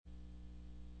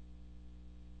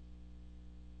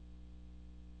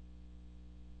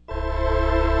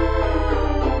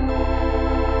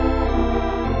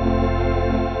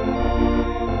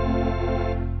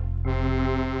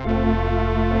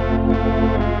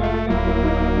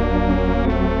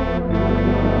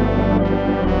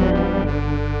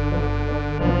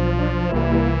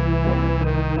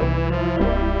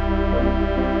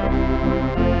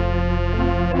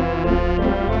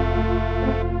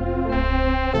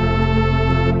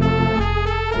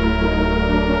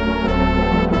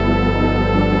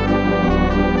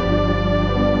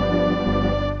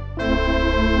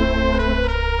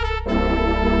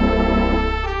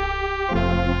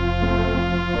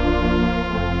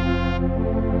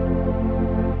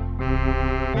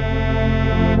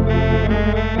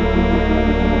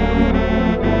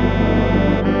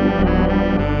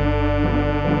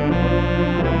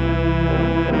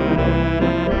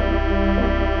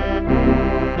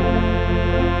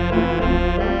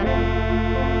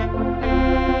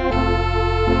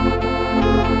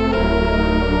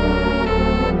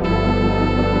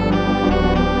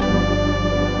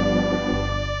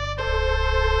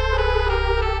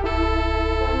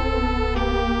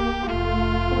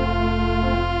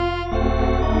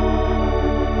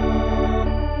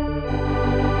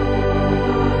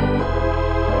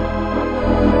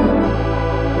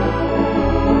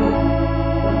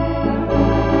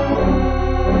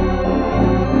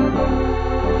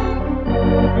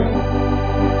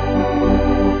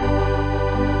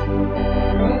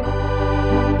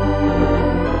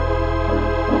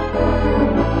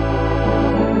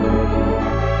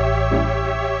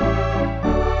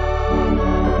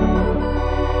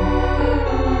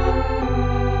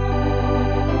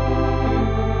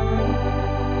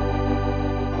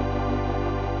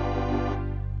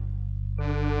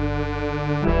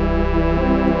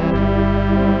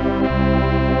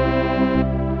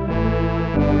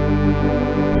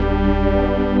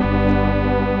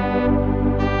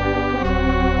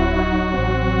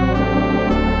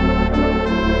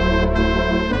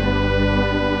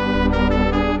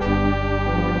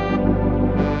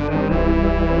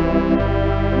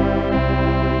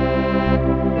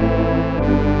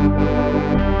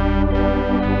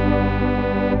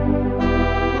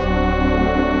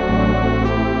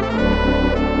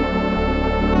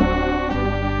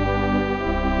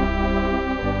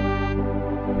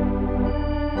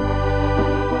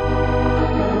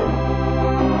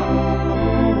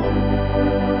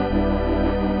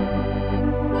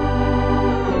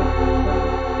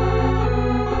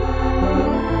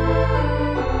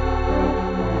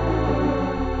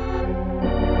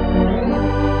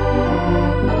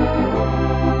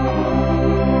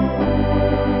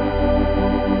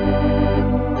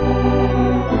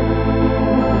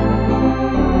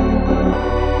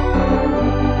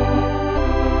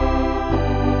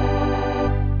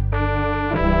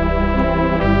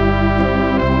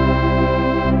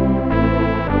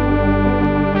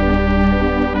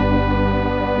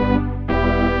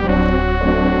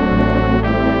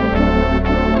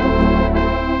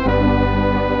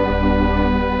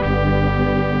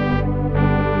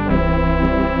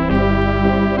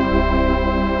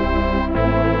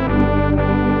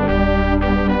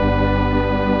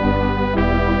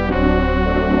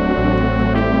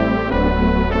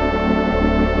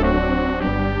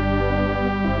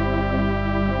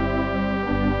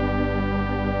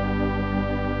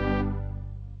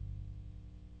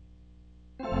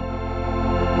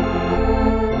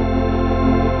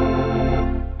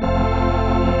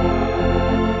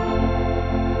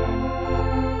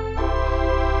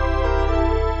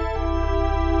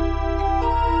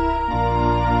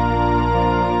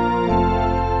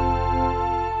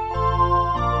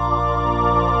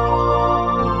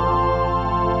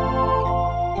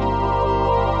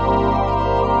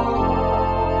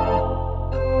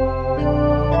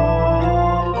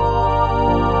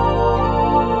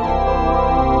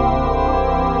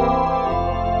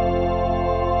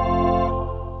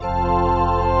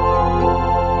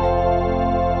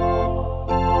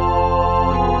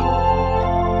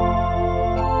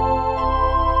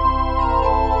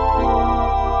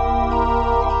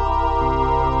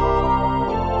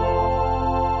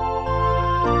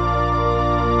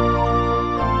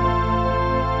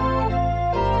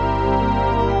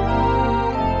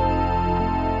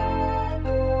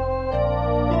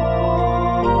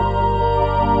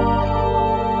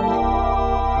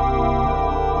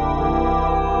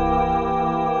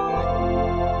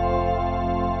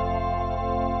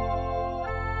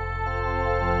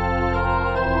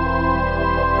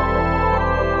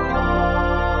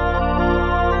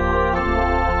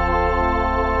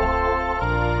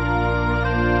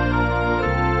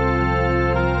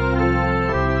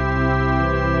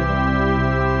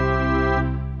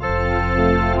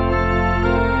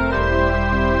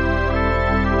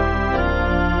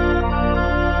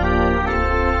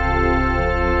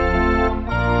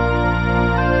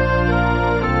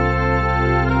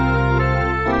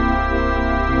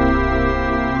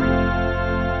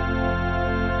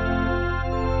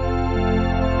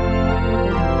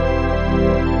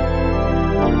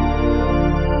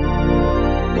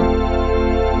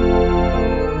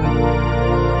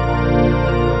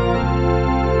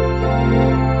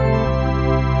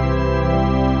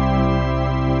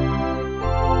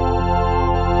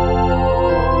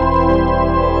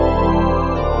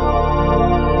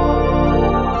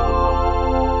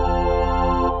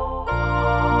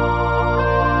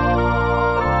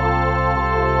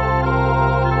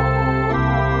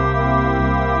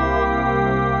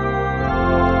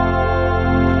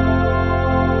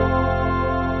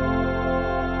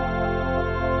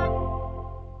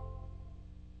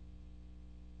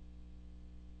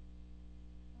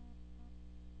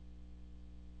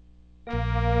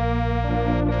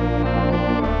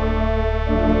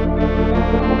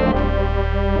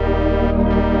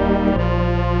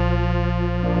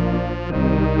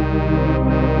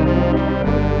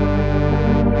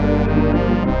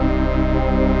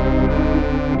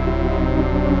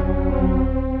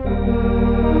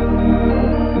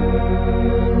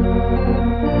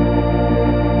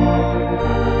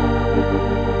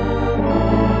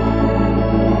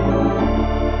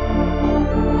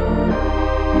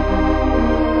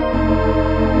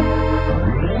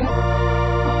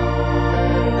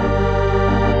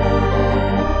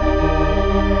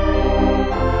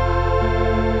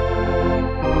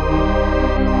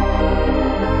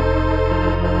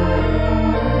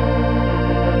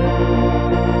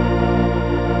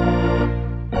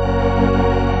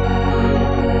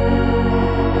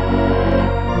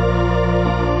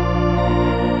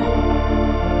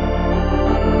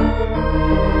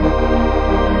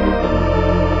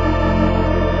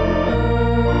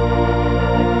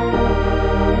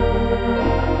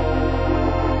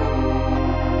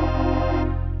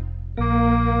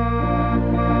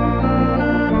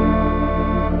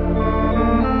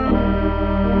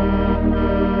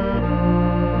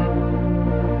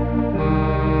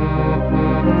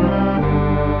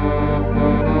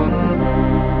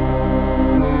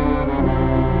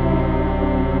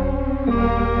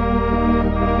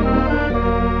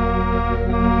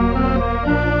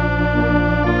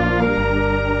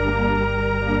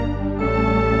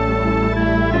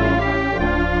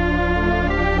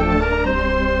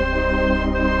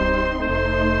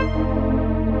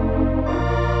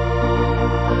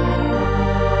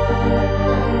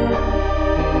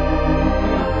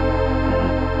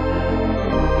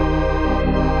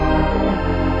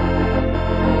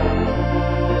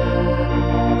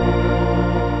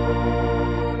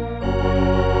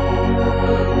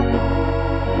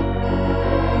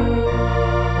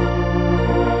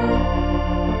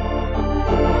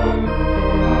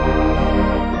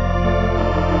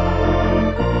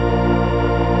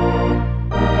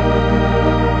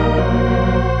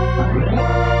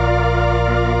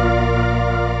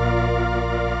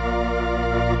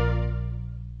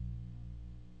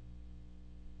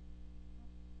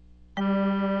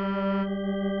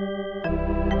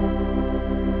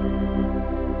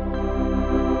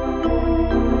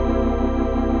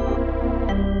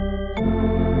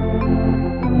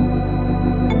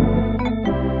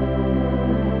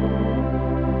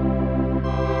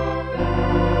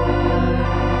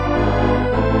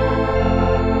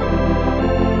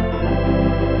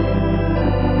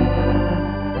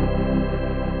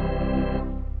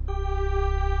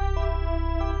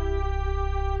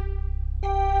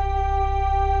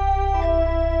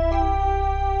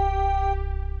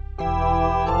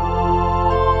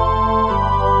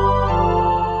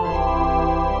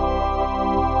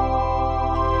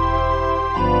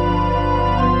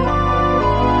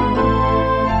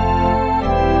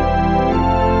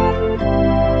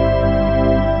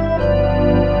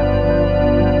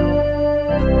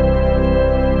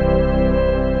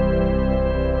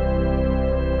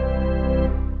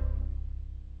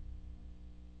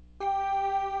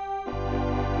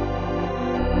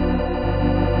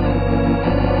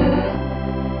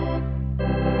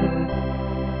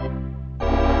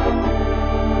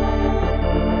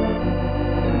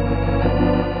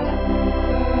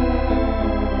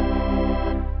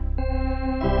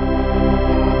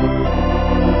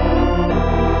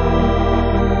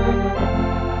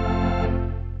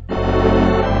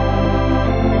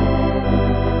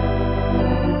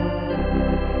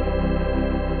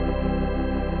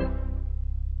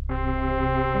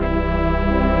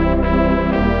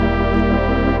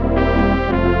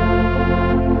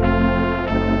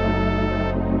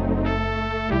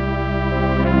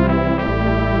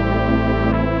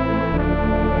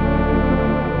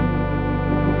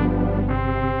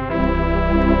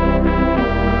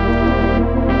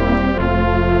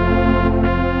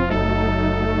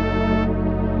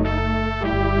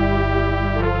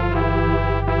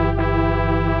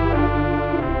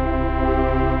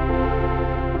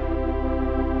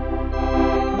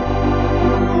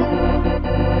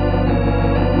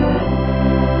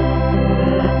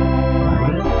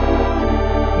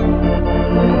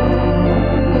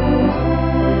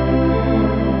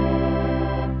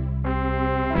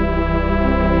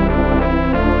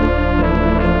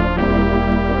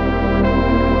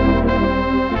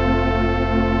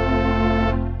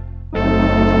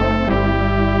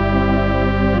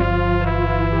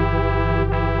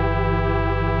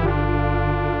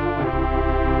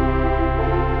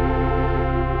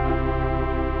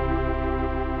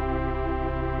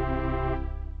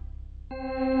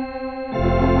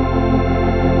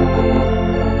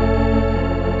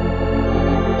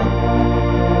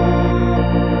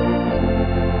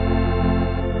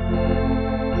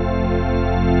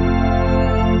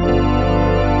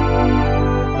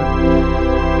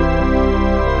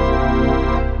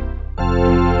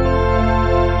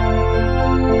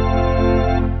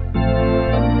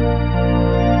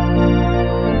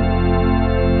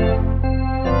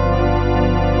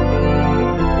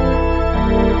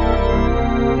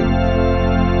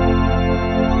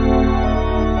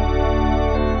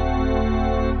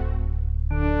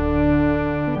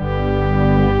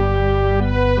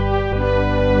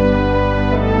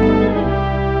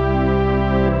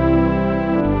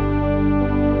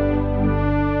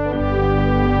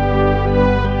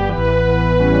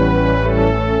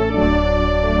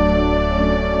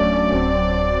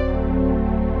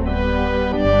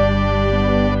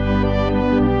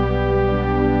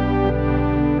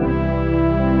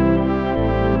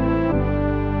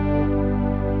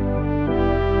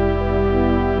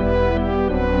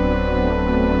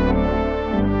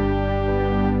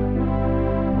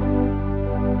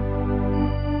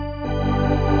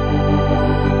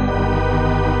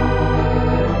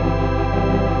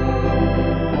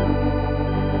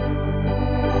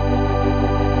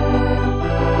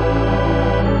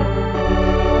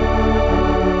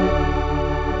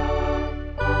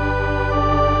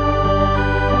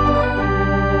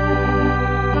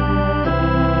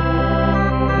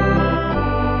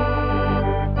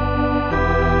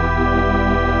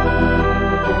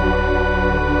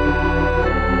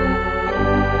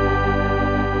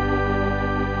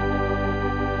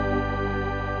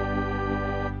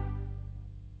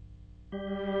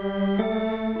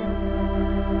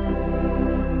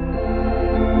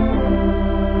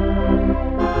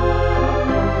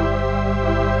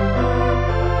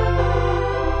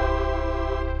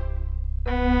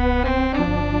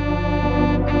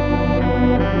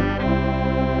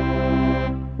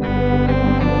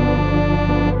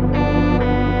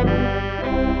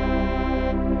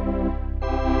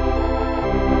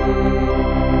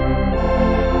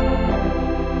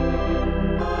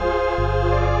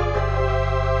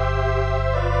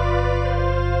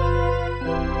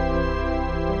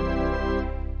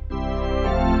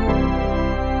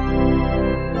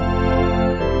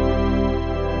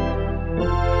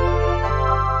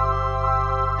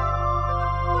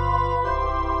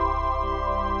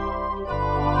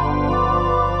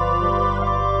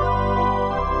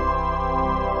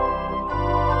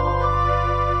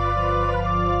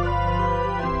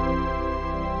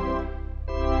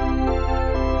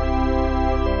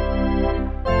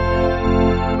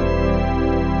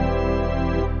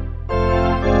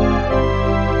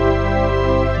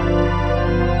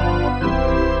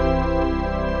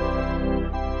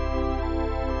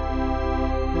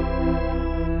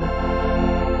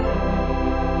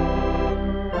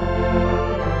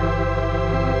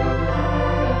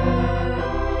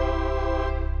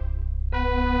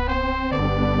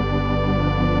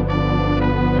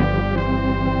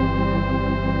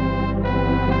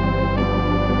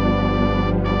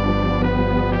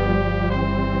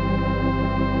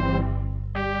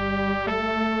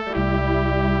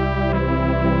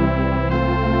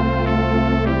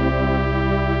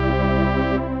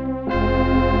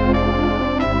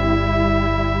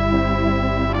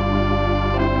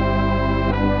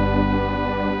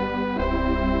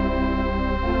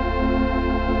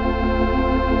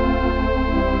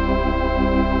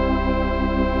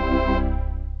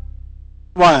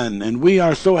one, and we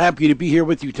are so happy to be here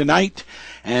with you tonight.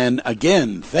 And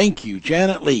again, thank you,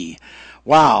 Janet Lee.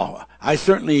 Wow, I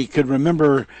certainly could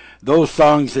remember those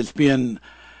songs as being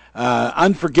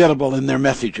unforgettable in their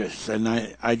messages, and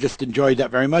I just enjoyed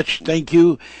that very much. Thank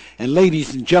you. And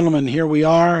ladies and gentlemen, here we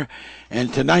are,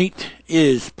 and tonight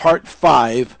is part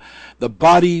 5, The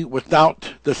Body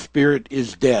Without the Spirit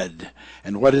is Dead.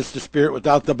 And what is the spirit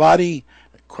without the body?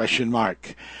 Question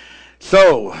mark.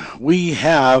 So, we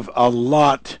have a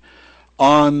lot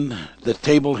on the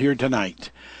table here tonight.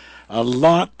 A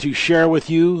lot to share with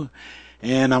you,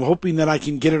 and I'm hoping that I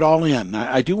can get it all in.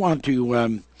 I do want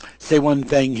to say one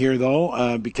thing here,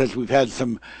 though, because we've had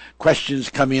some questions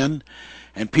come in,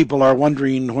 and people are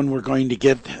wondering when we're going to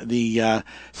get the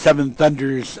Seven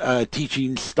Thunders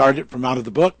teaching started from out of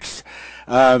the books.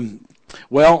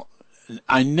 Well,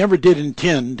 I never did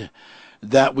intend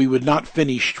that we would not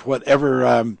finish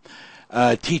whatever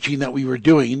teaching that we were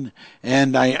doing,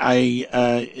 and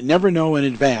I never know in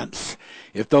advance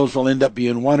if those will end up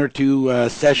being 1 or 2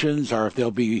 sessions, or if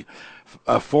there'll be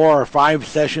 4 or 5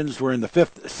 sessions. We're in the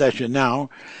 5th session now,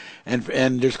 and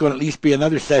there's going to at least be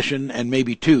another session and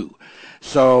maybe 2.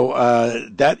 So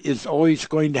that is always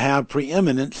going to have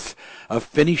preeminence of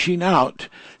finishing out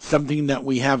something that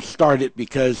we have started,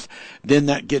 because then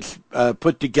that gets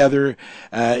put together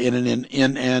in an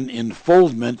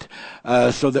enfoldment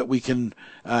so that we can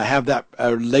have that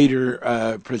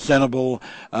later presentable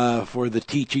for the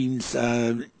teachings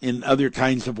in other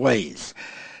kinds of ways.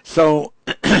 So,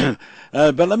 but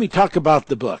let me talk about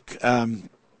the book.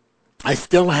 I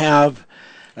still have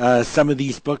some of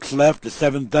these books left, the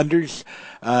Seven Thunders.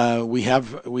 We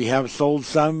have sold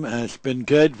some. It's been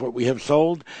good what we have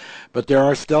sold, but there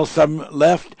are still some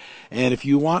left. And if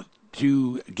you want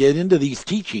to get into these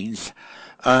teachings,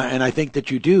 and I think that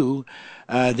you do,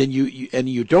 then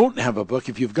you don't have a book.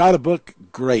 If you've got a book,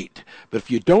 great. But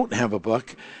if you don't have a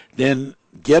book, then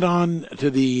get on to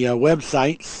the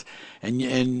websites. And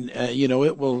you know,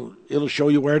 it'll show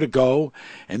you where to go,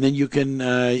 and then you can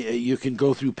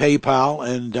go through PayPal,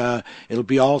 and it'll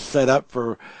be all set up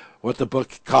for what the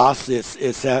book costs.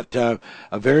 It's at a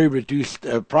very reduced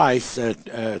price, at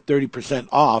 30%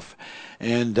 off,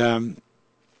 and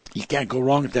you can't go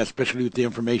wrong with that, especially with the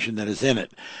information that is in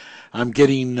it. I'm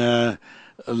getting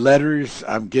letters,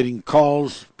 I'm getting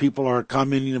calls. People are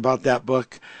commenting about that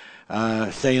book,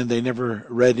 saying they never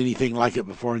read anything like it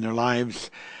before in their lives.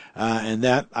 And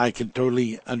that I can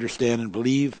totally understand and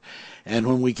believe. And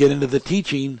when we get into the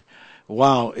teaching,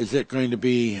 wow, is it going to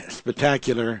be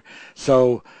spectacular.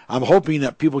 So I'm hoping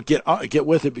that people get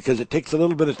with it, because it takes a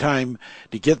little bit of time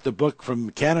to get the book from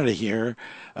Canada here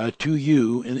to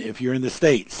you if you're in the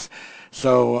States.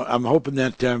 So I'm hoping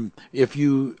that if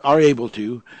you are able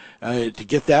to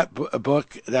get that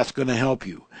book, that's going to help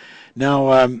you.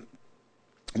 Now,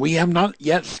 we have not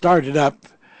yet started up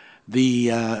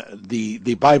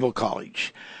the Bible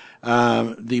College.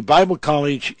 The Bible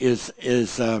College is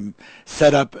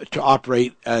set up to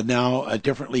operate now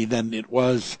differently than it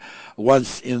was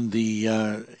once in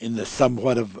the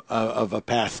somewhat of a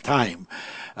past time.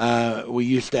 We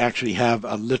used to actually have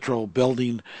a literal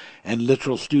building, and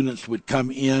literal students would come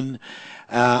in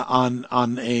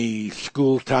on a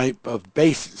school type of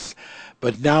basis.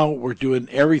 But now we're doing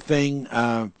everything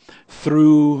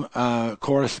through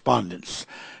correspondence.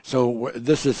 So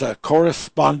this is a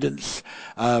correspondence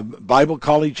Bible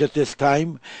college at this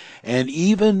time. And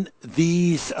even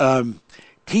these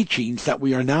teachings that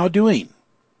we are now doing,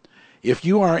 if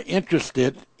you are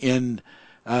interested in,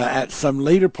 at some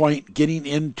later point, getting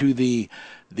into the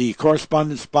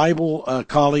Correspondence Bible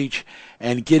College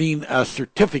and getting a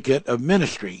certificate of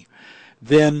ministry,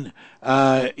 then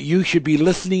you should be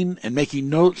listening and making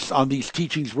notes on these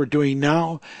teachings we're doing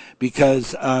now,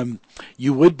 because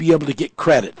you would be able to get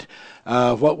credit.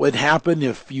 What would happen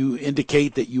if you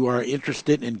indicate that you are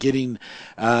interested in getting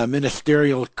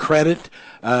ministerial credit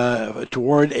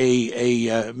toward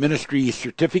a ministry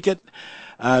certificate,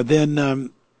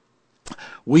 then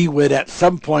we would, at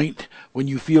some point when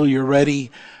you feel you're ready,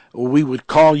 we would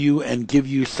call you and give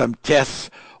you some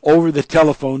tests over the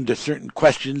telephone to certain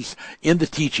questions in the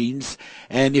teachings,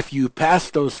 and if you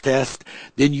pass those tests,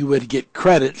 then you would get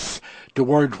credits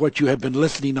toward what you have been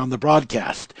listening on the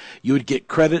broadcast. You would get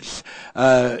credits,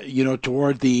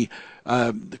 toward the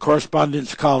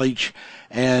Correspondence College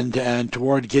and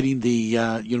toward getting the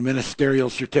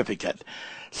ministerial certificate.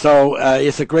 So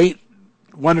it's a great,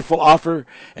 wonderful offer,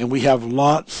 and we have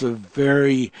lots of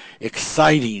very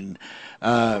exciting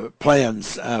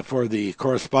plans for the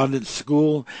correspondence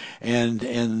school and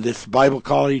this Bible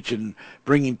college, and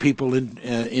bringing people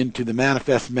into the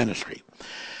manifest ministry.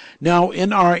 Now,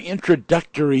 in our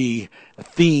introductory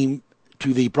theme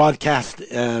to the broadcast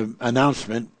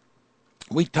announcement,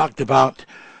 we talked about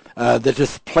the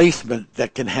displacement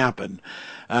that can happen.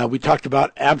 We talked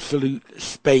about absolute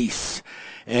space.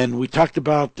 And we talked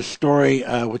about the story,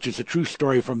 which is a true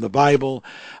story from the Bible,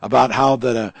 about how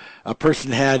that a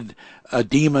person had a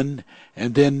demon,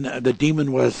 and then the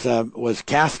demon was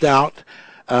cast out.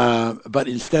 But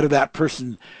instead of that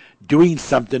person doing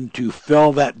something to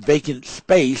fill that vacant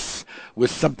space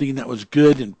with something that was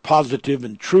good and positive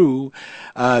and true,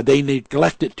 they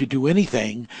neglected to do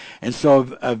anything. And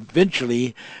so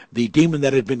eventually the demon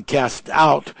that had been cast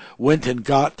out went and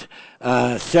got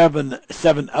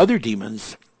seven other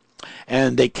demons,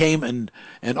 and they came and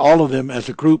all of them as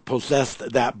a group possessed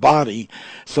that body,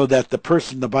 so that the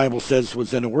person, the Bible says,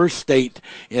 was in a worse state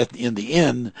in the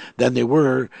end than they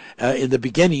were in the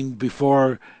beginning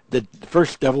before the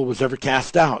first devil was ever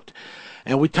cast out.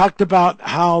 And we talked about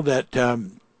how that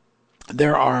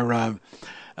there are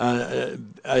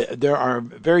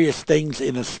various things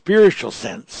in a spiritual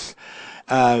sense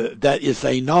that is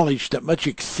a knowledge that much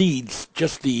exceeds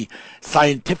just the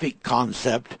scientific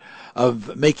concept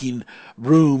of making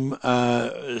room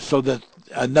so that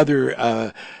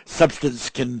another substance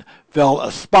can fill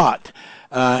a spot.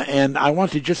 And I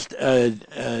want to just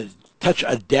touch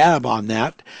a dab on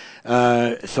that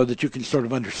so that you can sort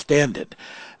of understand it.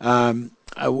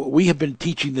 We have been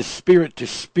teaching the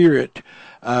spirit-to-spirit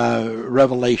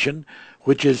revelation,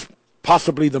 which is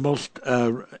possibly the most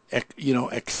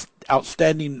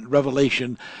outstanding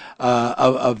revelation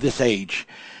of this age.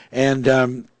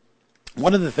 And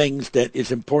one of the things that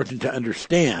is important to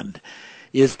understand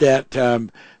is that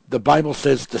the Bible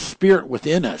says the spirit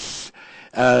within us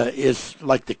is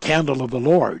like the candle of the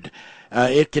Lord.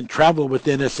 It can travel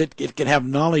within us. It can have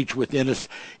knowledge within us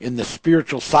in the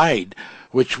spiritual side,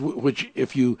 which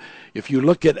if you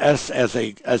look at us as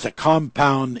a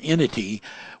compound entity,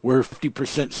 we're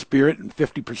 50% spirit and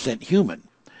 50% human.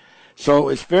 So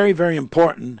it's very, very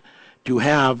important to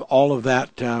have all of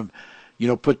that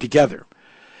put together.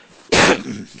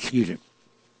 Excuse me.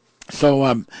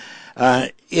 So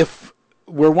if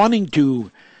we're wanting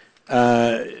to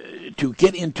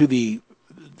get into the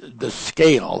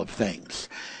scale of things,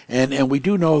 and we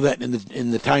do know that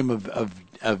in the time of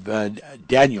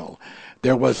Daniel,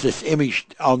 there was this image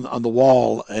on the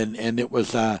wall, and it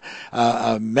was a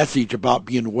message about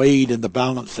being weighed in the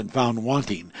balance and found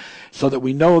wanting, so that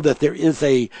we know that there is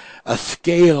a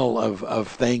scale of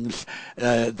things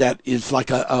that is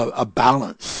like a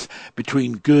balance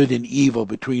between good and evil,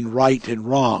 between right and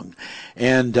wrong,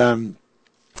 and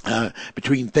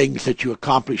between things that you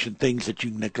accomplish and things that you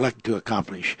neglect to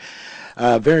accomplish.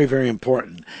 Very, very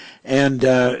important. And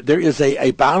there is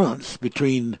a balance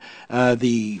between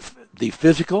the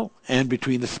physical and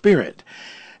between the spirit.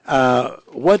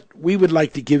 What we would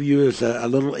like to give you is a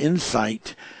little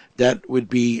insight that would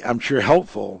be, I'm sure,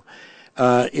 helpful,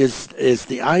 is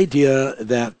the idea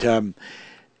that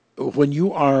when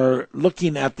you are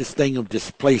looking at this thing of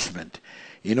displacement,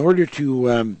 in order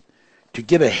to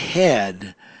get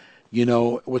ahead,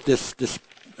 with this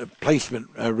displacement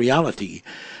reality,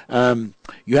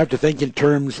 you have to think in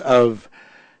terms of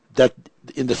that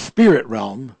in the spirit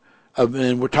realm,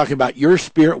 and we're talking about your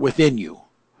spirit within you,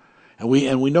 and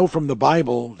we know from the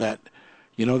Bible that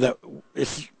that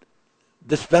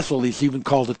this vessel is even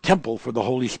called a temple for the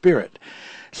Holy Spirit.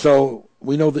 So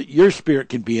we know that your spirit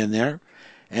can be in there,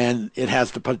 and it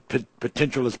has the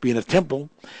potential as being a temple.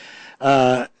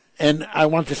 And I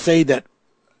want to say that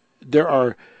there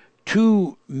are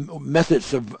two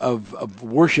methods of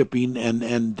worshiping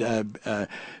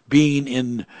and being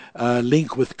in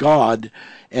link with God,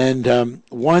 and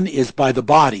one is by the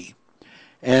body,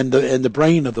 and the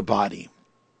brain of the body,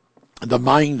 the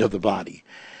mind of the body,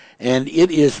 and it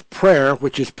is prayer,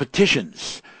 which is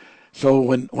petitions. So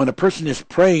when a person is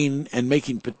praying and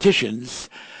making petitions,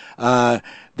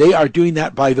 they are doing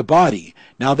that by the body.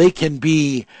 Now they can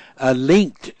be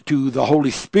linked to the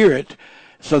Holy Spirit,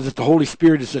 so that the Holy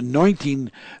Spirit is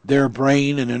anointing their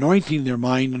brain and anointing their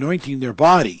mind, anointing their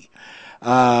body.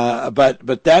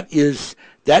 But that is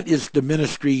the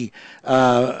ministry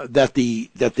that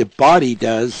the body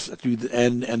does through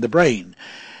and the brain.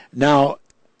 Now,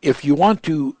 if you want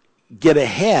to get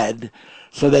ahead,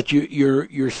 so that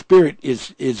your spirit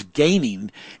is gaining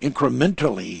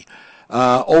incrementally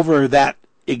over that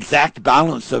exact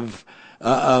balance of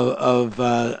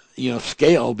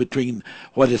scale between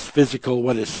what is physical,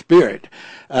 what is spirit,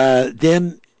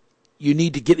 then you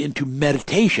need to get into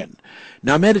meditation.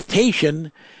 Now,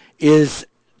 meditation is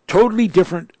totally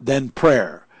different than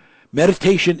prayer.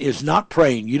 Meditation is not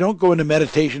praying. You don't go into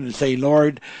meditation and say,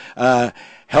 Lord,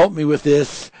 help me with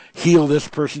this, heal this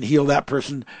person, heal that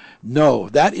person. No,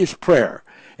 that is prayer.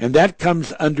 And that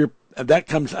comes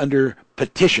under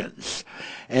petitions.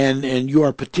 And you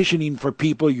are petitioning for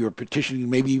people, you're petitioning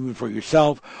maybe even for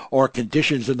yourself or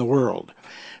conditions in the world.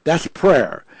 That's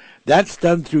prayer. That's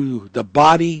done through the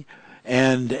body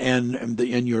and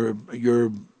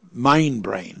your mind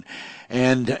brain.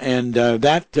 And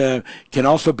that can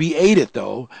also be aided,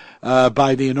 though,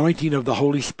 by the anointing of the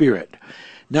Holy Spirit.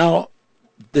 Now,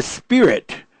 the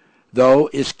Spirit, though,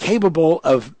 is capable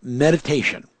of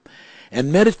meditation.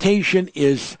 And meditation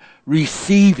is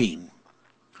receiving.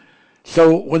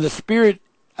 So when the Spirit,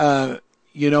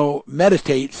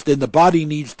 meditates, then the body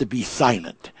needs to be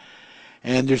silent.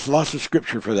 And there's lots of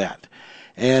scripture for that.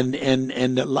 And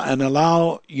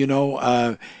allow,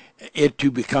 it to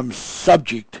become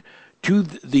subject to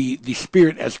the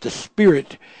Spirit, as the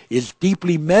Spirit is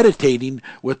deeply meditating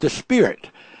with the Spirit.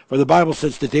 For the Bible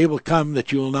says the day will come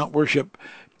that you will not worship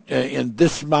in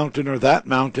this mountain or that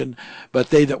mountain, but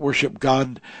they that worship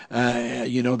God,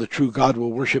 the true God,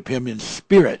 will worship him in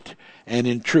spirit and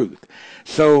in truth.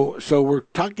 So we're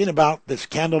talking about this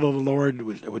candle of the Lord,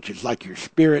 which is like your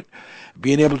spirit,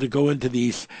 being able to go into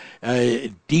these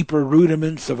deeper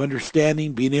rudiments of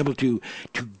understanding, being able to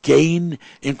gain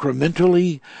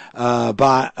incrementally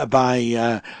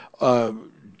by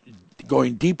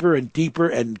going deeper and deeper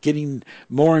and getting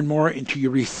more and more into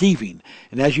your receiving.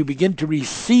 And as you begin to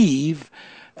receive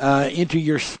into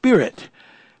your spirit,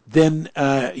 then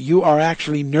you are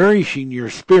actually nourishing your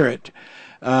spirit,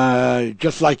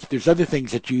 just like there's other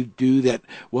things that you do that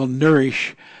will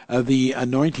nourish the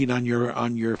anointing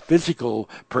on your physical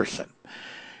person.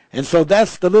 And so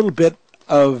that's the little bit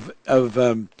of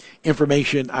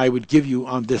information I would give you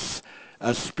on this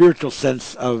spiritual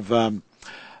sense of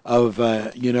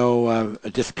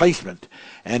displacement,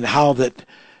 and how that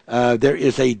there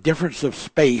is a difference of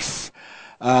space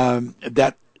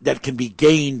that can be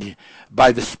gained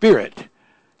by the Spirit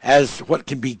as what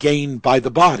can be gained by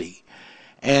the body.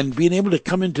 And being able to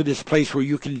come into this place where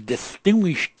you can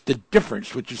distinguish the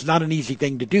difference, which is not an easy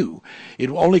thing to do.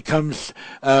 It only comes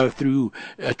through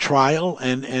trial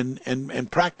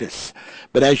and practice.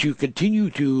 But as you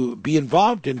continue to be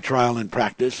involved in trial and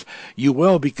practice, you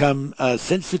will become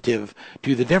sensitive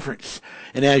to the difference.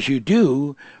 And as you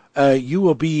do, you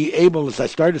will be able, as I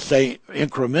started to say,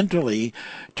 incrementally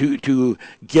to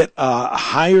get a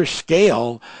higher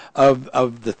scale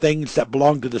of the things that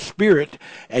belong to the Spirit,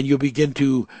 and you'll begin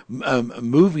to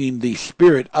moving the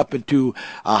Spirit up into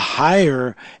a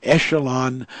higher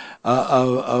echelon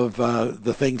of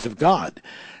the things of God.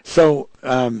 So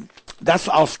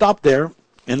I'll stop there,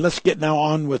 and let's get now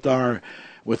on with our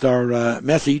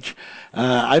message.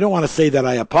 I don't want to say that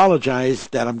I apologize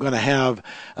that I'm going to have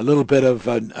a little bit of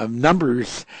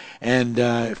numbers and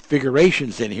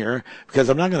figurations in here, because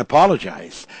I'm not going to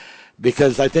apologize,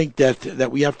 because I think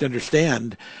that we have to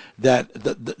understand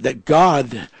that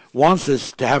God wants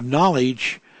us to have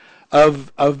knowledge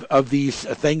of these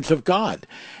things of God.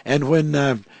 And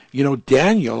when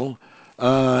Daniel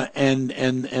and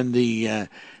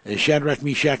the Shadrach,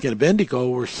 Meshach, and Abednego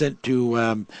were sent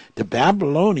to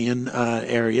Babylonian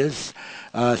areas,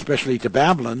 especially to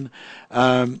Babylon,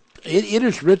 it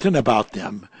is written about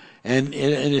them, and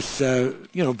it's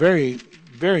very,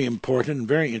 very important and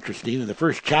very interesting. In the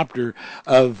first chapter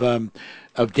of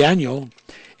Daniel,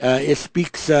 it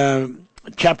speaks.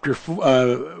 Chapter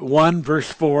 1,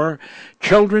 verse 4,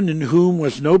 children in whom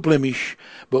was no blemish,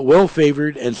 but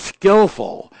well-favored and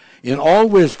skillful in all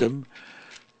wisdom,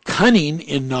 cunning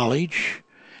in knowledge,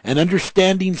 and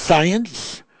understanding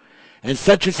science, and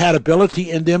such as had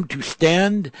ability in them to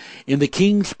stand in the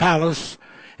king's palace,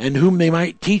 and whom they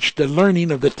might teach the learning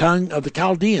of the tongue of the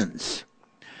Chaldeans.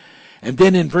 And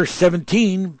then in verse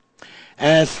 17,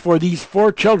 as for these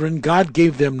 4 children, God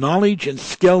gave them knowledge and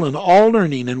skill in all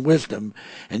learning and wisdom,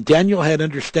 and Daniel had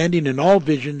understanding in all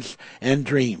visions and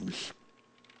dreams.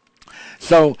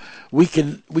 So we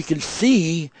can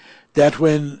see that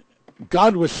when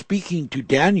God was speaking to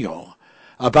Daniel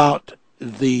about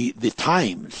the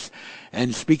times,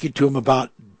 and speaking to him about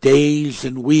days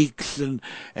and weeks and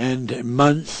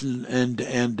months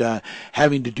and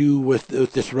having to do with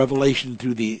this revelation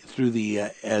through the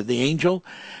angel,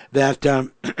 that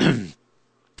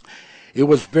it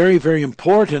was very, very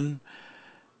important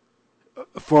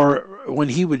for when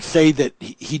he would say that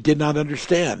he did not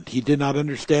understand. He did not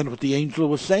understand what the angel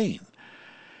was saying.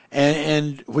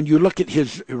 And when you look at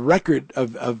his record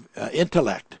of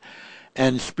intellect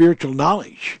and spiritual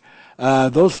knowledge,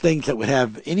 those things that would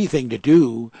have anything to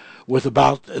do with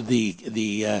about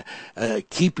the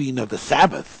keeping of the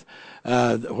Sabbath.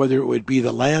 Whether it would be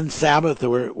the land Sabbath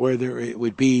or whether it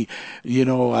would be,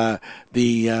 the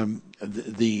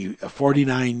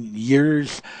 49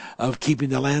 years of keeping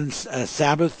the land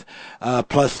Sabbath,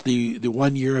 plus the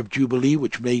 1 year of Jubilee,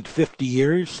 which made 50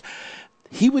 years,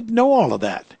 he would know all of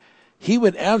that. He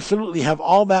would absolutely have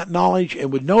all that knowledge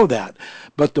and would know that.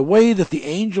 But the way that the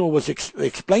angel was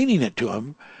explaining it to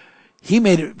him, he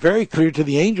made it very clear to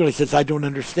the angel. He says, I don't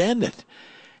understand it.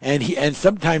 And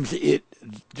sometimes it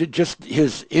just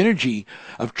his energy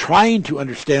of trying to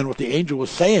understand what the angel was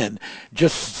saying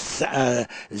just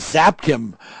zapped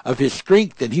him of his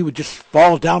strength, and he would just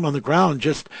fall down on the ground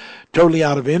just totally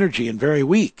out of energy and very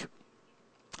weak.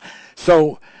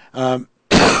 So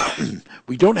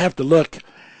we don't have to look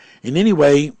in any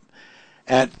way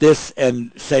at this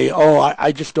and say,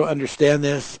 I just don't understand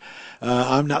this.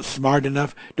 I'm not smart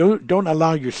enough. Don't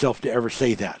allow yourself to ever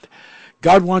say that.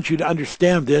 God wants you to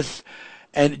understand this.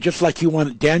 And just like he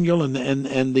wanted Daniel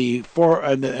and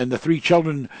the three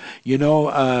children,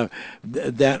 that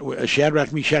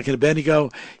Shadrach, Meshach, and Abednego,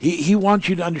 he wants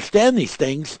you to understand these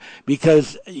things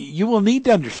because you will need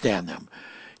to understand them,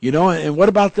 And what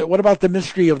about the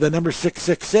mystery of the number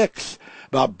 666?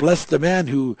 About blessed the man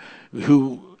who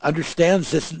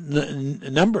understands this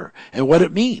number and what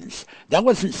it means. That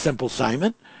wasn't simple,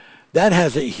 Simon. That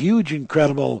has a huge,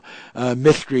 incredible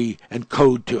mystery and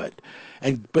code to it.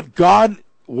 But God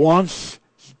wants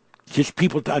his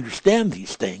people to understand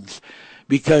these things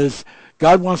because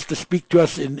God wants to speak to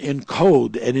us in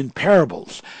code and in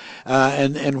parables.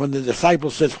 And when the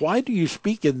disciple says, why do you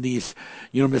speak in these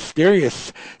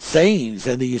mysterious sayings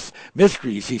and these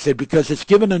mysteries? He said, because it's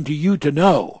given unto you to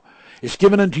know. It's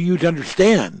given unto you to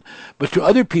understand, but to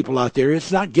other people out there,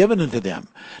 it's not given unto them.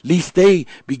 Lest they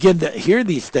begin to hear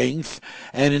these things,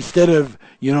 and instead of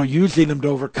using them to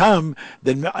overcome,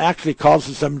 then actually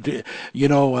causes them to,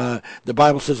 the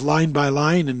Bible says line by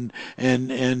line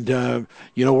and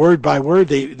word by word,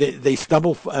 they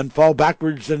stumble and fall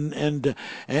backwards and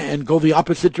go the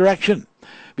opposite direction.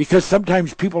 Because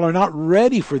sometimes people are not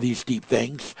ready for these deep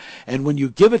things, and when you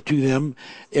give it to them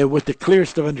with the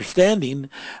clearest of understanding,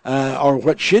 or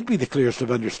what should be the clearest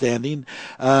of understanding,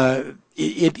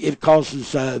 it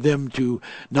causes them to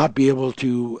not be able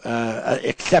to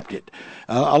accept it.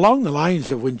 Along the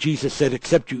lines of when Jesus said,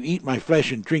 except you eat my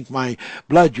flesh and drink my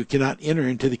blood, you cannot enter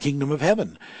into the kingdom of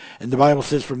heaven. And the Bible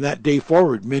says from that day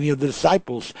forward, many of the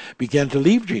disciples began to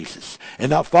leave Jesus and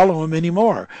not follow him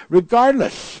anymore,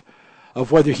 regardless of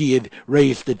whether he had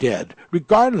raised the dead,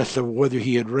 regardless of whether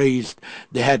he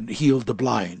had healed the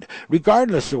blind,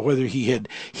 regardless of whether he had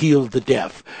healed the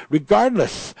deaf,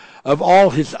 regardless of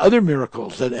all his other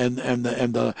miracles and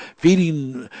the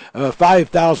feeding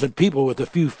 5,000 people with a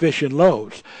few fish and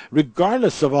loaves,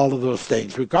 regardless of all of those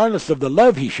things, regardless of the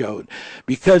love he showed,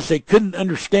 because they couldn't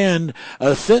understand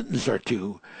a sentence or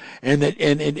two. And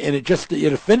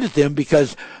it offended them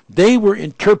because they were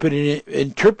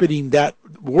interpreting that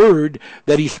word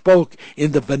that he spoke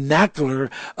in the vernacular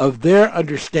of their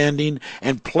understanding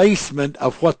and placement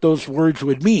of what those words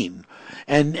would mean,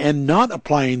 and not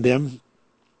applying them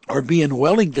or being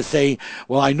willing to say,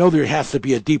 well, I know there has to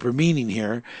be a deeper meaning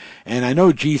here, and I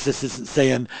know Jesus isn't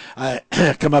saying,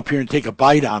 come up here and take a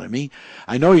bite out of me.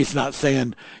 I know he's not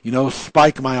saying,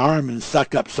 spike my arm and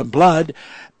suck up some blood.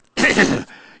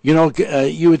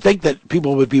 You would think that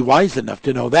people would be wise enough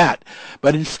to know that,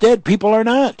 but instead people are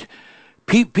not.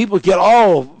 People get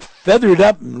all feathered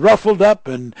up and ruffled up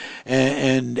and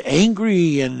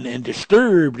angry and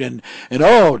disturbed and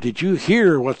did you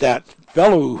hear what that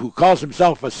fellow who calls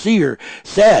himself a seer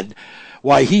said?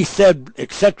 Why, he said,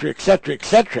 etc., etc.,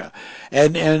 etc.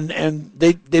 And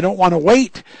they don't want to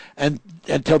wait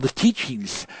until the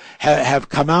teachings have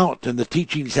come out and the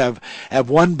teachings have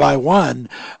one by one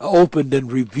opened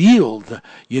and revealed,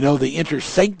 the inner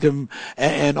sanctum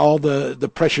and all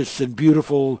the precious and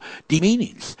beautiful deep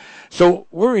meanings. So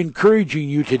we're encouraging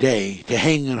you today to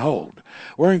hang and hold.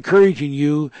 We're encouraging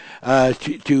you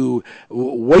to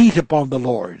wait upon the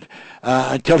Lord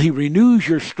until he renews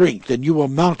your strength, and you will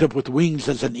mount up with wings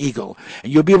as an eagle,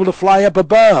 and you'll be able to fly up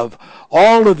above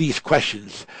all of these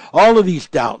questions, all of these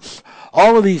doubts,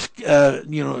 all of these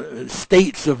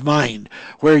states of mind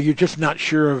where you're just not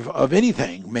sure of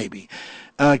anything, maybe.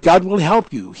 God will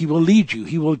help you. He will lead you.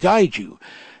 He will guide you.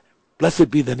 Blessed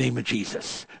be the name of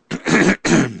Jesus.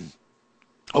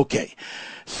 Okay,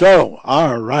 so,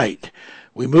 all right,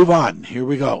 we move on. Here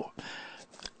we go.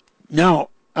 Now,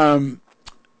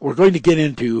 we're going to get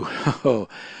into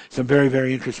some very,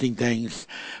 very interesting things,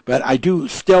 but I do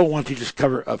still want to just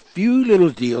cover a few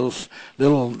little deals,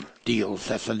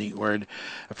 that's a neat word,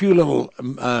 a few little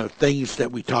things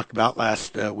that we talked about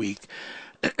last week.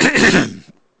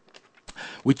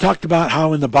 We talked about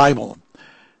how in the Bible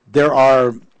there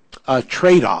are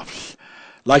trade-offs.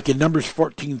 Like in Numbers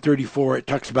 14:34, it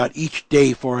talks about each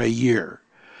day for a year,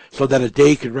 so that a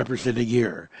day could represent a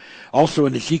year. Also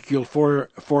in Ezekiel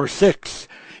 4:6,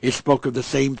 it spoke of the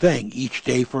same thing, each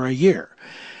day for a year.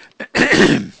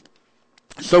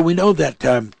 So we know that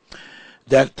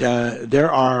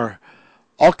there are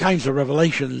all kinds of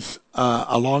revelations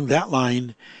along that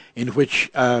line in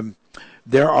which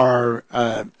there are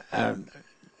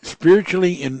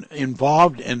spiritually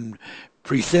involved and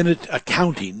presented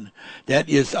accounting that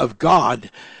is of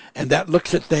God, and that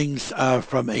looks at things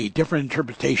from a different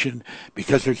interpretation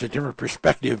because there's a different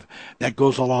perspective that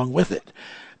goes along with it.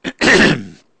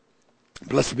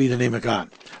 Blessed be the name of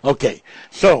God. Okay,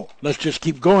 so let's just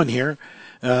keep going here.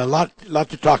 A lot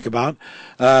to talk about.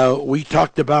 We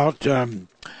talked about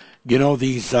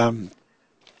these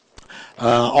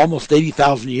almost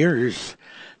 80,000 years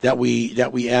that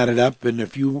we added up, and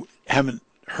if you haven't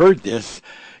heard this,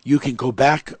 you can go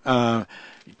back to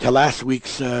last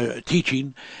week's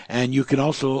teaching, and you can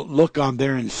also look on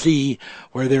there and see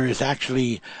where there is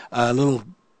actually a little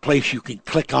place you can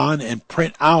click on and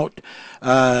print out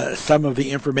some of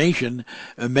the information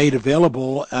made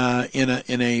available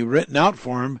in a written out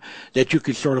form that you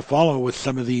could sort of follow with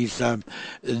some of these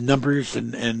numbers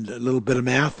and a little bit of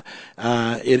math.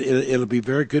 It'll be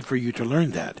very good for you to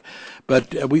learn that.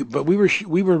 But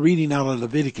we were reading out of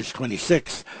Leviticus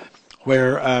 26,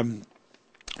 where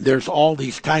there's all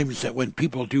these times that when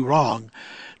people do wrong,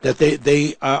 that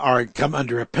they are come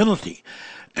under a penalty.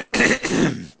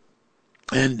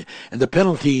 And the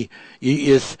penalty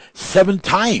is 7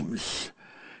 times,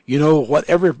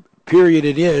 whatever period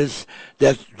it is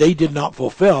that they did not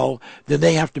fulfill, then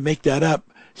they have to make that up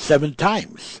 7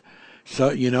 times.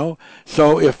 So,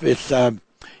 so if it's,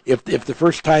 if the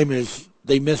first time is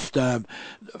they missed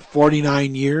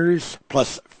 49 years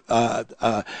plus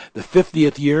the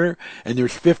 50th year, and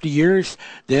there's 50 years,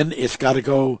 then it's got to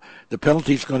go, the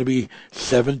penalty's going to be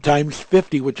 7 times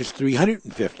 50, which is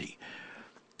 350.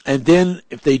 And then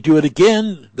if they do it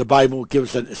again, the Bible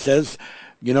says,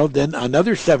 then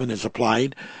another 7 is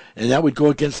applied, and that would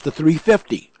go against the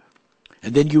 350.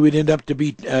 And then you would end up to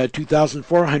be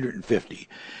 2,450.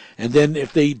 And then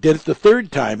if they did it the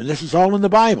third time, and this is all in the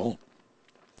Bible,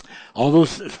 all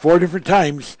those 4 different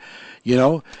times,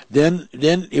 then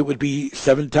it would be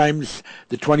 7 times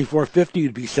the 2,450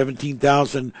 would be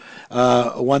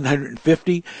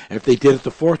 17,150. And if they did it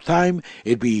the 4th time,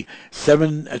 it'd be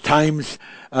 7 times,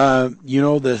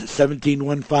 the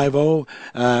 17,150,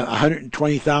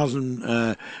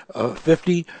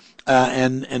 120,050.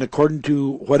 And according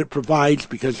to what it provides,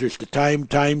 because there's the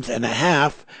times and a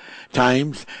half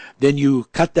times, then you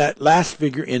cut that last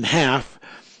figure in half,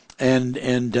 and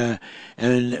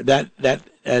that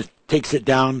takes it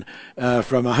down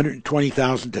from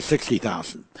 120,000 to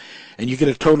 60,000, and you get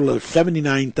a total of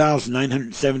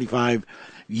 79,975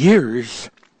 years,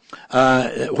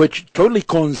 which totally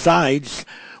coincides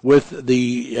with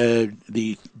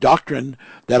the doctrine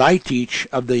that I teach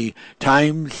of the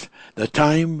times, and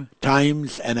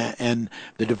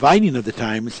the dividing of the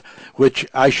times, which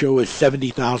I show as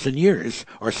 70,000 years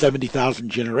or 70,000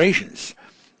 generations.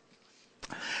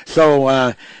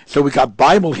 So we got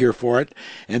Bible here for it,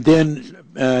 and then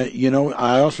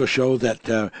I also show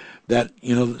that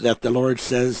that the Lord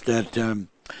says that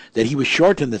He was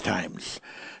short in the times.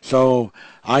 So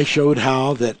I showed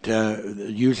how that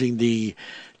using the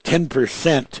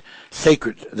 10%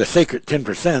 sacred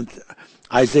 10%,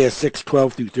 Isaiah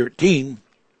 6:12 through 13,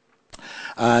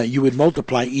 you would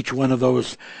multiply each one of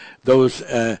those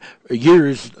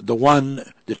years, the 1,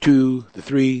 the 2, the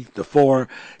 3, the 4,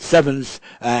 7s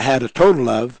had a total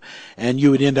of, and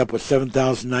you would end up with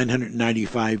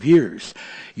 7,995 years.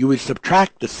 You would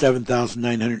subtract the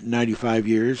 7,995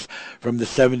 years from the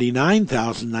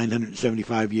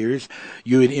 79,975 years.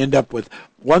 You would end up with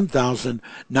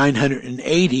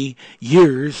 1,980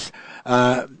 years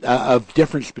of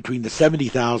difference between the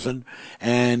 70,000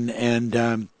 and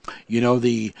the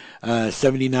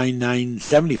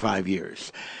 79,975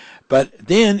 years. But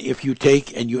then if you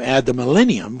take and you add the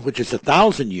millennium, which is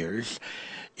 1,000 years,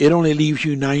 it only leaves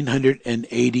you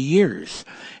 980 years.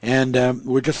 And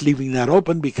we're just leaving that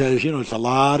open because, it's a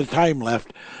lot of time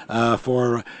left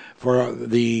for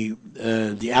the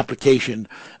application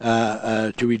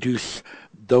to reduce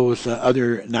those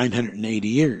other 980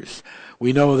 years.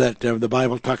 We know that the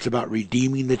Bible talks about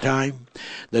redeeming the time.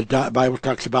 The Bible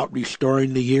talks about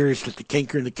restoring the years that the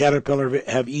canker and the caterpillar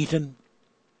have eaten.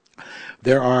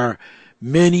 There are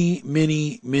many,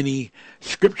 many, many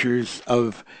scriptures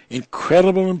of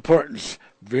incredible importance,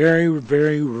 very,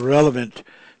 very relevant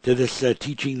to this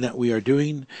teaching that we are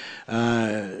doing,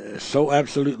 so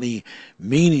absolutely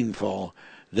meaningful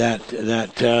that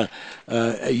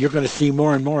you're going to see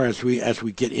more and more as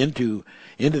we get into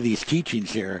these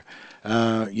teachings here.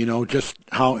 Just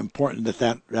how important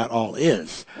that all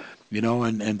is,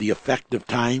 and the effect of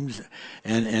times,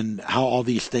 and how all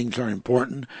these things are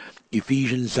important.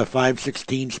 Ephesians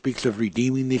 5:16 speaks of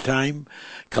redeeming the time.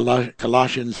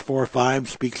 Colossians 4:5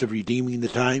 speaks of redeeming the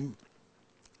time.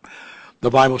 The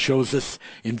Bible shows us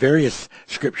in various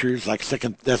scriptures, like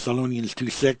 2 Thessalonians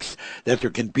 2:6, that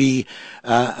there can be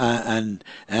an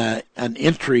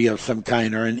entry of some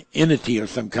kind, or an entity of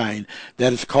some kind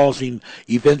that is causing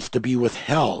events to be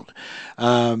withheld.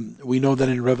 We know that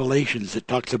in Revelations it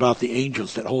talks about the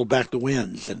angels that hold back the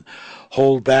winds and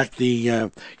hold back the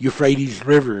Euphrates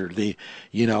River,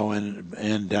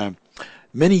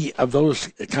 many of those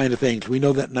kind of things. We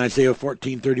know that in Isaiah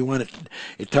 14:31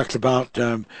 it talks about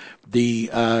there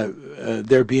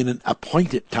being an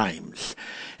appointed times.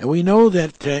 And we know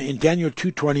that in Daniel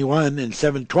 2:21 and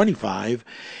 7:25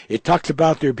 it talks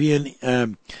about there being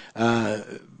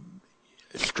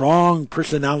strong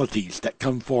personalities that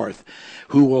come forth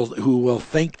who will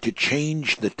think to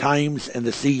change the times and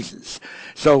the seasons.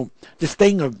 So this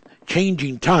thing of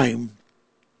changing time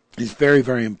is very,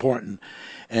 very important.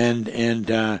 And it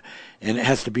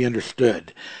has to be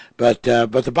understood, but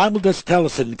the Bible does tell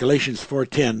us in Galatians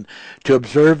 4:10 to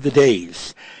observe the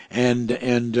days, and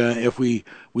if we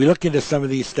look into some of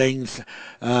these things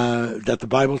that the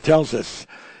Bible tells us,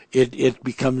 it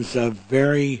becomes a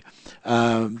very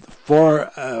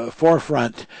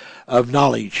forefront of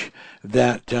knowledge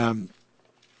that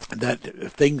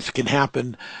things can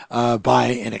happen by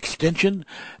an extension,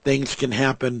 things can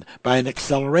happen by an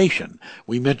acceleration.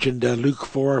 We mentioned Luke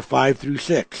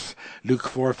 4:5-6. Luke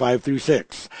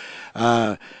 4:5-6.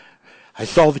 I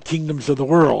saw the kingdoms of the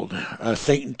world.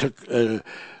 Satan took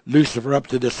Lucifer up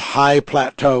to this high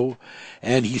plateau,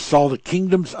 and he saw the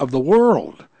kingdoms of the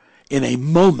world in a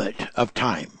moment of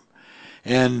time.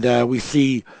 And we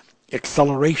see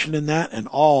acceleration in that, and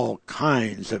all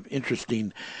kinds of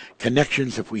interesting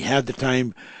connections. If we had the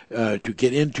time to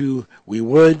get into, we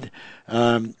would.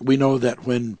 We know that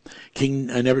when King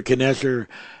Nebuchadnezzar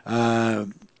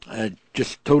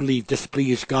just totally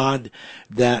displeased God,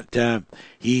 that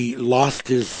he lost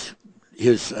his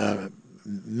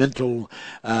mental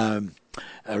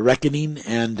reckoning,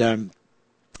 and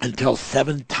until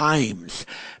 7 times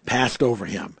passed over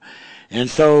him. And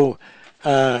so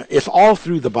it's all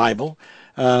through the Bible.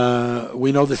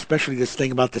 We know especially this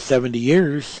thing about the 70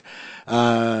 years.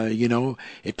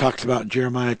 It talks about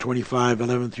Jeremiah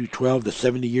 25:11-12, the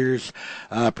 70 years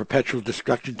perpetual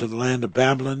destruction to the land of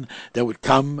Babylon that would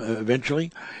come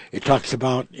eventually. It talks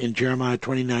about in Jeremiah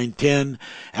 29:10,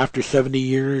 after 70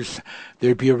 years,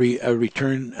 there'd be a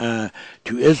return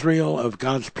to Israel of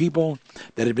God's people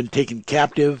that had been taken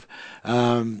captive.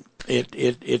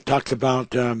 It talks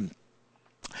about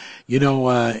in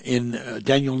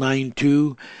Daniel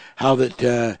 9:2, how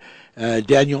that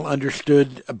Daniel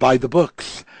understood by the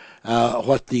books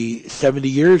what the 70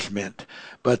 years meant,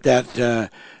 but that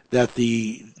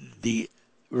the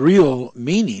real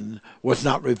meaning was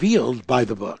not revealed by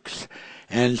the books.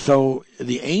 And so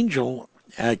the angel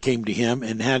came to him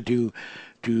and had to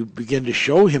begin to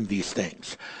show him these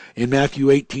things. In Matthew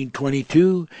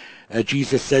 18:22,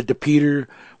 Jesus said to Peter,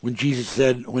 when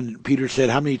Peter said,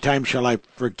 "How many times shall I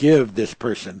forgive this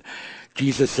person?"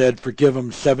 Jesus said, "Forgive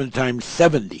him 7 times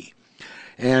 70.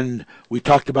 And we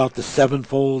talked about the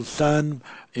sevenfold Son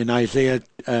in Isaiah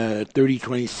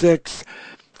 30:26.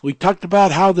 We talked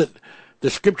about how that the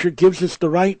Scripture gives us the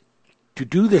right to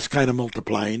do this kind of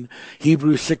multiplying.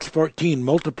 Hebrews 6:14,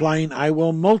 multiplying I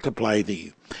will multiply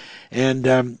thee.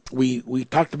 And we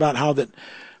talked about how that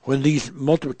when these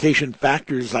multiplication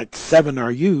factors like 7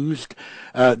 are used,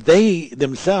 they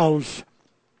themselves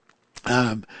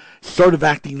sort of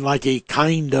acting like a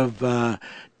kind of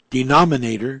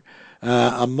denominator,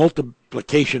 a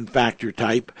multiplication factor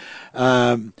type.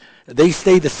 They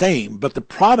stay the same, but the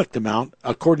product amount,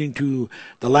 according to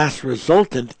the last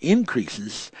resultant,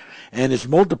 increases and is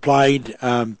multiplied,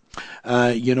 by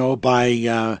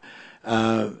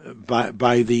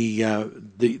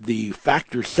the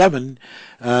factor 7,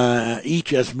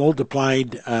 each as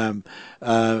multiplied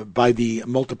by the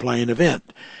multiplying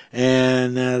event.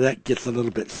 And that gets a little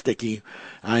bit sticky,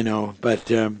 I know, but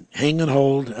hang and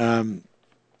hold.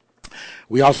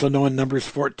 We also know in Numbers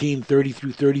 14:30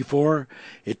 through 34,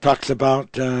 it talks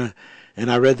about, and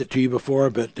I read that to you before,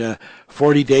 but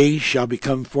 40 days shall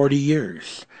become 40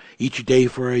 years, each day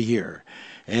for a year.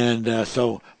 And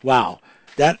so, wow,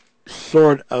 that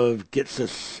sort of gets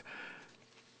us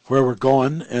where we're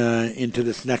going into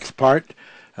this next part.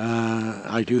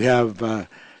 I do have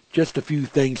just a few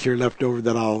things here left over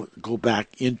that I'll go back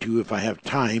into if I have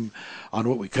time on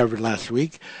what we covered last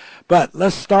week. But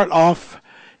let's start off,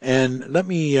 and let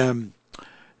me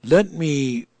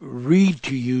read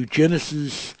to you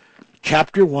Genesis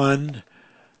chapter 1,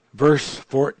 verse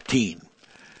 14.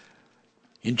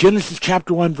 In Genesis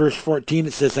chapter 1, verse 14,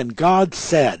 it says, "And God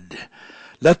said,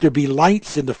 Let there be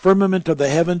lights in the firmament of the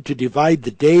heaven to divide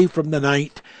the day from the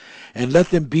night, and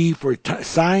let them be for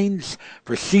signs,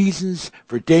 for seasons,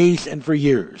 for days, and for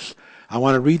years." I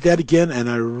want to read that again, and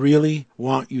I really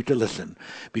want you to listen,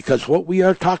 because what we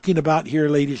are talking about here,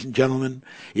 ladies and gentlemen,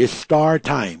 is star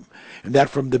time, and that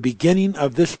from the beginning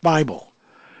of this Bible,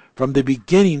 from the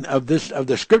beginning of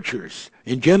the scriptures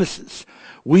in Genesis,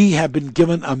 we have been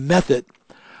given a method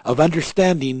of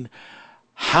understanding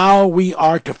how we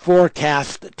are to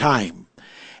forecast time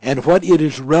and what it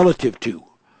is relative to.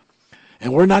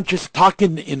 And we're not just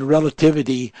talking in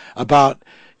relativity about,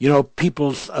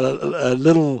 people's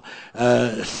little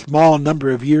small number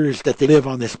of years that they live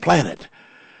on this planet.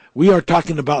 We are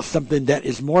talking about something that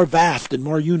is more vast and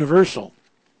more universal,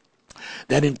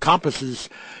 that encompasses,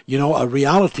 a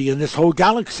reality in this whole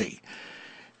galaxy.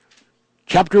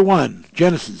 Chapter 1,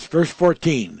 Genesis, verse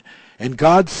 14, "And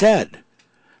God said,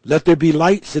 Let there be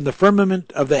lights in the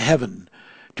firmament of the heaven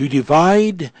to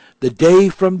divide the day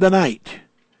from the night."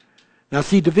 Now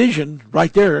see, division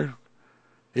right there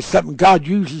is something God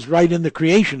uses right in the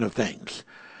creation of things,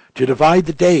 to divide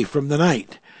the day from the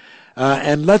night.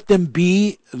 And let them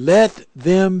be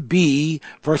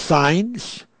for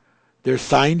signs. There's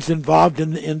signs involved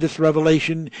in this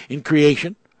revelation in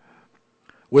creation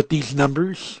with these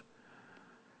numbers.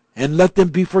 And let them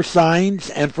be for signs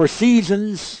and for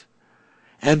seasons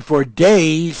and for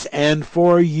days and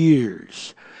for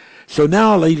years. So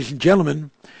now, ladies and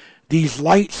gentlemen, these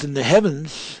lights in the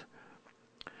heavens,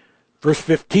 verse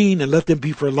 15, "And let them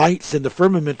be for lights in the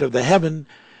firmament of the heaven,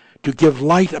 to give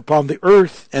light upon the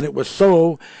earth. And it was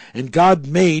so. And God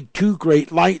made two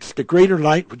great lights, the greater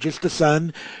light, which is the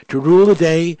sun, to rule the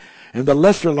day, and the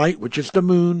lesser light, which is the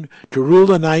moon, to rule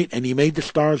the night. And he made the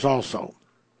stars also."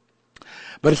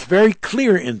 But it's very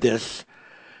clear in this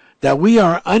that we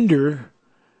are under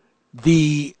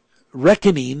the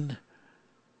reckoning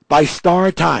by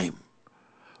star time.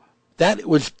 That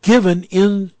was given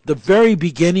in the very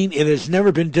beginning. It has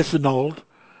never been disannulled.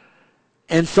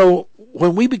 And so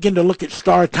when we begin to look at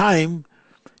star time,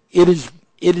 it is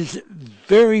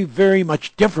very, very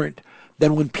much different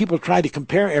than when people try to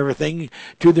compare everything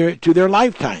to their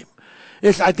lifetime.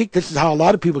 I think this is how a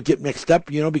lot of people get mixed up,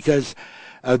 because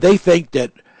they think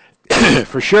that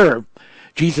for sure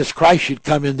Jesus Christ should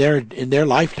come in their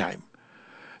lifetime,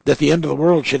 that the end of the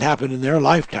world should happen in their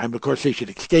lifetime. Of course, they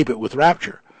should escape it with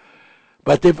rapture.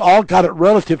 But they've all got it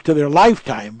relative to their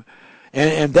lifetime,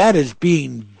 and that is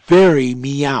being very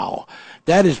meow.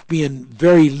 That is being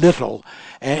very little,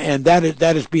 and that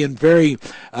is being very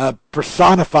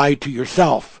personified to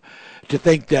yourself, to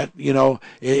think that,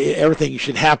 everything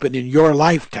should happen in your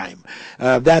lifetime.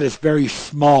 That is very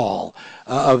small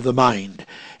of the mind.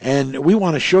 And we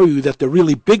want to show you that the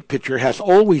really big picture has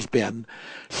always been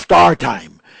star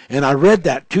time. And I read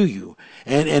that to you.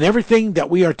 And everything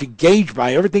that we are to gauge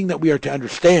by, everything that we are to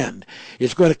understand,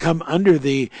 is going to come under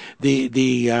the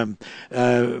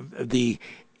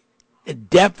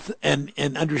depth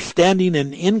and understanding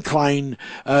and incline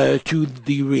to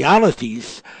the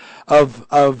realities of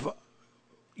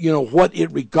what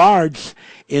it regards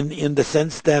in the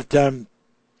sense that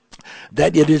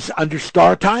that it is under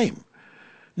star time.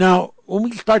 Now, when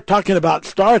we start talking about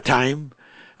star time,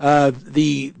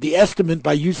 the estimate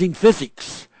by using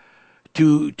physics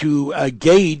to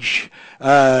gauge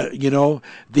what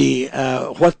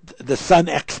the sun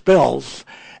expels,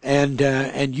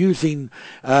 and using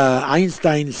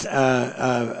Einstein's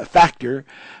factor,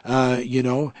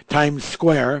 times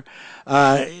square,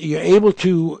 you're able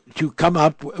to come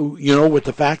up, with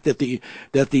the fact that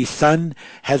the sun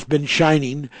has been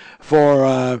shining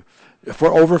for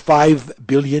over 5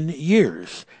 billion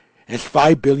years. It's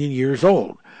 5 billion years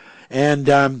old. And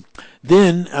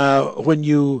then when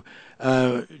you,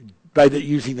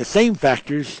 using the same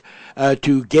factors,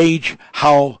 to gauge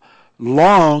how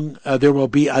long there will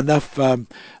be enough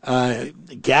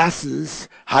gases,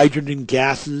 hydrogen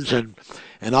gases and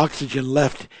oxygen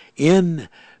left in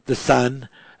the sun,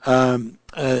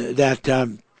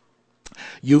 that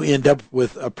you end up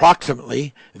with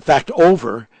approximately, in fact,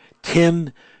 over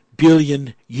 10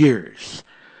 billion years.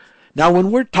 Now,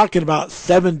 when we're talking about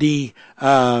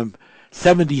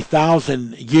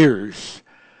 70,000 years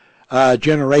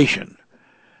generation,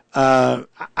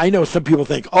 I know some people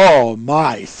think, oh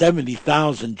my,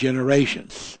 70,000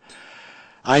 generations.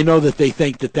 I know that they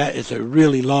think that that is a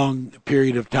really long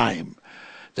period of time.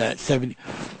 That 70.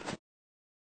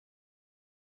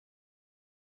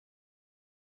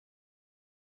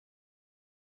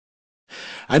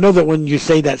 I know that when you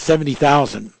say that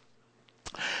 70,000,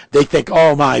 they think,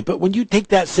 oh my. But when you take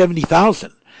that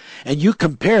 70,000 and you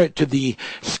compare it to the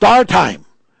star time,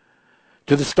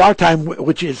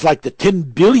 which is like the 10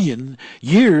 billion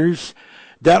years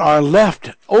that are left,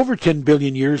 over 10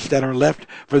 billion years that are left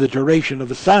for the duration of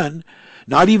the sun,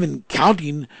 not even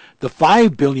counting the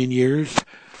 5 billion years,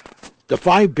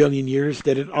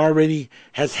 that it already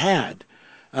has had.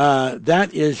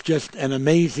 That is just an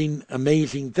amazing,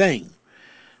 amazing thing.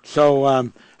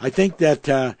 So I think that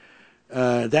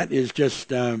that is just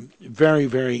very,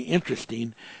 very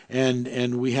interesting,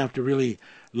 and we have to really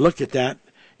look at that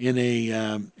in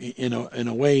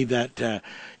a way that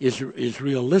is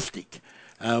realistic.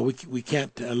 We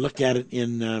can't look at it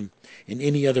in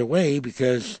any other way,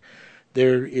 because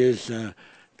there is no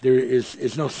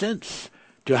sense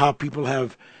to how people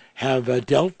have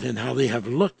dealt and how they have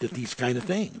looked at these kind of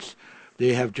things.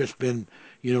 They have just been,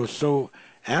 so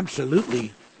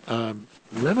absolutely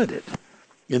limited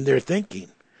in their thinking.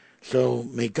 So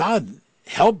may God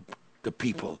help the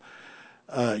people.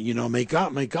 May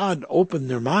God open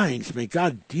their minds. May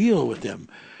God deal with them,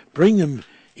 bring them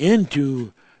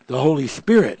into the Holy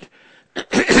Spirit,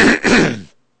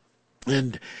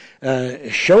 and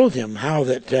show them how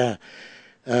that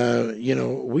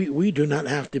we do not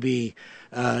have to be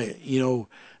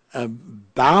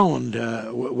bound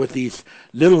with these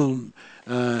little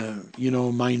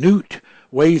minute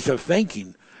ways of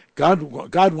thinking.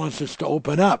 God wants us to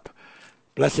open up.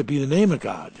 Blessed be the name of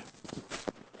God.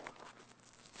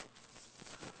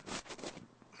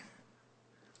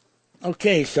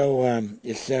 Okay, so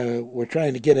we're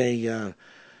trying to get a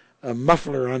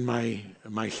muffler on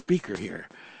my speaker here.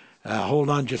 Hold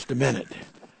on just a minute.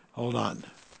 Hold on.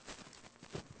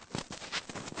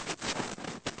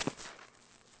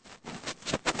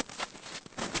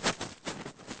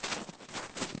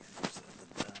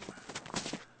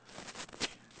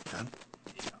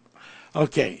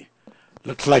 Okay,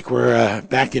 looks like we're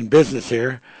back in business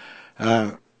here.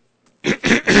 I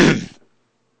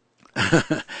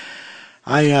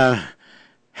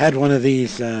had one of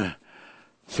these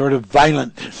sort of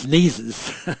violent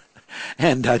sneezes,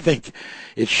 and I think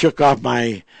it shook off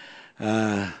my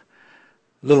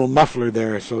little muffler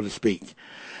there, so to speak.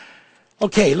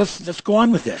 Okay, let's go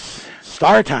on with this.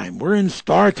 Star time. We're in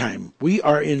star time. We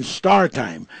are in star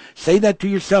time. Say that to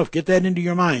yourself. Get that into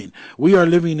your mind. We are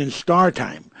living in star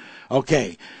time.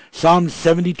 Okay, Psalm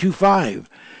 72:5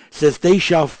 says, they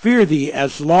shall fear thee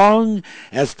as long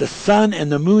as the sun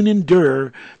and the moon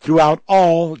endure throughout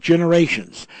all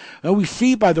generations. Now we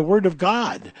see by the word of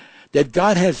God that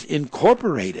God has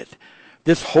incorporated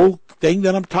this whole thing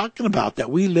that I'm talking about, that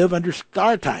we live under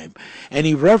star time. And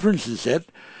he references it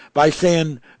by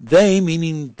saying they,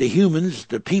 meaning the humans,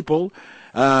 the people,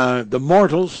 the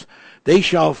mortals, they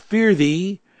shall fear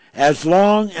thee as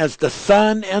long as the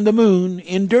sun and the moon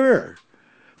endure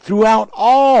throughout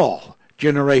all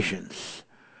generations.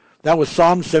 That was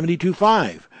Psalm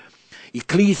 72:5.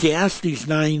 Ecclesiastes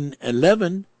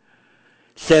 9:11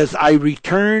 says, I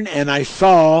returned and I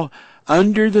saw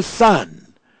under the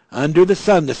sun,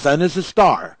 the sun is a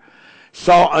star,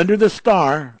 saw under the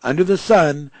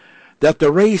sun, that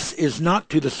the race is not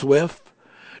to the swift,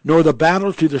 nor the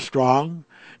battle to the strong,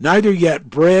 neither yet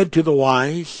bread to the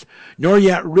wise, nor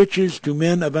yet riches to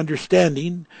men of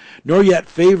understanding, nor yet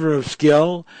favor of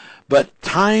skill, but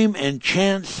time and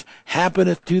chance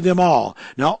happeneth to them all.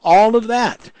 Now all of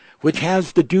that, which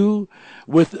has to do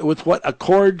with what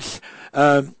accords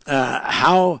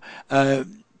how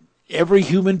every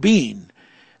human being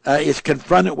is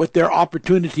confronted with their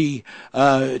opportunity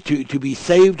to be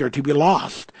saved or to be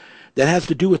lost, that has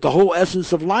to do with the whole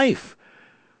essence of life.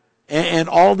 And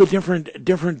all the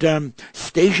different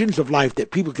stations of life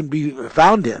that people can be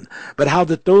found in, but how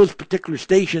that those particular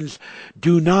stations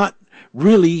do not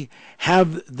really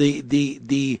have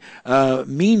the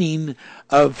meaning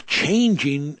of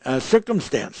changing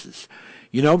circumstances,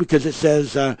 because it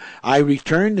says, I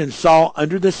returned and saw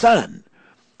under the sun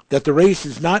that the race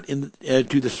is not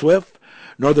to the swift,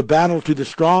 nor the battle to the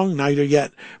strong, neither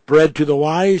yet bread to the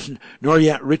wise, nor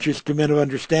yet riches to men of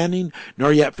understanding,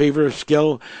 nor yet favor of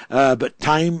skill, but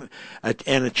time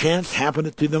and a chance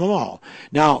happeneth to them all.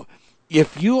 Now,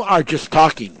 if you are just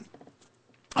talking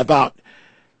about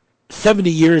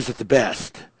 70 years at the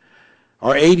best,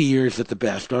 or 80 years at the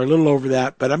best, or a little over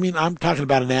that, but I mean, I'm talking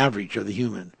about an average of the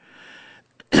human.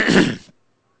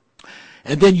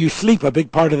 And then you sleep a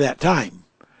big part of that time,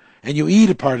 and you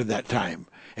eat a part of that time,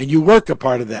 and you work a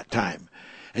part of that time,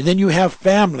 and then you have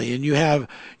family, and you have,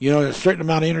 a certain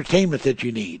amount of entertainment that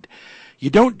you need.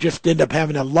 You don't just end up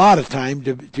having a lot of time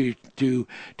to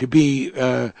be,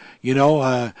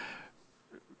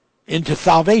 into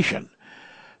salvation.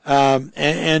 And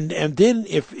then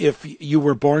if you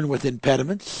were born with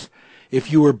impediments,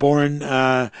 if you were born,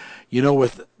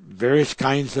 with various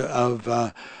kinds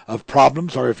of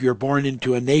problems, or if you're born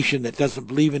into a nation that doesn't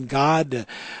believe in God,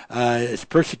 is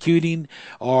persecuting,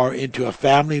 or into a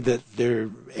family that they're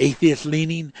atheist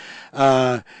leaning,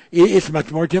 it's much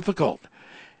more difficult.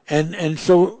 And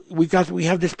so we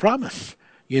have this promise,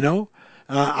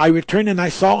 I returned and I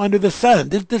saw under the sun.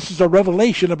 This is a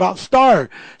revelation about star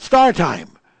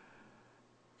time.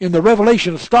 In the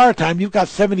revelation of star time, you've got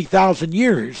 70,000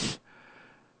 years.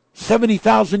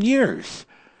 70,000 years.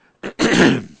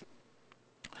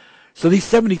 So these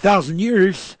 70,000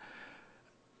 years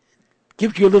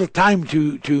gives you a little time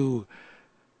to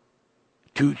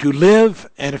live,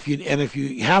 and if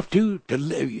you have to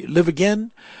live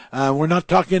again. We're not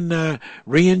talking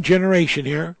regeneration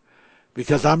here,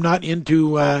 because I'm not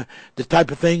into the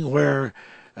type of thing where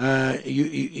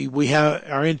we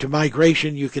are into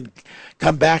migration. You can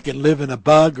come back and live in a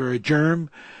bug or a germ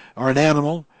or an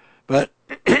animal, but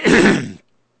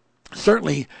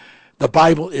certainly the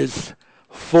Bible is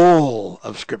full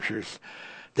of scriptures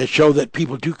that show that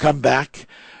people do come back.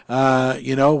 We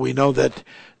know that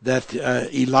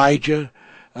Elijah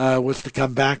was to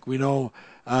come back. We know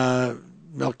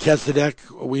Melchizedek.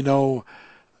 We know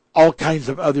all kinds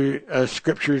of other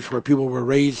scriptures where people were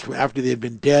raised after they had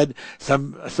been dead.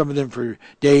 Some of them for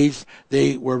days.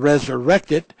 They were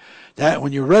resurrected. That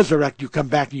when you resurrect, you come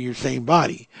back in your same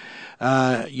body.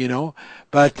 But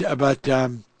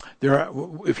there are,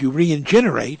 if you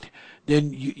regenerate,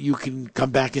 then you can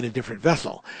come back in a different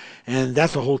vessel, and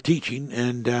that's a whole teaching.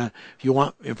 And if you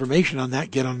want information on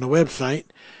that, get on the website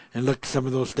and look some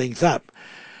of those things up.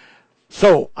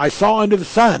 So I saw under the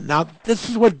sun. Now, this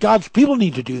is what God's people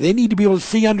need to do. They need to be able to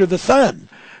see under the sun.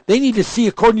 They need to see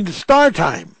according to star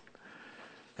time.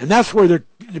 And that's where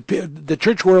the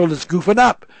church world is goofing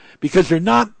up, because they're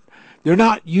not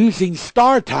using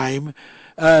star time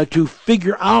to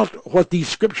figure out what these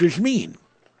scriptures mean.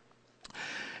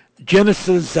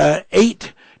 Genesis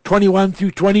 8:21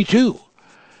 through 22.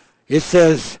 It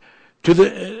says,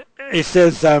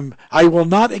 I will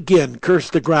not again curse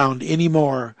the ground any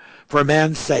more for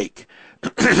man's sake.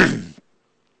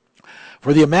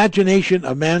 For the imagination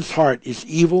of man's heart is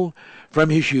evil from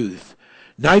his youth.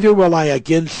 Neither will I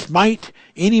again smite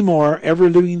any more every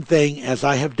living thing as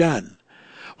I have done,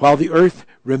 while the earth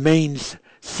remains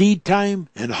seed time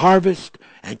and harvest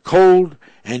and cold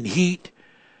and heat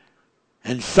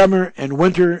and summer and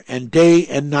winter and day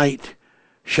and night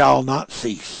shall not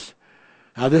cease.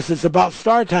 Now this is about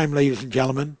star time, ladies and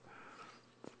gentlemen.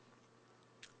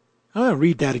 I'm going to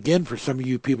read that again for some of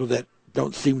you people that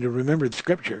don't seem to remember the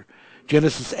scripture.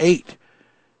 Genesis 8,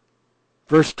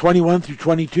 verse 21 through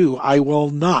 22. I will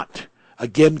not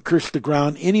again curse the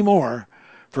ground any more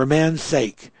for man's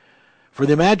sake. For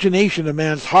the imagination of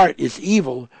man's heart is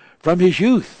evil from his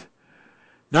youth.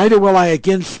 Neither will I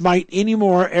again smite any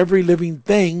more every living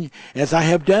thing as I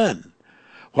have done,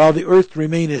 while the earth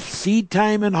remaineth seed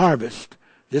time and harvest.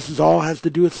 This is all has to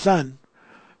do with sun,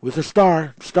 with the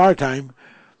star time,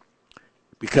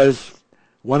 because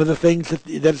one of the things that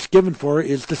it's given for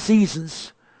is the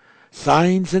seasons,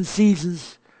 signs and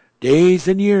seasons, days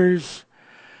and years.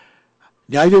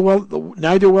 Neither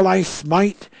will I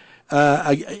smite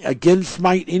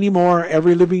any more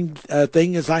every living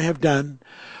thing as I have done,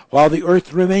 while the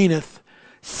earth remaineth,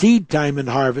 seed time and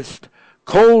harvest,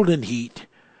 cold and heat,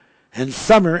 and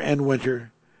summer and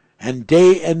winter, and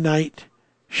day and night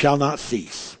shall not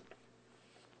cease.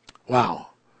 Wow.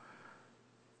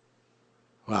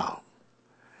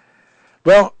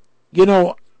 Well,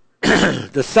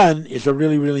 the sun is a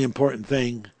really, really important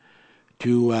thing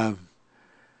to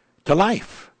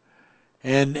life.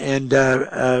 And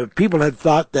people had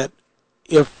thought that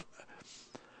if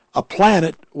a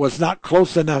planet was not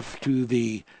close enough to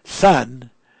the sun,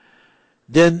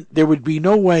 then there would be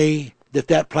no way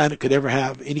that planet could ever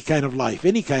have any kind of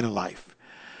life.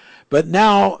 But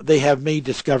now they have made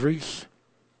discoveries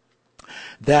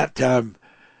that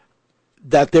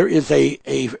that there is a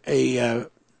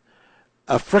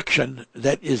friction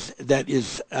that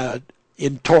is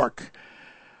in torque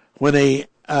when a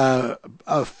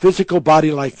physical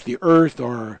body like the Earth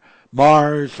or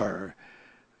Mars or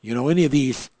any of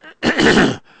these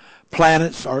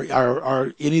planets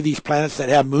or any of these planets that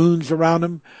have moons around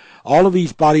them, all of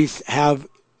these bodies have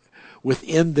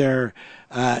within their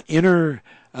inner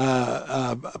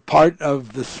part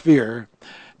of the sphere,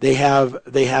 they have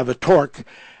a torque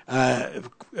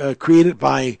created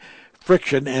by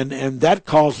friction, and that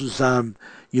causes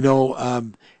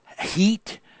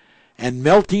heat and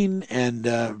melting and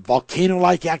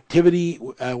volcano-like activity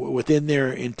within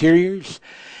their interiors.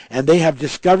 And they have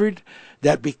discovered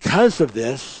that because of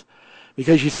this,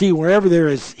 because you see, wherever there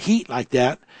is heat like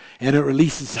that, and it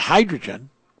releases hydrogen,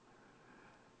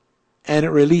 and it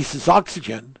releases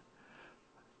oxygen,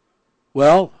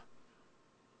 well,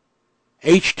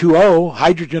 H2O,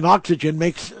 hydrogen, oxygen,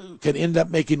 can end up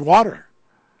making water.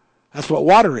 That's what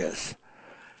water is.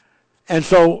 And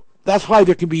so that's why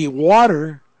there can be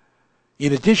water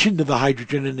in addition to the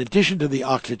hydrogen, in addition to the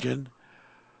oxygen,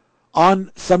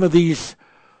 on some of these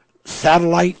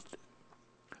satellite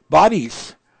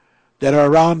bodies that are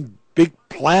around big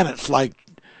planets like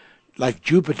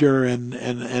Jupiter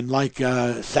and like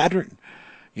Saturn.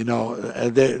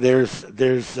 There's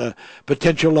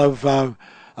potential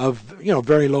of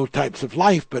very low types of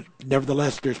life, but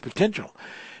nevertheless there's potential.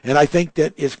 And I think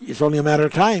that it's only a matter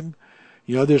of time.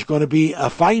 There's going to be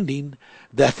a finding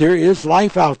that there is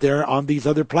life out there on these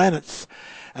other planets,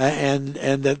 and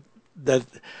that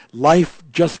life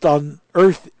just on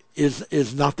Earth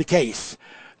is not the case.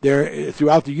 There,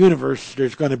 throughout the universe,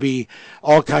 there's going to be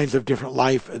all kinds of different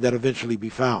life that eventually be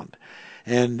found.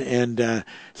 And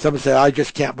someone said, I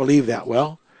just can't believe that.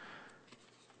 Well,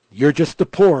 you're just the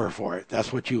poorer for it.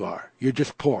 That's what you are. You're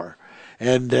just poor.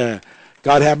 And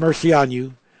God have mercy on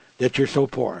you that you're so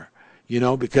poor,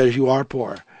 because you are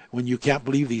poor when you can't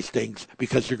believe these things,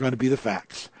 because they're going to be the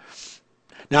facts.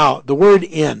 Now, the word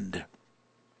end.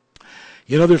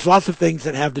 There's lots of things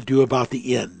that have to do about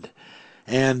the end.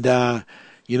 And,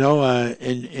 in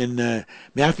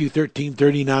Matthew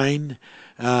 13:39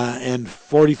 and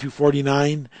 40 through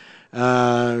 49,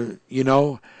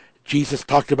 Jesus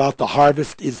talked about the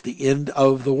harvest is the end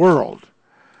of the world.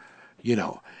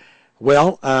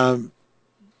 Well,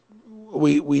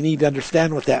 we need to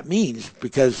understand what that means,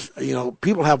 because,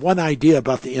 people have one idea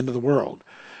about the end of the world.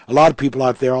 A lot of people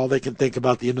out there, all they can think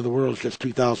about the end of the world is just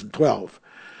 2012.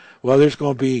 Well, there's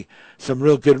going to be some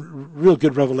real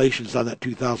good revelations on that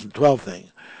 2012 thing.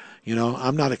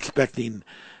 I'm not expecting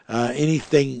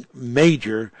anything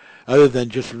major other than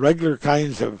just regular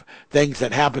kinds of things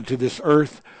that happen to this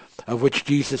earth, of which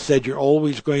Jesus said you're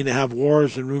always going to have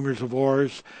wars and rumors of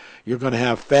wars. You're going to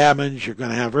have famines. You're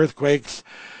going to have earthquakes,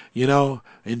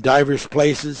 in diverse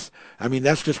places. I mean,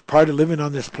 that's just part of living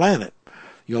on this planet.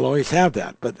 You'll always have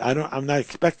that. But I'm not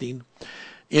expecting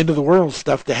end of the world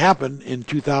stuff to happen in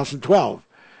 2012.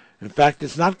 In fact,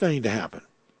 it's not going to happen.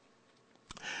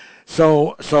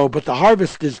 So, but the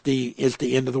harvest is the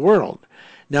end of the world.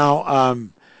 Now,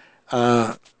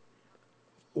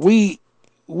 we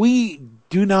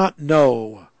do not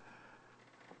know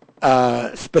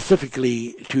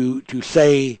specifically to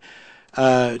say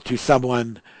to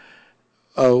someone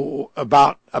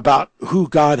about who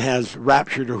God has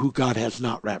raptured or who God has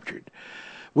not raptured.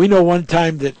 We know one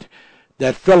time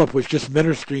that Philip was just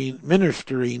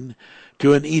ministering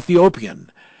to an Ethiopian,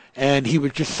 and he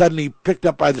was just suddenly picked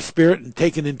up by the Spirit and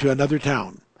taken into another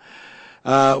town.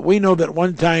 We know that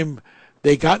one time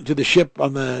they got into the ship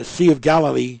on the Sea of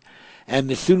Galilee, and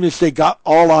as soon as they got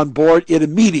all on board, it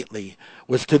immediately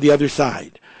was to the other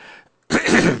side.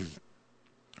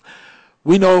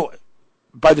 We know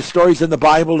by the stories in the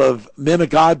Bible of men of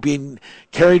God being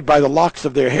carried by the locks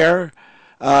of their hair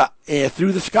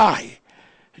through the sky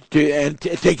and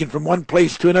taken from one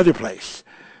place to another place.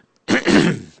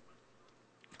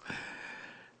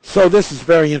 So this is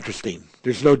very interesting.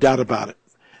 There's no doubt about it.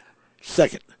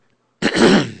 Second.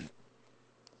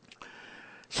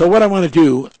 So what I want to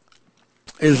do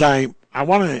is I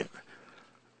want to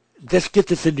just get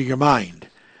this into your mind,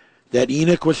 that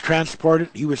Enoch was transported,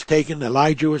 he was taken,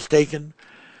 Elijah was taken.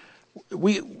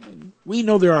 We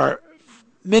know there are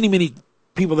many, many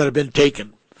people that have been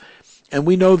taken. And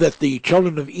we know that the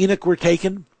children of Enoch were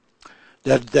taken,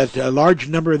 that a large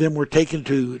number of them were taken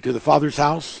to the Father's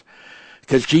house,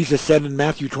 because Jesus said in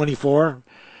Matthew 24,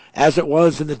 as it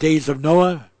was in the days of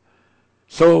Noah,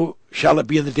 so shall it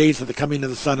be in the days of the coming of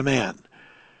the Son of Man.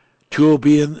 Two will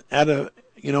be in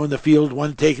the field,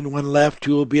 one taken, one left.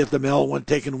 Two will be at the mill, one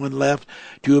taken, one left.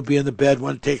 Two will be in the bed,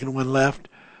 one taken, one left.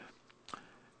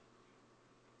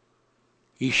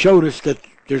 he showed us that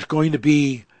there's going to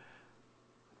be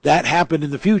that happen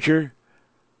in the future,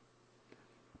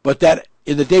 but that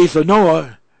in the days of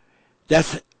Noah,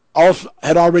 that's also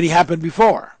had already happened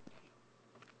before.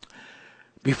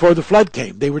 Before the flood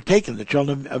came, they were taken. The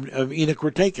children of Enoch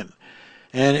were taken.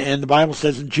 And the Bible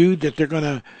says in Jude that they're going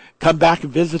to come back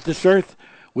and visit this earth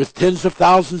with tens of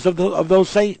thousands of those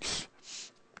saints.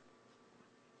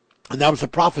 And that was a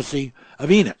prophecy of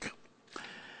Enoch.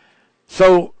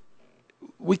 So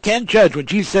we can't judge when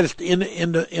Jesus said it's the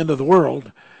end of the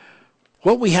world.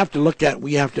 What we have to look at,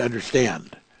 we have to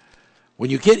understand. When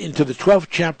you get into the 12th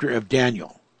chapter of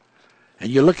Daniel,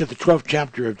 and you look at the 12th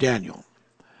chapter of Daniel,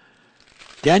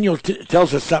 Daniel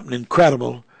tells us something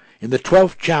incredible in the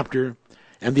 12th chapter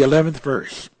and the 11th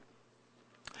verse.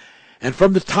 And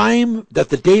from the time that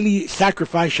the daily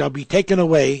sacrifice shall be taken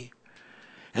away,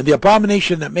 and the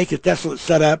abomination that maketh desolate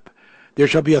set up, there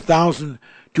shall be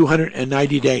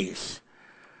 1,290 days.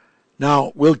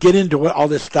 Now, we'll get into what all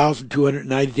this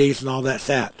 1,290 days and all that's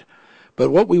at.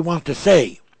 But what we want to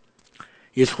say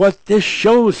is what this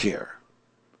shows here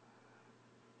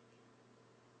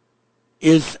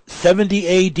is 70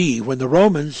 A.D., when the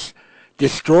Romans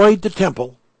destroyed the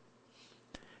temple,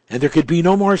 and there could be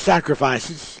no more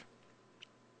sacrifices,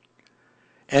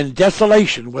 and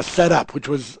desolation was set up, which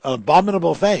was an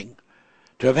abominable thing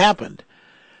to have happened.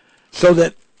 So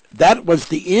that was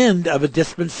the end of a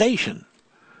dispensation.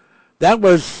 That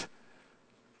was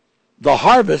the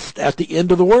harvest at the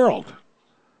end of the world.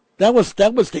 That was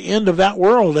the end of that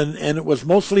world, and it was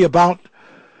mostly about,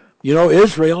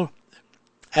 Israel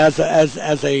as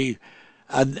a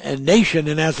nation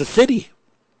and as a city.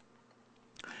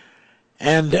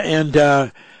 And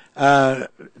that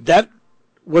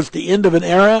was the end of an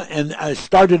era, and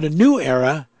started a new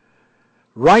era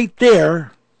right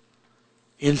there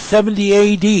in 70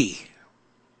 A.D.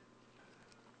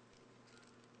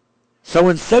 So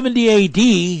in 70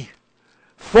 A.D.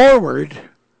 forward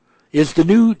is the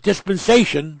new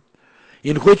dispensation,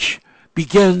 in which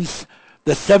begins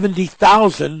the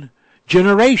 70,000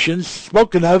 generations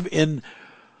spoken of in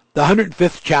the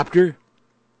 105th chapter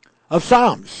of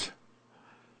Psalms,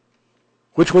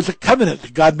 which was a covenant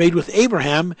that God made with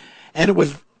Abraham, and it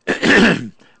was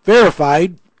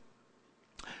verified.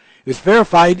 It was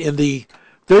verified in the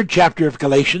 3rd chapter of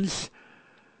Galatians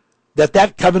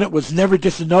that covenant was never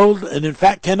disannulled, and in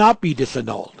fact cannot be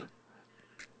disannulled.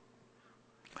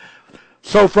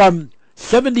 So from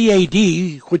 70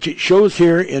 A.D., which it shows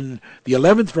here in the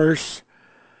 11th verse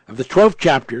of the 12th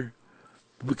chapter,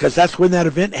 because that's when that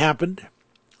event happened,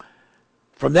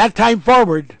 from that time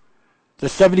forward, the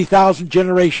 70,000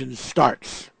 generations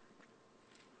starts.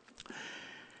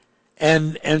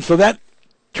 And so that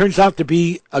turns out to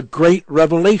be a great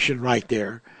revelation right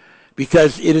there,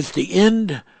 because it is the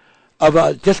end of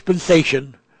a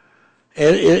dispensation,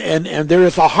 and there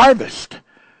is a harvest.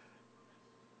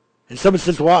 And someone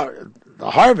says, well, the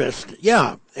harvest,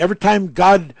 yeah, every time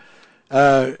God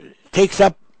takes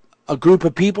up a group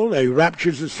of people, he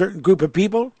raptures a certain group of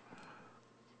people,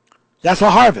 that's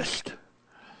a harvest.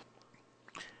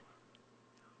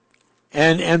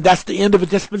 And that's the end of a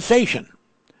dispensation.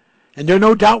 And there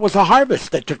no doubt was a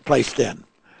harvest that took place then,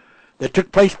 that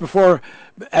took place before,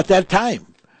 at that time.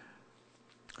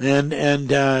 And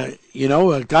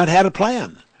God had a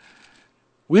plan.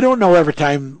 We don't know every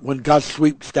time when God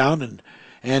sweeps down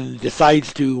and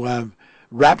decides to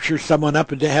rapture someone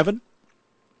up into heaven.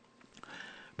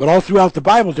 But all throughout the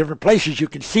Bible, different places, you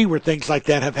can see where things like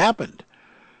that have happened.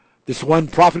 This one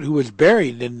prophet who was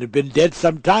buried and had been dead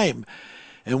some time,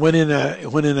 and when in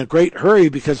a great hurry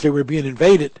because they were being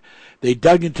invaded, they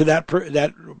dug into that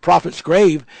prophet's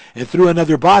grave and threw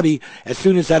another body. As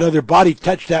soon as that other body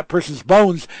touched that person's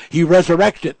bones, he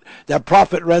resurrected. That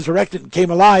prophet resurrected and came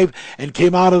alive and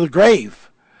came out of the grave.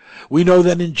 We know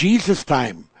that in Jesus'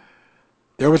 time,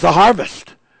 there was a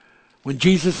harvest. When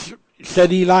Jesus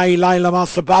said, Eli, Eli, lama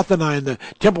sabachthani, and the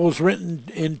temple was written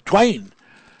in twain,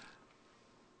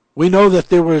 we know that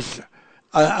there was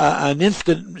an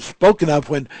instant spoken of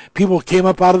when people came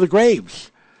up out of the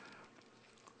graves.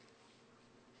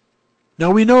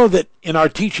 Now we know that in our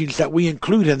teachings that we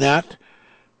include in that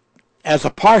as a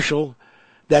partial,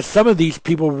 that some of these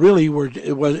people really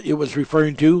it was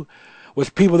referring to was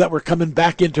people that were coming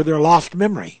back into their lost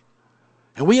memory.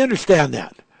 And we understand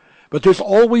that. But there's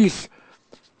always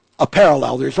a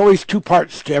parallel. There's always two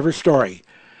parts to every story.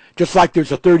 Just like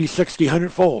there's a 30, 60,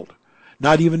 100-fold.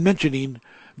 Not even mentioning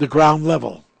the ground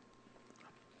level.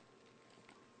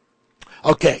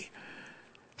 Okay.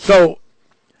 So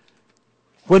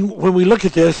when we look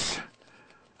at this,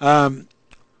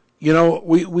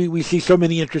 we see so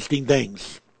many interesting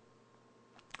things.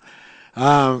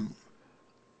 Um,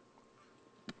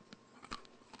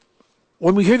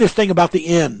 when we hear this thing about the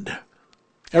end,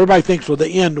 everybody thinks, well, the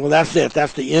end, well, that's it.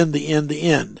 That's the end, the end, the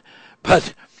end.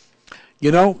 But,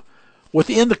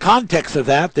 within the context of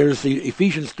that, there's the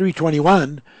Ephesians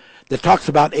 3:21 that talks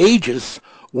about ages,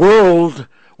 world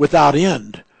without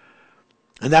end.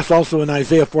 And that's also in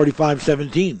Isaiah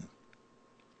 45:17.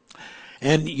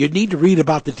 And you need to read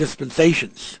about the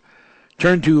dispensations.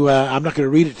 Turn to, I'm not going to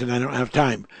read it tonight, I don't have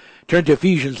time. Turn to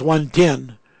Ephesians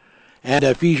 1:10 and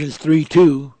Ephesians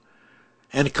 3:2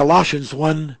 and Colossians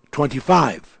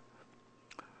 1:25.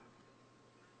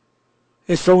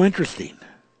 It's so interesting.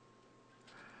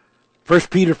 1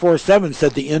 Peter 4:7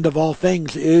 said the end of all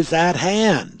things is at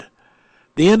hand.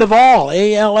 The end of all,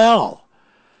 A-L-L.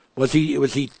 Was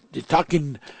he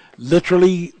talking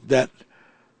literally that,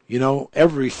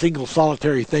 every single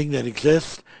solitary thing that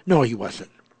exists? No, he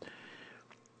wasn't.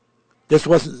 This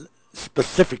wasn't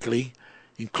specifically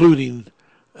including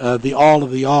the all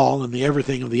of the all and the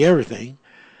everything of the everything,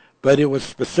 but it was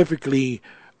specifically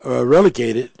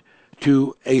relegated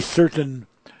to a certain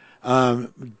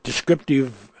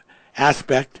descriptive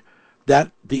aspect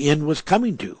that the end was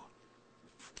coming to.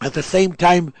 At the same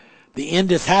time, the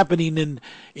end is happening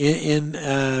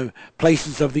in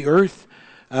places of the earth.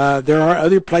 There are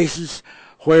other places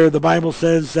where the Bible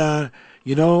says,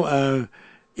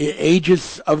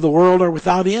 ages of the world are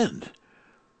without end.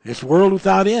 It's world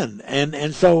without end.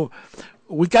 And so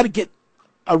we got to get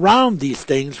around these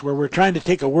things where we're trying to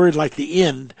take a word like the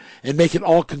end and make it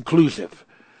all conclusive.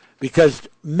 Because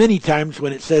many times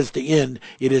when it says the end,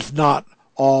 it is not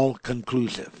all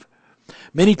conclusive.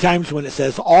 Many times when it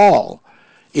says all,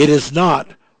 it is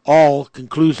not all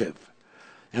conclusive.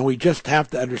 And we just have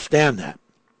to understand that.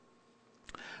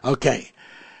 Okay.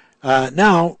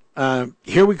 Now,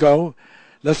 here we go.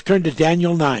 Let's turn to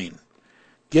Daniel 9.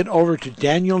 Get over to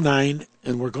Daniel 9,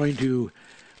 and we're going to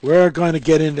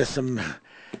get into some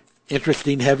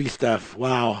interesting, heavy stuff.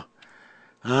 Wow.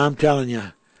 I'm telling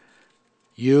you,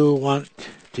 you want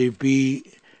to be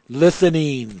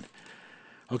listening.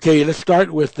 Okay, let's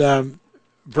start with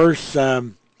verse.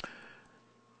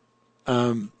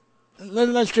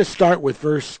 Let's just start with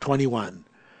verse 21.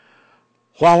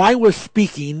 While I was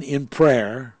speaking in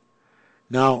prayer,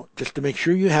 now just to make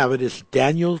sure you have it, it's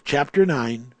Daniel chapter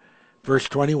 9, verse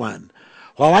 21.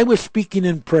 While I was speaking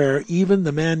in prayer, even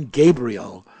the man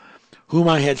Gabriel, whom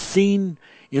I had seen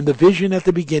in the vision at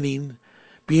the beginning,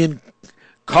 being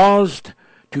caused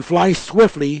to fly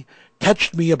swiftly,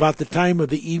 touched me about the time of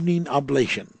the evening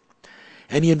oblation.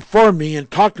 And he informed me and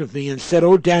talked with me and said,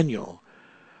 O Daniel,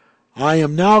 I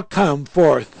am now come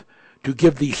forth to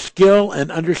give thee skill and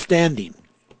understanding.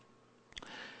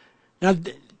 Now,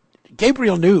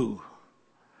 Gabriel knew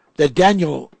that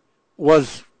Daniel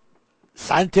was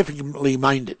scientifically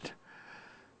minded,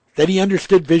 that he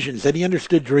understood visions, that he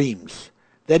understood dreams,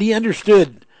 that he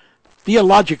understood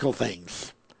theological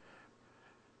things,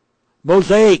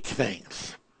 Mosaic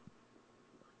things.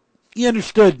 He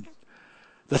understood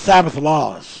the Sabbath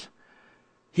laws.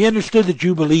 He understood the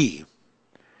Jubilee.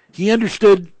 He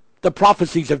understood the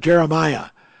prophecies of Jeremiah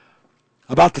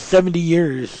about the 70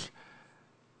 years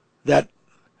that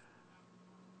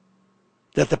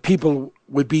the people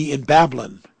would be in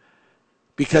Babylon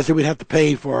because they would have to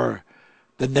pay for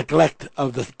the neglect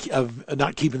of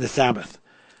not keeping the Sabbath.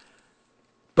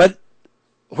 But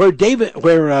where Gabriel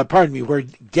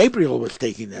was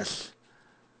taking this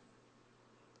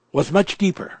was much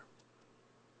deeper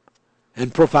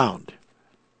and profound.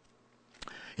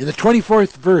 In the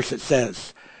 24th verse it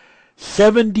says,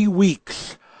 70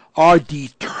 weeks are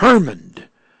determined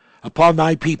upon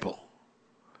thy people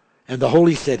and the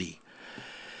holy city.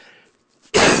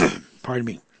 Pardon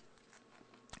me.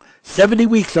 70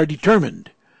 weeks are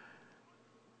determined.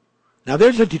 Now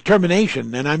there's a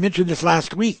determination, and I mentioned this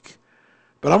last week,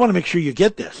 but I want to make sure you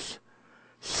get this.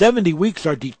 70 weeks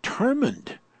are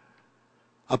determined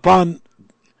upon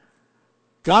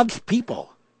God's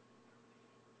people.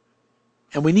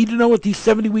 And we need to know what these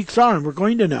 70 weeks are, and we're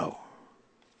going to know.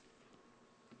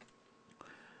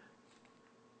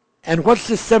 And what's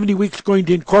this 70 weeks going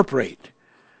to incorporate?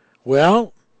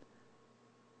 Well,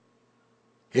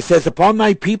 it says, upon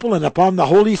thy people and upon the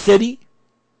holy city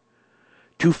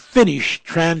to finish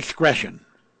transgression.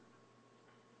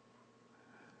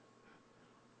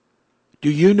 Do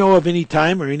you know of any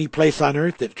time or any place on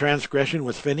earth that transgression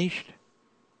was finished?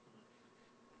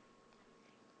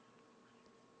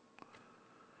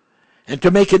 And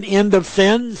to make an end of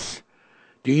sins?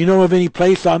 Do you know of any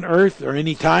place on earth or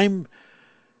any time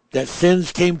that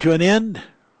sins came to an end?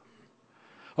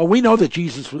 Oh, we know that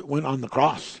Jesus went on the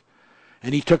cross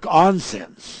and he took on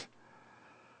sins.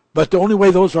 But the only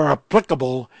way those are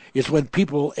applicable is when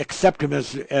people accept him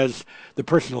as the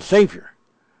personal Savior.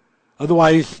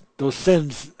 Otherwise, those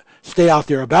sins stay out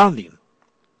there abounding.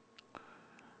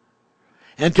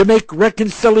 And to make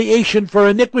reconciliation for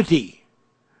iniquity,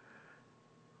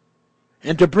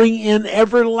 and to bring in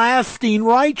everlasting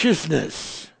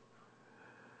righteousness,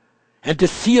 and to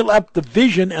seal up the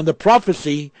vision and the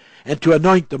prophecy, and to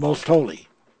anoint the most holy.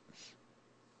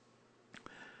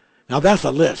 Now that's a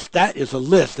list. That is a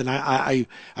list, and I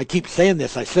keep saying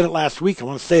this. I said it last week. I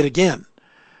want to say it again.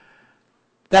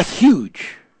 That's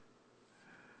huge.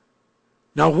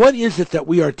 Now what is it that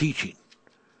we are teaching?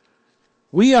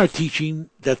 We are teaching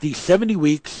that these 70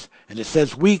 weeks, and it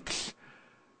says weeks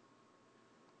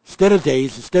instead of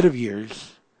days, instead of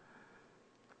years,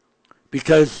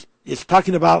 because it's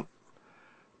talking about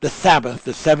the Sabbath,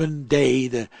 the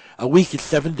 7-day, a week is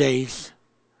 7 days.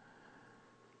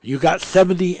 You got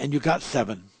 70 and you got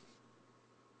 7.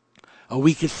 A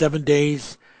week is 7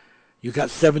 days. You got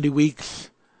 70 weeks.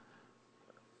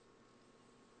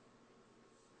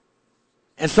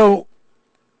 And so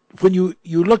when you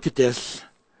look at this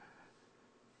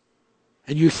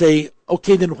and you say,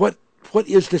 okay, then what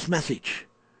is this message?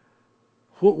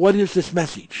 What is this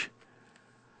message?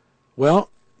 Well,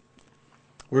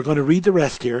 we're going to read the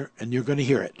rest here, and you're going to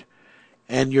hear it.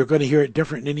 And you're going to hear it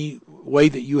different in any way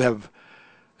that you have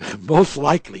most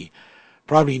likely,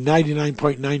 probably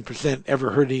 99.9%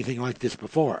 ever heard anything like this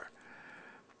before.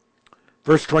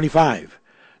 Verse 25.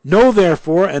 Know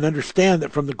therefore and understand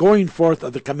that from the going forth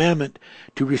of the commandment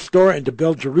to restore and to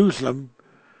build Jerusalem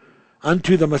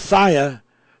unto the Messiah,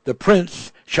 the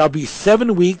Prince, shall be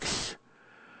 7 weeks,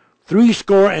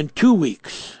 62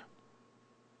 weeks.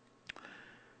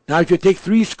 Now if you take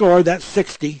 60, that's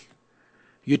 60.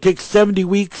 You take 70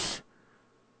 weeks,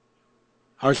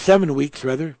 or 7 weeks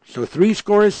rather, so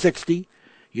 60 is 60.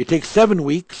 You take 7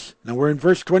 weeks, now we're in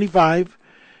verse 25,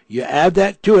 you add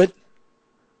that to it,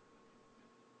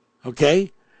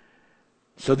 okay?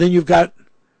 So then you've got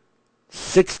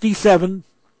 67,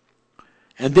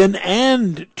 and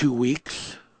then 2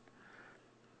 weeks.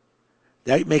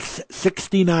 That makes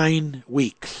 69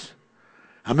 weeks.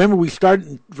 Now remember, we started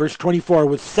in verse 24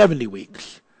 with 70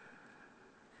 weeks.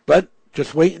 But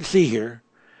just wait and see here.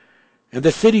 And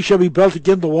the city shall be built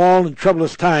again, the wall in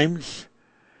troublous times.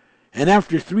 And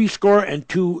after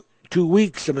 62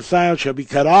 weeks, the Messiah shall be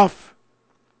cut off,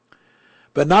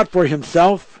 but not for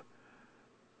himself.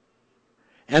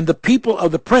 And the people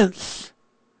of the prince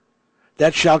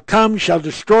that shall come shall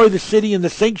destroy the city and the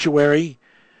sanctuary,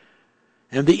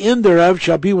 and the end thereof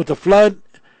shall be with the flood,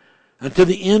 until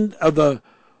the end of the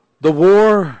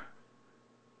war.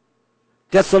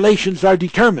 Desolations are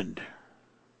determined.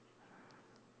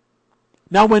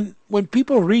 Now, when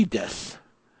people read this,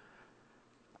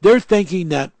 they're thinking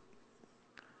that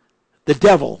the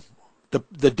devil,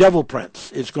 the devil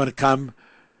prince, is going to come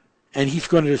and he's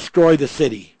going to destroy the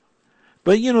city.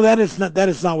 But that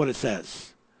is not what it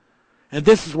says. And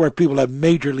this is where people have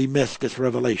majorly missed this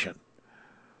revelation.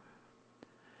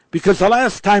 Because the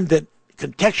last time that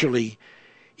contextually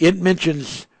it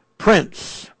mentions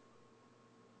prince,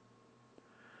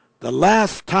 the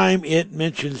last time it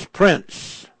mentions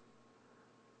prince,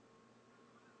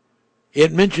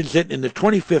 it mentions it in the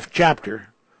 25th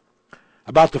chapter,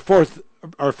 about the 4th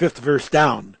or 5th verse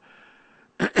down.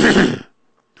 The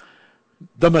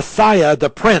Messiah, the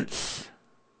Prince.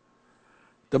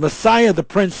 The Messiah, the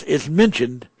Prince, is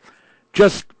mentioned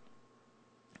just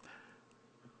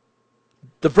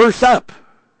the verse up.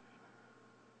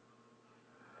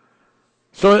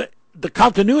 So the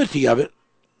continuity of it,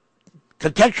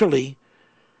 contextually,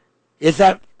 is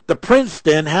that the Prince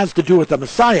then has to do with the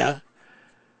Messiah.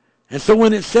 And so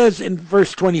when it says in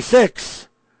verse 26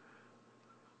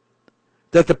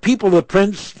 that the people of the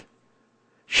Prince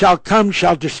shall come,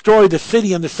 shall destroy the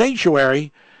city and the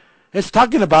sanctuary, it's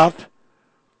talking about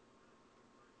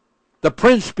the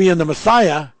Prince being the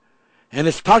Messiah, and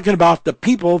it's talking about the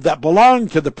people that belong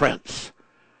to the Prince.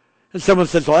 And someone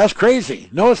says, well, that's crazy.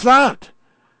 No, it's not.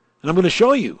 And I'm going to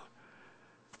show you.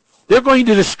 They're going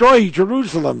to destroy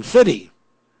Jerusalem city.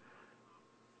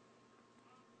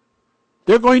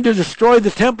 They're going to destroy the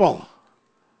temple.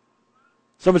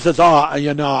 Someone says, no,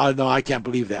 I can't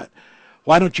believe that.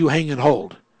 Why don't you hang and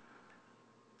hold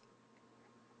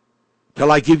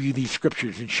till I give you these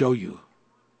scriptures and show you?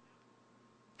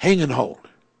 Hang and hold.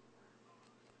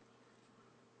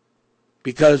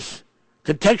 Because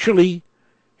contextually,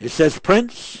 it says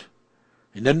prince.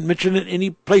 It doesn't mention it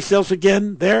any place else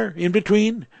again there in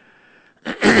between.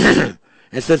 It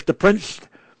says the prince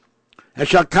that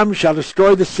shall come shall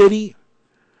destroy the city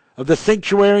of the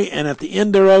sanctuary, and at the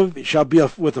end thereof it shall be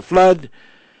with a flood,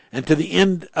 and to the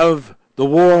end of the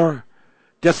war,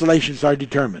 desolations are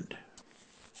determined.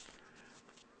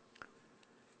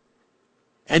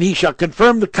 And he shall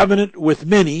confirm the covenant with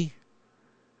many.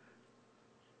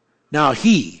 Now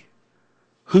he,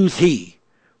 who's he?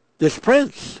 This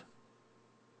prince.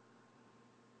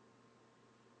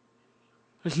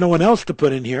 There's no one else to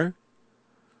put in here.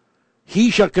 He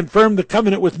shall confirm the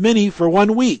covenant with many for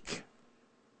 1 week.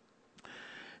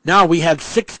 Now we had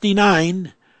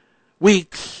 69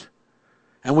 weeks,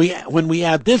 and when we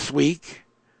add this week,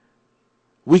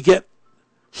 we get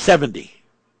 70.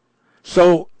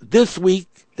 So this week,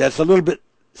 that's a little bit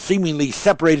seemingly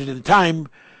separated in time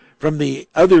from the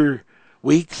other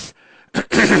weeks,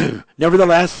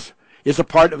 nevertheless, is a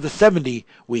part of the 70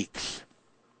 weeks.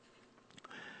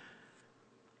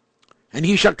 And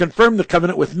he shall confirm the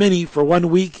covenant with many for 1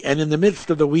 week, and in the midst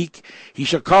of the week he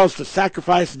shall cause the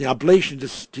sacrifice and the oblation to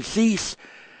cease,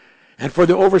 and for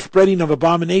the overspreading of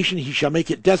abomination he shall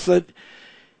make it desolate,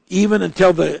 even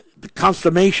until the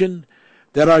consummation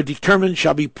that are determined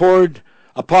shall be poured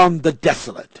upon the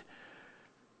desolate.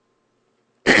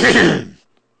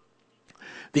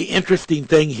 The interesting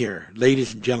thing here,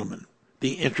 ladies and gentlemen,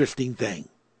 the interesting thing,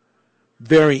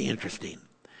 very interesting,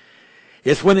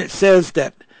 is when it says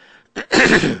that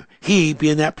he,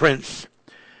 being that prince,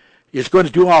 is going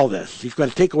to do all this. He's going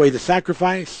to take away the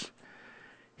sacrifice.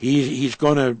 He's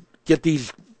going to get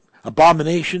these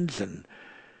abominations, and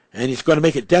he's going to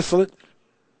make it desolate.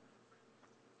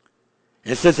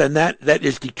 And it says, and that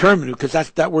is determined, because that's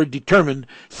that word determined.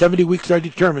 70 weeks are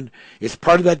determined. It's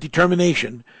part of that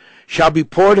determination. Shall be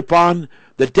poured upon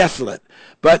the desolate.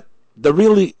 But the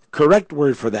really correct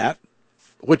word for that,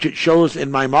 which it shows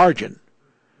in my margin,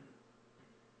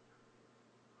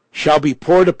 shall be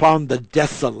poured upon the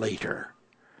desolator.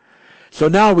 So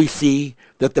now we see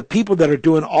that the people that are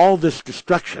doing all this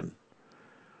destruction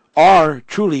are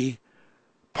truly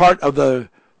part of the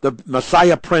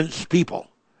Messiah Prince people.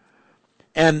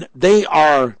 And they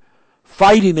are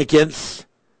fighting against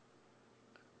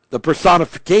the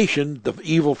personification, the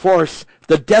evil force,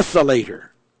 the desolator.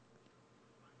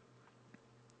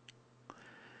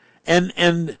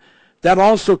 And that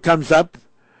also comes up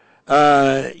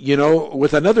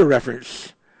with another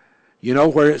reference,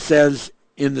 where it says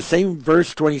in the same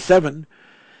verse 27,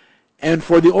 and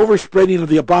for the overspreading of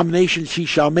the abominations he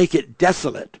shall make it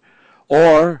desolate,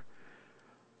 or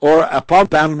upon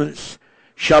battlements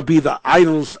shall be the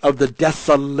idols of the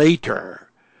desolator.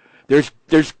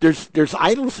 There's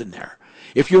idols in there.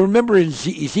 If you remember in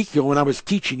Ezekiel, when I was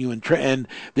teaching you and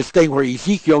this thing where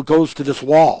Ezekiel goes to this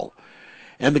wall,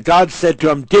 and the God said to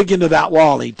him, dig into that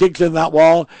wall. And he digs into that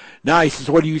wall. Now he says,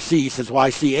 what do you see? He says, well, I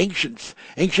see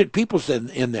ancient peoples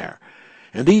in there.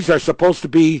 And these are supposed to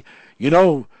be,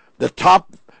 the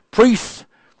top priests.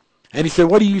 And he said,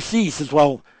 what do you see? He says,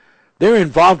 well, they're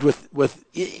involved with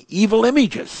evil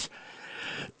images.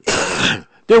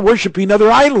 They're worshiping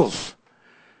other idols.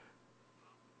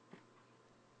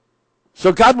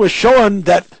 So God was showing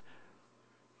that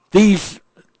these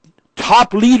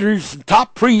top leaders and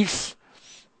top priests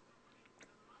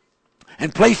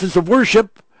and places of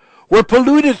worship were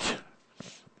polluted.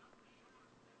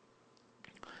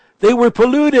 They were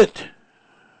polluted.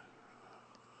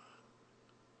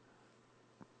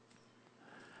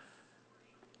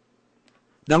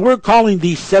 Now we're calling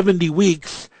these 70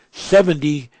 weeks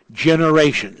 70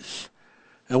 generations.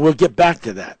 And we'll get back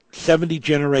to that. 70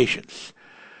 generations.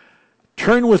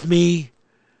 Turn with me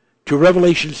to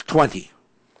Revelations 20.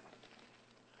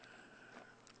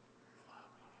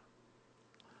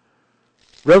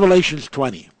 Revelations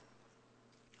 20.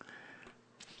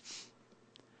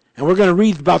 And we're going to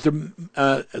read about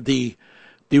the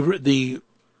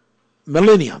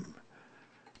millennium.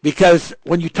 Because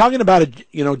when you're talking about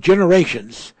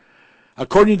generations,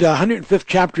 according to the 105th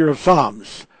chapter of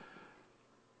Psalms,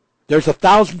 there's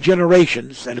 1,000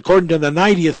 generations, and according to the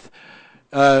 90th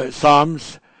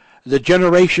Psalms, the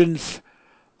generations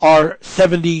are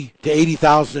 70 to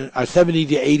 80,000, 70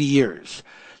 to 80 years.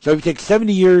 So if you take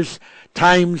 70 years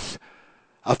times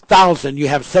 1,000, you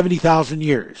have 70,000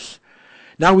 years.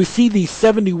 Now we see these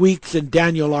 70 weeks in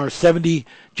Daniel are 70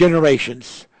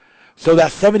 generations. So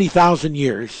that's 70,000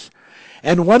 years.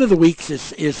 And one of the weeks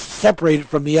is separated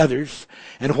from the others.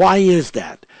 And why is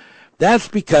that? That's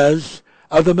because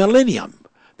of the millennium,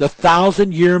 the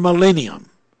 1,000-year millennium.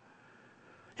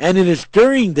 And it is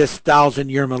during this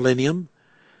 1,000-year millennium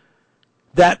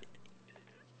that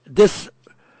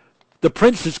the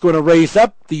prince is going to raise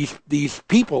up these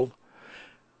people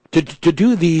to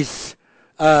do these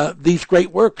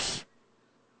great works.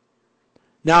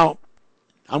 Now,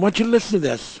 I want you to listen to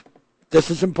this. This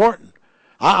is important.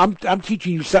 I'm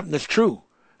teaching you something that's true.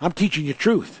 I'm teaching you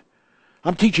truth.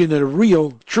 I'm teaching you the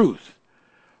real truth,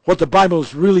 what the Bible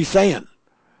is really saying.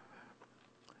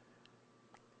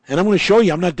 And I'm going to show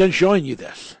you, I'm not done showing you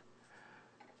this.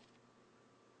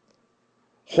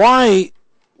 Why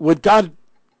would God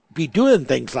be doing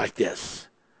things like this?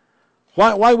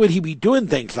 Why would he be doing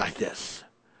things like this?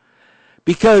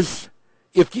 Because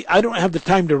I don't have the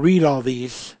time to read all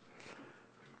these,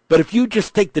 but if you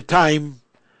just take the time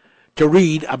to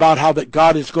read about how that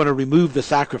God is going to remove the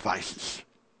sacrifices,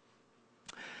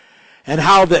 and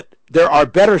how that there are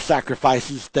better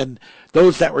sacrifices than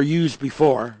those that were used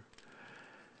before,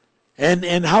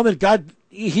 and how that God,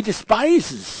 he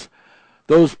despises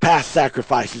those past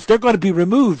sacrifices. They're going to be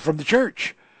removed from the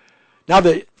church. Now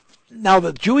the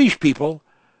Jewish people,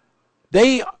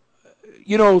 they,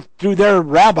 through their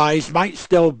rabbis, might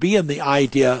still be in the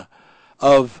idea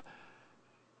of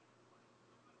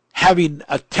having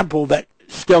a temple that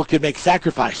still could make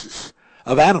sacrifices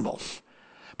of animals.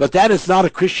 But that is not a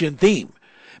Christian theme,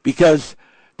 because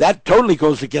that totally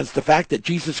goes against the fact that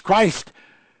Jesus Christ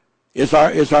is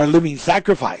our living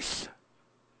sacrifice.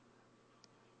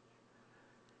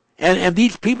 And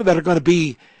these people that are going to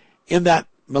be in that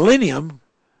millennium,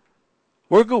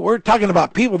 we're talking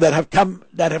about people that have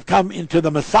come into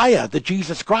the Messiah, the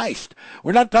Jesus Christ.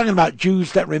 We're not talking about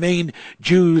Jews that remain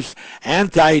Jews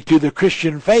anti to the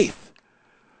Christian faith.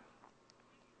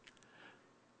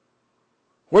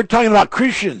 We're talking about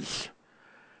Christians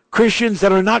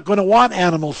that are not going to want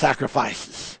animal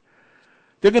sacrifices.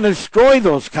 They're going to destroy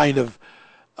those kind of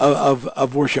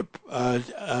worship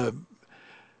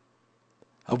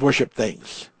of worship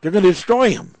things. They're going to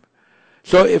destroy them.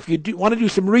 So if you want to do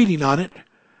some reading on it,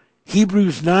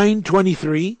 Hebrews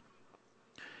 9:23,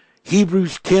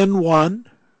 Hebrews 10:1,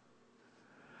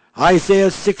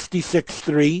 Isaiah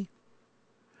 66:3,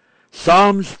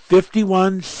 Psalms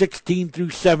 51:16 through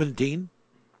 17,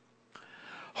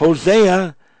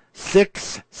 Hosea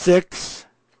 6:6,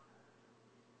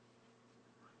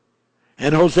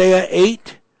 and Hosea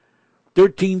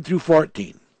 8:13 through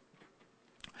 14.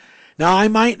 Now I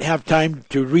might have time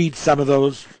to read some of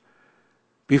those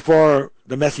before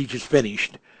the message is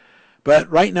finished, but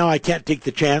right now I can't take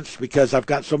the chance because I've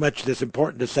got so much that's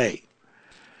important to say.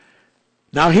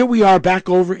 Now here we are back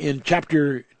over in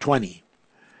chapter 20.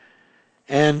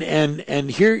 And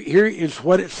here is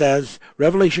what it says,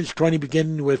 Revelations 20,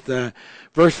 beginning with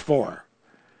verse 4.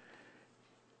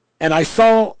 And I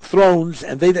saw thrones,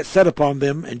 and they that sat upon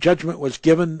them, and judgment was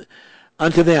given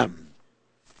unto them.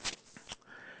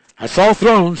 I saw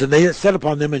thrones, and they that sat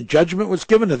upon them, and judgment was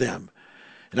given to them.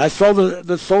 And I saw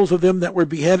the souls of them that were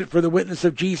beheaded for the witness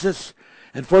of Jesus,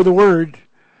 and for the word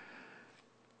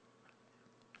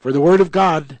of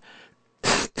God,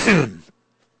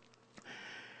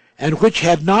 and which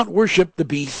had not worshipped the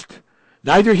beast,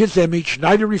 neither his image,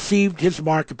 neither received his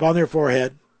mark upon their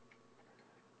forehead,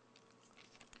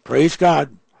 praise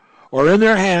God, or in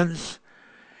their hands,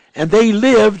 and they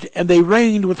lived and they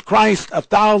reigned with Christ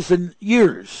 1,000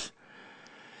 years.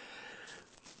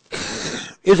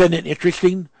 Isn't it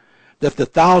interesting that the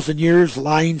 1,000 years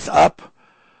lines up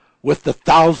with the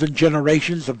 1,000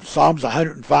 generations of Psalms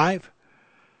 105?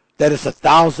 That is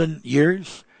 1,000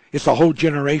 years. It's a whole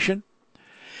generation.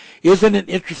 Isn't it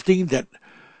interesting that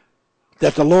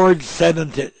the Lord said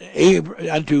unto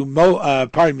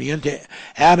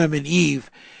Adam and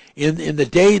Eve, in the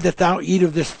day that thou eat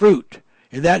of this fruit,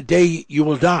 in that day you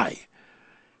will die.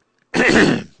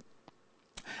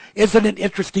 Isn't it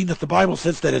interesting that the Bible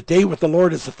says that a day with the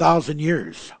Lord is 1,000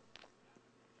 years?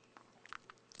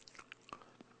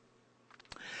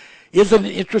 Isn't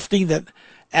it interesting that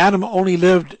Adam only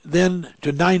lived then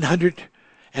to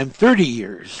 930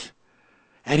 years,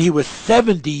 and he was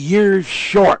 70 years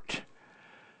short?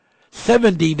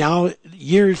 70 now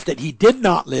years that he did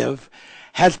not live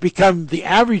has become the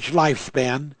average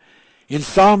lifespan in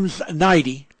Psalms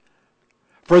 90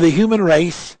 for the human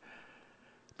race,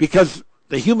 because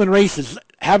the human race is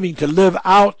having to live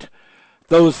out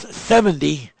those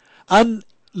 70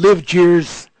 unlived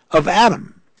years of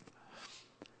Adam.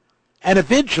 And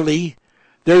eventually,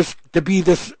 there's to be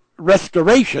this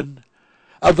restoration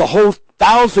of the whole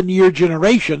 1,000-year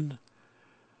generation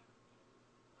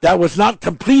that was not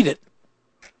completed.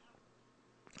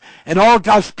 And all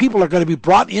God's people are going to be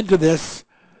brought into this,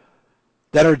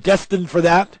 that are destined for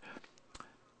that,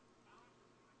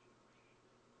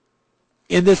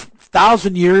 in this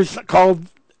 1,000 years called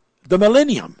the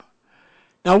millennium.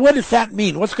 Now, what does that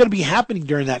mean? What's going to be happening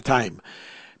during that time?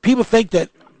 People think that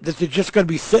they're just going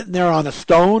to be sitting there on a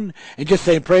stone and just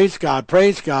saying, praise God,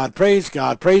 praise God, praise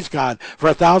God, praise God, for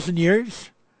 1,000 years?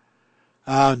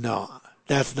 No,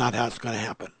 that's not how it's going to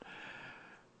happen.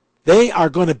 They are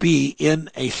going to be in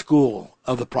a school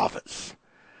of the prophets.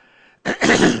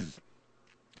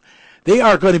 They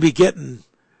are going to be getting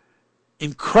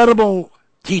incredible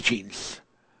teachings,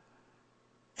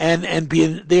 and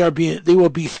they will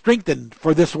be strengthened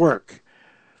for this work.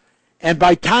 And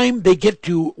by time they get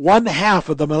to one half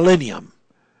of the millennium,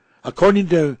 according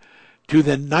to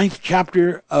the 9th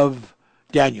chapter of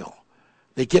Daniel,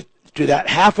 they get to that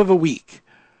half of a week,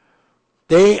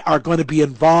 they are going to be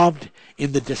involved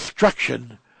in the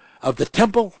destruction of the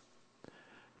temple.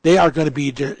 They are going to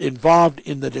be involved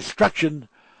in the destruction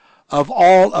of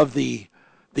all of the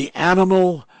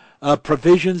animal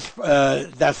provisions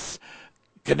that's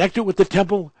connected with the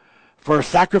temple for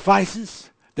sacrifices.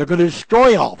 They're going to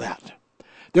destroy all that.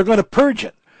 They're going to purge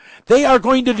it. They are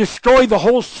going to destroy the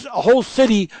whole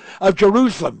city of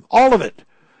Jerusalem, all of it,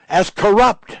 as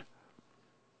corrupt,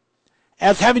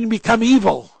 as having become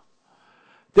evil.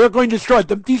 They're going to destroy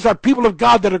it. These are people of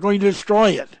God that are going to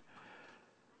destroy it.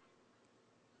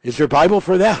 Is there a Bible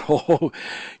for that? Oh,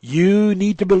 you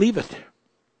need to believe it.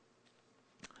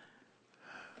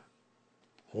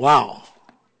 Wow.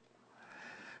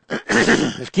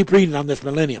 Let's keep reading on this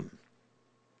millennium.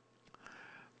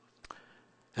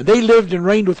 And they lived and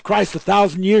reigned with Christ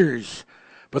 1,000 years.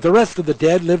 But the rest of the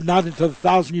dead lived not until the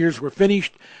 1,000 years were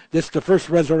finished. This is the first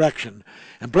resurrection.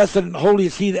 And blessed and holy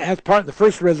is he that hath part in the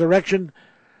first resurrection.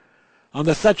 On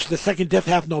the such the second death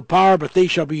hath no power, but they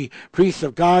shall be priests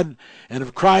of God and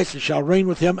of Christ, and shall reign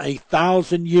with him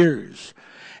 1,000 years.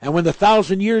 And when the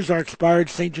 1,000 years are expired,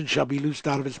 Satan shall be loosed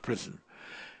out of his prison.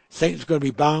 Satan's going to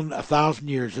be bound 1,000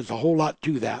 years. There's a whole lot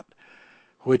to that,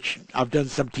 which I've done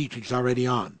some teachings already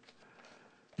on.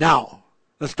 Now,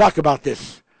 let's talk about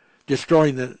this,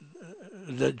 destroying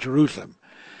the Jerusalem.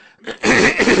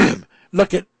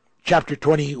 Look at chapter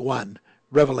 21,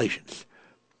 Revelations.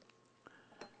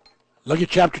 Look at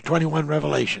chapter 21,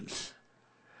 Revelations.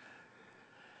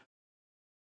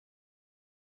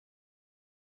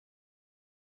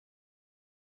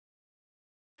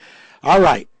 All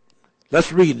right,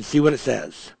 let's read and see what it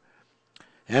says.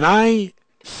 And I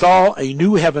saw a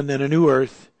new heaven and a new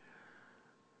earth,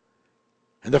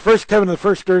 and the first heaven and the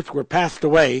first earth were passed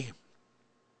away.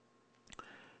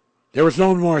 There was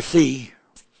no more sea.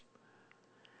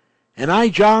 And I,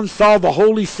 John, saw the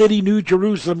holy city, New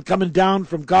Jerusalem, coming down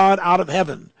from God out of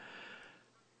heaven.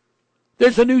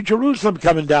 There's a New Jerusalem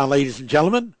coming down, ladies and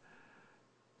gentlemen.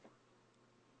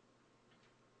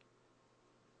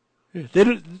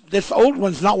 This old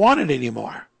one's not wanted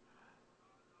anymore.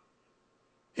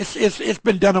 It's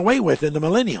been done away with in the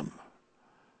millennium.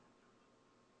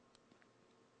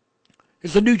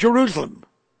 It's a New Jerusalem.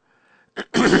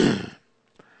 And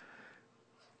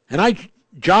I,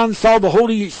 John, saw the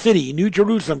holy city, New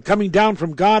Jerusalem, coming down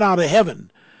from God out of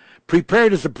heaven,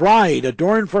 prepared as a bride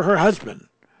adorned for her husband.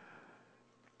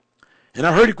 And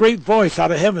I heard a great voice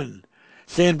out of heaven,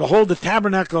 saying, Behold, the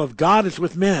tabernacle of God is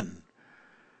with men.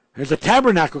 There's a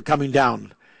tabernacle coming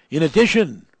down, in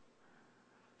addition,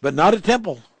 but not a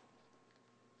temple.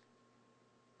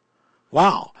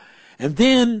 Wow. And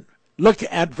then look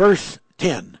at verse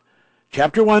 10.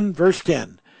 Chapter 1, verse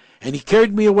 10. And he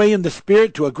carried me away in the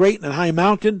Spirit to a great and high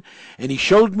mountain, and he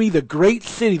showed me the great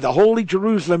city, the holy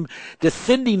Jerusalem,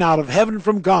 descending out of heaven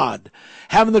from God,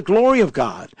 having the glory of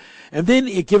God. And then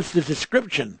it gives the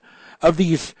description of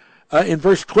these, in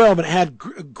verse 12, and it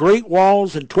had great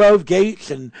walls and 12 gates,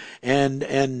 and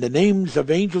the names of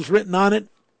angels written on it.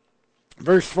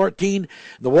 Verse 14,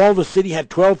 the wall of the city had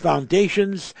 12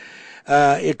 foundations.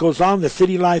 It goes on, the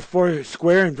city lieth 4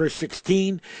 square in verse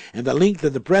 16, and the length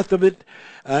and the breadth of it,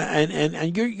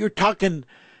 and you're talking,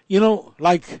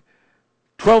 like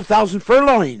 12,000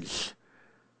 furlongs,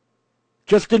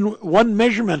 just in one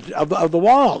measurement of the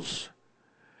walls.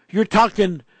 You're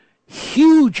talking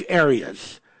huge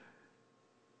areas.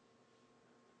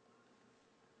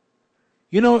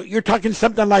 You're talking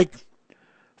something like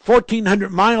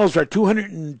 1,400 miles or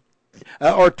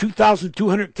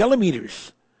 2,200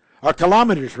 kilometers. Or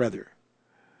kilometers, rather.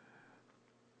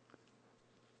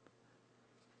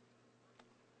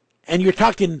 And you're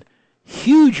talking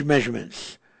huge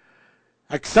measurements.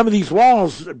 Like some of these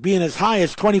walls being as high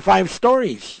as 25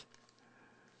 stories.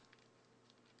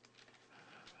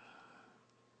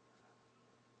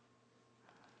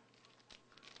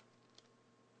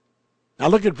 Now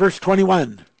look at verse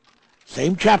 21.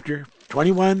 Same chapter,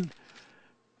 21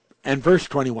 and verse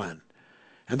 21.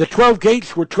 And the 12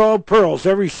 gates were 12 pearls.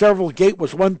 Every several gate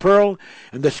was 1 pearl.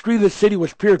 And the street of the city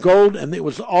was pure gold. And it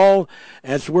was all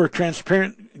as were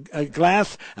transparent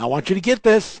glass. And I want you to get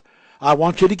this. I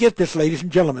want you to get this, ladies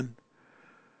and gentlemen.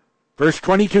 Verse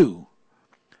 22.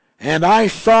 And I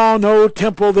saw no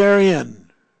temple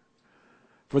therein.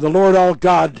 For the Lord all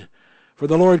God, for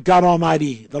the Lord God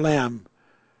Almighty, the Lamb,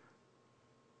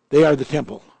 they are the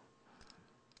temple.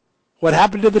 What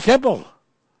happened to the temple?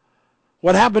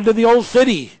 What happened to the old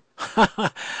city?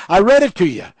 I read it to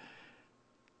you.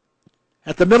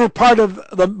 At the middle part of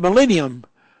the millennium,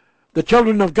 the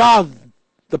children of God,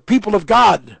 the people of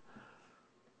God,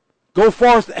 go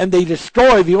forth and they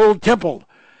destroy the old temple,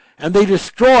 and they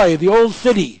destroy the old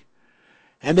city,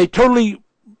 and they totally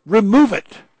remove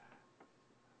it.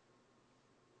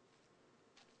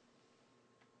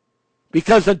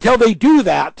 Because until they do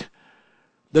that,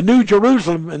 the new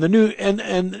Jerusalem and the new and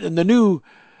the new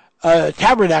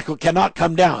tabernacle cannot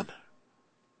come down.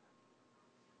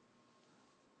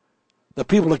 The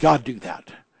people of God do that.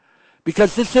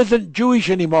 Because this isn't Jewish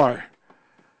anymore.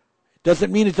 It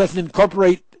doesn't mean it doesn't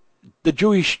incorporate the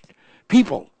Jewish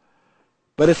people.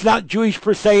 But it's not Jewish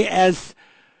per se as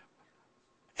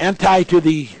anti to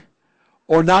the,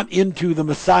 or not into the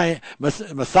Messiah,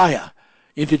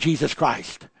 into Jesus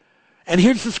Christ. And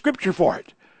here's the scripture for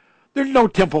it. There's no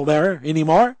temple there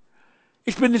anymore.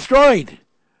 It's been destroyed.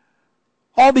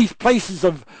 All these places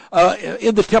of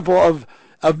in the temple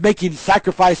of making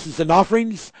sacrifices and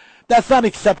offerings, that's not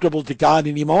acceptable to God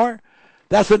anymore.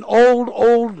 That's an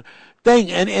old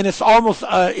thing, and it's almost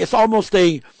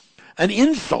an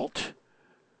insult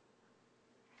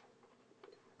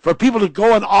for people to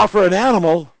go and offer an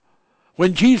animal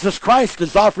when Jesus Christ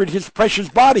has offered his precious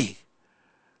body.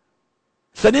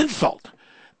 It's an insult.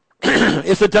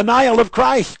 It's a denial of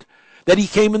Christ, that he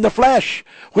came in the flesh,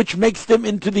 which makes them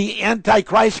into the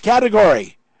Antichrist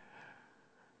category.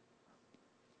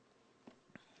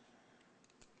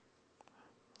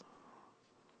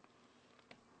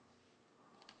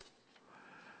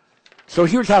 So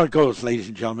here's how it goes, ladies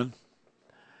and gentlemen.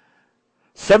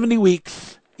 70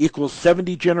 weeks equals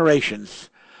 70 generations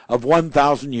of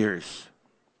 1,000 years.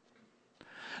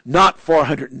 Not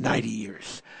 490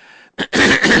 years.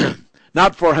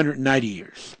 Not 490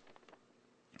 years.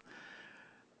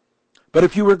 But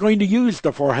if you were going to use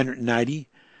the 490,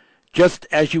 just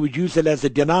as you would use it as a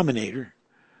denominator,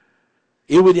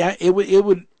 it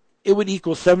would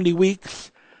equal 70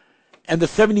 weeks, and the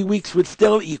 70 weeks would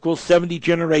still equal 70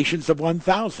 generations of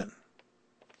 1,000.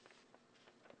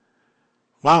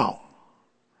 Wow.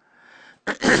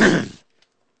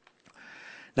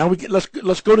 Now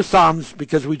let's go to Psalms,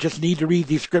 because we just need to read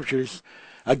these scriptures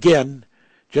again,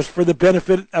 just for the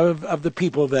benefit of the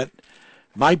people that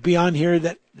might be on here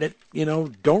that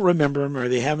don't remember them, or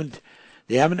they haven't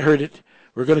heard it.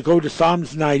 We're going to go to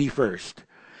Psalms 90 first.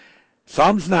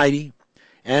 Psalms 90,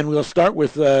 and we'll start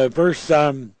with verse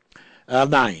 9.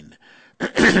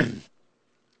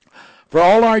 For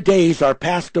all our days are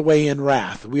passed away in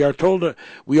wrath. We are told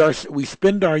we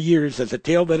spend our years as a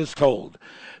tale that is told.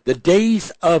 The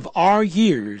days of our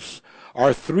years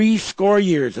are 60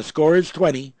 years. A score is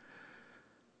 20.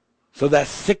 So that's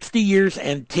 60 years,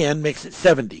 and 10 makes it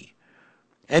 70.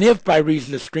 And if by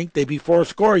reason of strength they be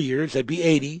 80 years, that'd be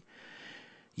 80.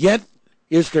 Yet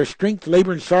is their strength,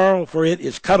 labor, and sorrow, for it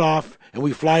is cut off, and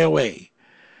we fly away.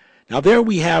 Now there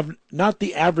we have not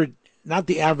the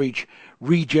average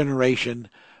regeneration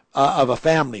of a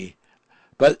family,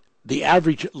 but the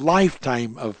average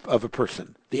lifetime of a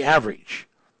person, the average.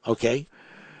 Okay?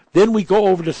 Then we go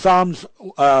over to Psalms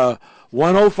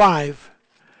 105,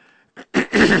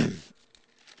 and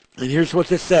here's what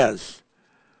this says.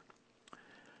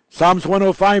 Psalms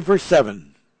 105, verse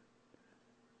 7.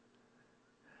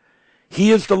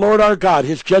 He is the Lord our God,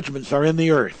 his judgments are in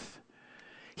the earth.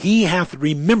 He hath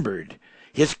remembered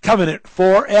his covenant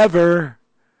forever,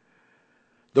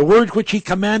 the word which he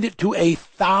commanded to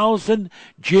 1,000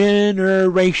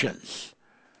 generations.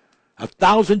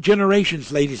 1,000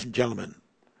 generations, ladies and gentlemen.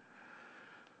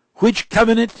 Which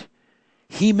covenant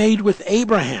he made with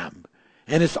Abraham,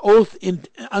 and his oath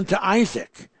unto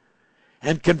Isaac,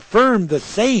 and confirmed the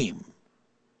same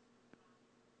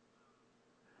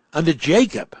unto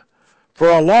Jacob for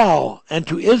a law, and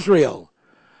to Israel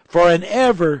for an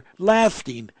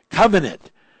everlasting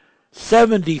covenant.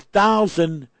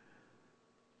 70,000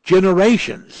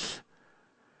 generations.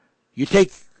 You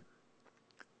take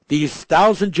these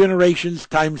 1,000 generations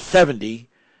times 70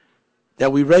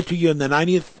 that we read to you in the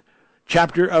 90th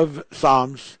chapter of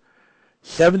Psalms.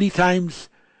 70 times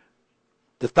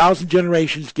the 1,000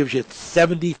 generations gives you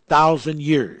 70,000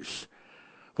 years,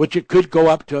 which it could go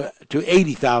up to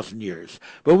 80,000 years.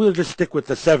 But we'll just stick with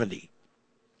the 70.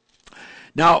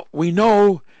 Now, we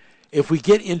know if we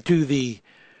get into the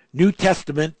New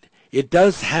Testament, it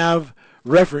does have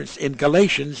reference in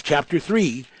Galatians chapter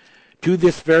 3 to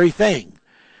this very thing.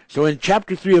 So in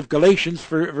chapter 3 of Galatians,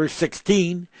 verse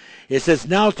 16, it says,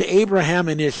 Now to Abraham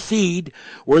and his seed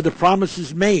were the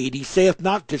promises made. He saith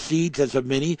not to seeds as of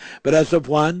many, but as of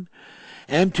one,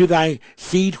 and to thy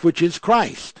seed which is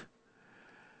Christ.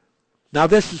 Now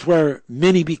this is where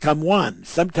many become one.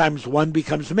 Sometimes one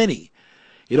becomes many.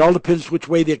 It all depends which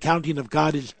way the accounting of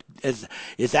God is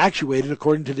actuated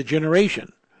according to the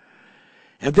generation.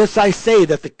 And this I say,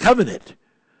 that the covenant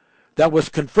that was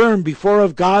confirmed before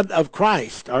of God of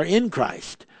Christ, or in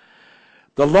Christ,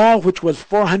 the law which was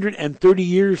 430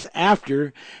 years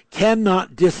after,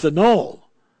 cannot disannul,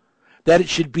 that it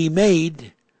should be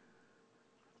made,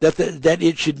 that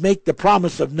it should make the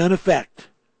promise of none effect.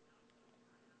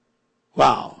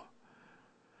 Wow.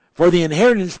 For the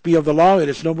inheritance be of the law, it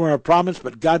is no more a promise,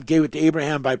 but God gave it to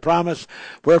Abraham by promise.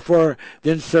 Wherefore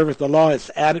then serveth the law as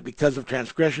added because of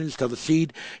transgressions, till the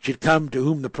seed should come to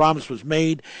whom the promise was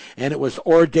made, and it was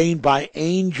ordained by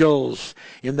angels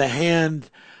in the hand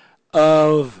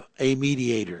of a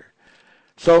mediator.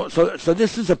 So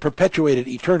this is a perpetuated,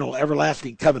 eternal,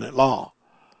 everlasting covenant law.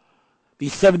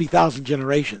 These 70,000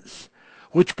 generations,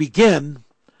 which begin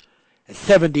at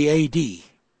 70 A.D.,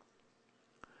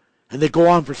 and they go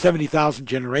on for 70,000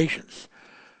 generations.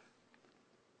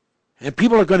 And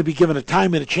people are going to be given a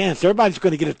time and a chance. Everybody's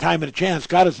going to get a time and a chance.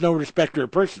 God is no respecter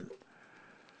of person.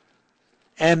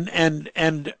 And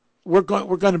we're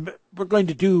going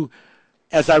to do,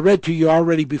 as I read to you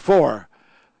already before,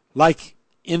 like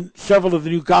in several of the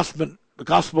new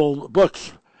gospel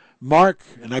books, Mark,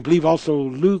 and I believe also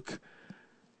Luke,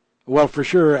 well, for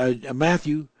sure,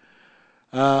 Matthew,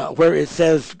 where it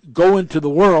says, go into the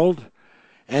world.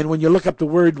 And when you look up the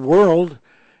word world,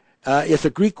 it's a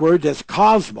Greek word that's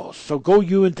cosmos. So go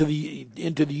you into the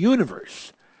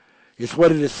universe, is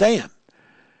what it is saying.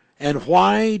 And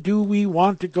why do we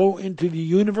want to go into the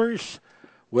universe?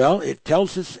 Well, it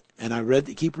tells us, and I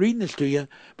keep reading this to you,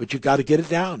 but you got to get it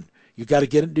down. You got to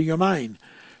get it into your mind,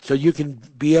 so you can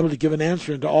be able to give an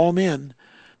answer unto all men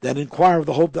that inquire of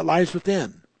the hope that lies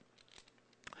within.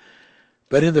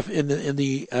 But in the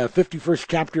 51st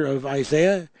chapter of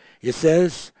Isaiah, it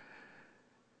says,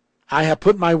 I have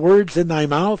put my words in thy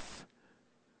mouth,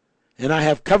 and I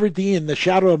have covered thee in the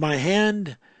shadow of my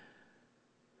hand,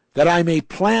 that I may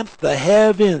plant the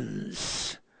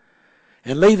heavens,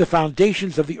 and lay the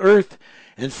foundations of the earth,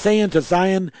 and say unto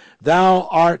Zion, thou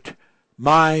art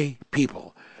my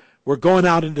people. We're going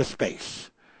out into space.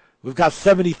 We've got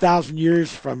 70,000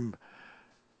 years from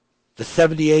the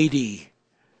 70 A.D.,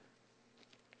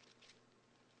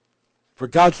 for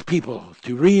God's people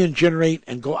to regenerate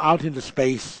and go out into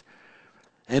space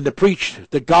and to preach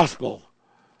the gospel.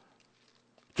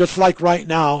 Just like right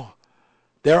now,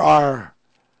 there are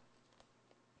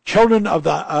children of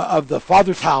the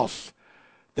Father's house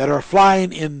that are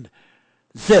flying in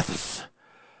ziths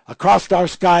across our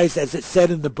skies, as it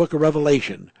said in the book of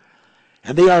Revelation.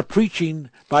 And they are preaching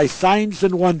by signs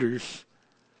and wonders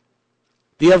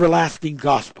the everlasting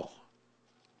gospel.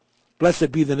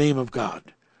 Blessed be the name of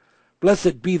God.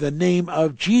 Blessed be the name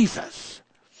of Jesus.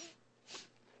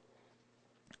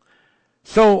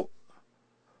 So,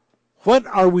 what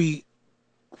are we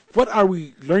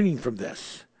learning from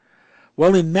this?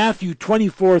 Well, in Matthew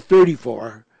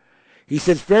 24:34, he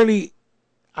says, Verily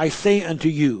I say unto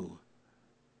you,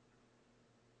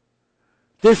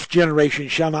 this generation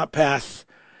shall not pass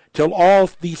till all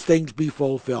these things be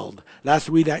fulfilled.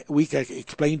 Last week I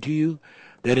explained to you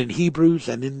that in Hebrews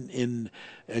and in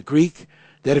Greek,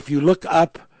 that if you look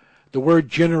up the word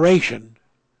generation,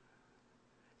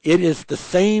 it is the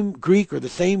same Greek or the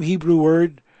same Hebrew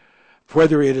word,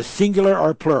 whether it is singular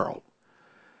or plural.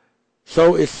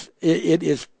 So it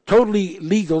is totally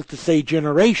legal to say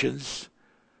generations,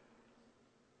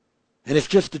 and it's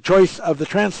just the choice of the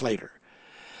translator.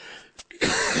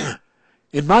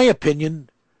 In my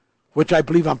opinion, which I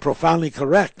believe I'm profoundly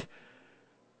correct,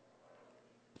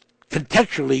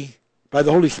 contextually, by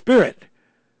the Holy Spirit,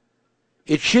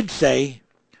 it should say,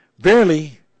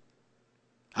 Verily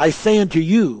I say unto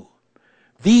you,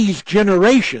 these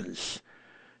generations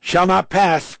shall not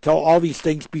pass till all these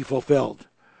things be fulfilled.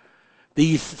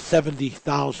 These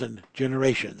 70,000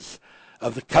 generations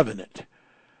of the covenant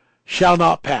shall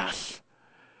not pass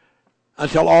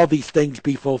until all these things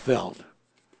be fulfilled.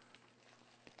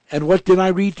 And what did I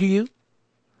read to you?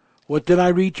 What did I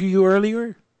read to you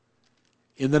earlier?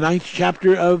 In the 9th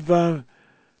chapter of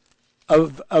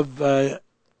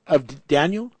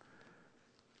Daniel,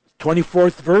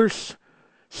 24th verse,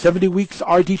 70 weeks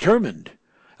are determined,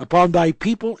 upon thy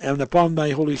people and upon thy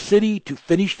holy city, to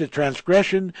finish the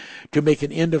transgression, to make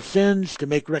an end of sins, to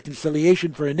make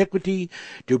reconciliation for iniquity,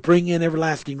 to bring in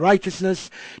everlasting righteousness,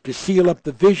 to seal up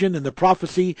the vision and the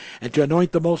prophecy, and to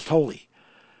anoint the most holy.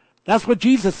 That's what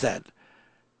Jesus said.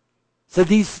 So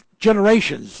these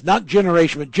generations, not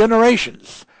generation, but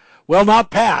generations, will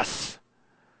not pass.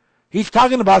 He's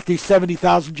talking about these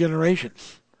 70,000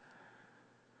 generations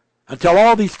until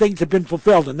all these things have been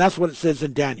fulfilled. And that's what it says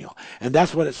in Daniel. And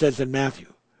that's what it says in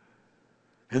Matthew.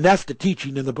 And that's the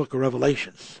teaching in the book of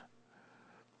Revelations.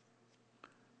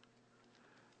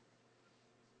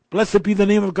 Blessed be the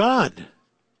name of God.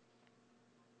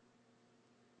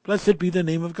 Blessed be the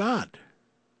name of God.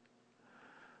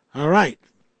 All right.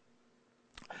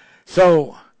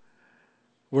 So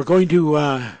we're going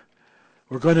to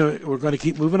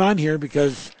keep moving on here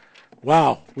because,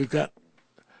 wow, we've got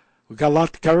a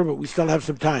lot to cover, but we still have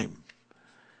some time.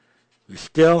 We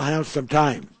still have some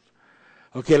time.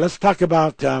 Okay, let's talk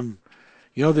about in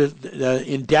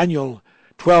Daniel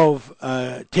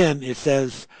 12:10 it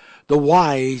says, "The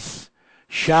wise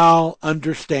shall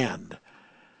understand."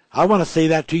 I want to say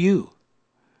that to you.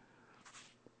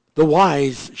 The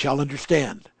wise shall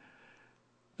understand.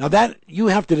 Now that you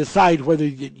have to decide whether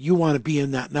you want to be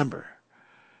in that number.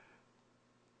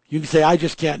 You can say, I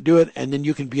just can't do it, and then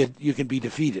you can be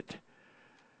defeated.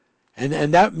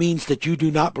 And that means that you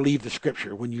do not believe the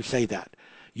Scripture when you say that.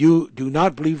 You do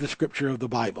not believe the Scripture of the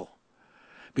Bible.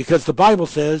 Because the Bible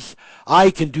says,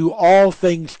 I can do all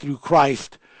things through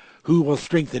Christ who will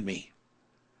strengthen me.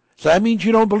 So that means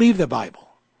you don't believe the Bible.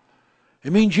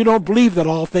 It means you don't believe that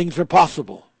all things are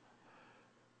possible.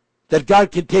 That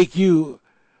God can take you,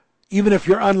 even if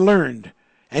you're unlearned,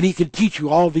 and He can teach you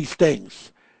all these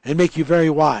things and make you very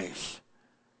wise.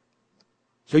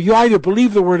 So you either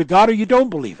believe the Word of God or you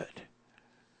don't believe it.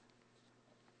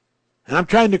 And I'm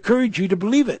trying to encourage you to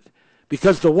believe it,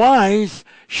 because the wise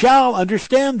shall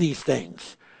understand these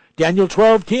things. Daniel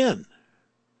 12:10.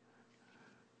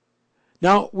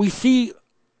 Now, we see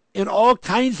in all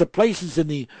kinds of places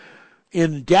in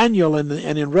Daniel and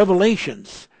in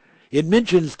Revelations, it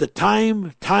mentions the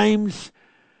times,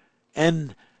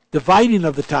 and dividing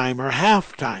of the time, or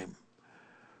half time.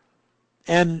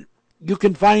 And you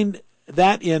can find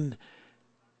that in,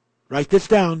 write this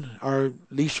down, or at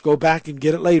least go back and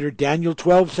get it later, Daniel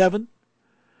 12:7,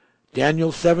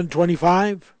 Daniel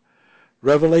 7:25,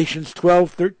 Revelations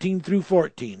 12:13 through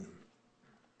 14.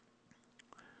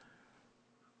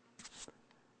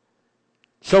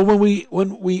 So when we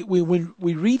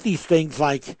read these things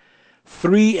like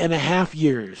 3.5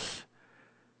 years,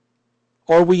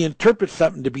 or we interpret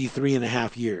something to be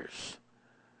 3.5 years,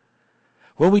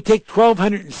 when we take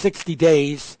 1,260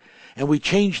 days and we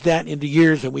change that into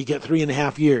years and we get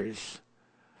 3.5 years,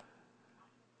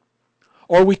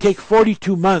 or we take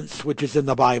 42 months, which is in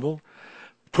the Bible,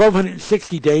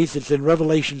 1,260 days, it's in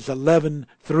Revelations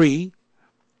 11:3,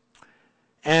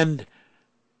 and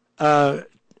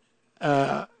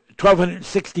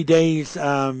 1,260 days,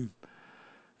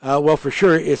 well, for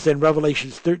sure, it's in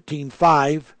Revelations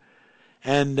 13:5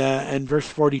 and verse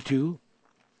 42.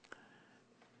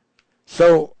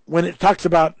 So when it talks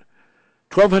about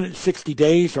 1,260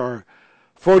 days or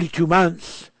 42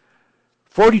 months,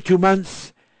 42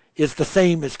 months is the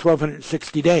same as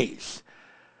 1,260 days.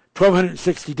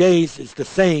 1,260 days is the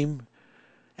same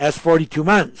as 42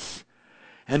 months.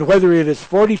 And whether it is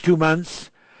 42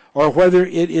 months or whether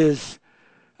it is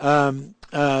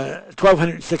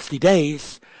 1,260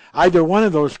 days, either one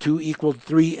of those two equaled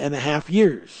 3.5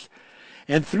 years.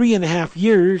 And 3.5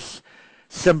 years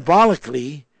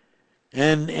symbolically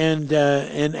and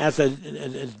as a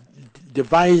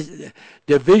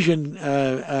division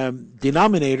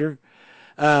denominator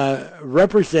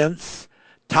represents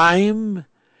time,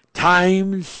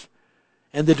 times,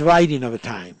 and the dividing of a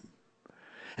time.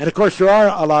 And of course there are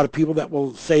a lot of people that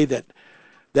will say that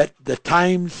the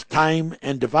times, time,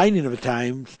 and dividing of the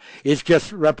times is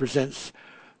just represents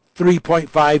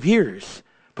 3.5 years.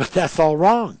 But that's all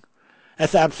wrong.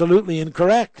 That's absolutely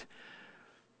incorrect.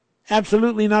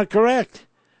 Absolutely not correct.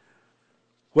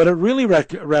 What it really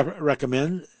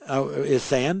recommends is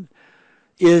saying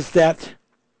is that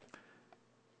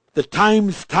the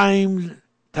times,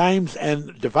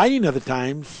 and dividing of the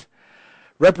times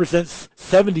represents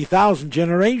 70,000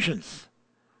 generations.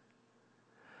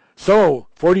 So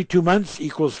 42 months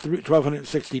equals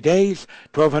 1,260 days.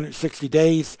 1,260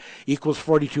 days equals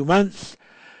 42 months.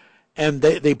 And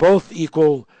they both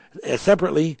equal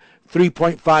separately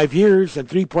 3.5 years. And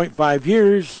 3.5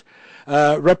 years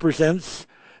represents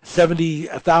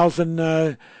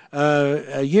 70,000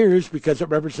 years, because it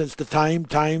represents the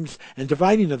times, and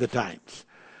dividing of the times.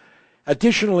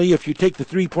 Additionally, if you take the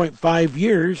 3.5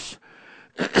 years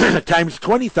times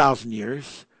 20,000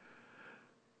 years,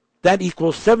 that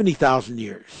equals 70,000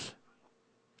 years.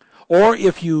 Or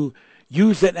if you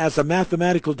use it as a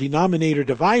mathematical denominator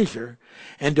divisor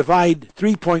and divide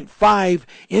 3.5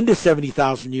 into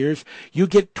 70,000 years, you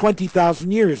get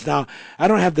 20,000 years. Now, I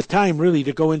don't have the time really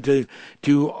to go into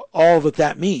all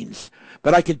that means,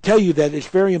 but I can tell you that it's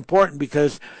very important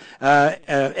because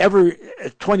every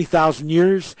 20,000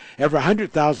 years, every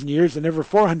 100,000 years, and every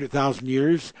 400,000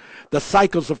 years, the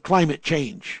cycles of climate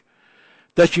change.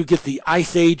 Thus you get the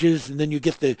ice ages, and then you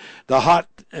get the hot,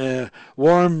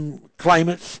 warm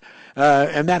climates,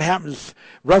 and that happens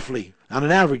roughly on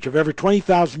an average of every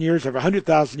 20,000 years, every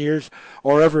 100,000 years,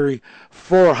 or every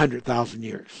 400,000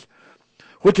 years,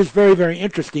 which is very, very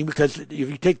interesting because if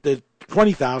you take the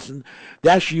 20,000,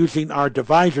 that's using our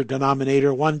divisor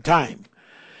denominator one time.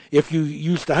 If you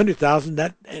use the 100,000,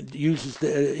 that uses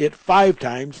it 5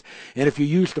 times, and if you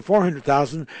use the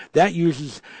 400,000, that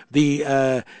uses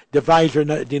the divisor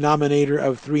denominator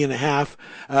of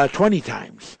 3.5 20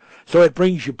 times. So it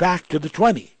brings you back to the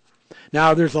 20.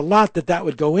 Now, there's a lot that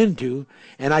would go into,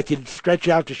 and I could stretch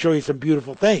out to show you some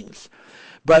beautiful things.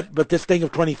 But this thing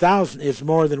of 20,000 is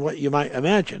more than what you might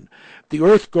imagine. The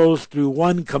Earth goes through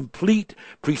one complete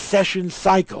precession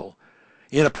cycle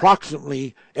in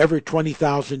approximately every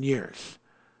 20,000 years.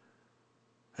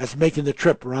 That's making the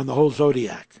trip around the whole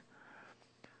zodiac.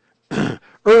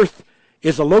 Earth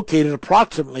is located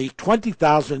approximately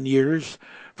 20,000 years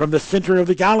from the center of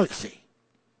the galaxy.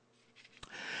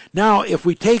 Now, if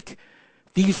we take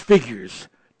these figures,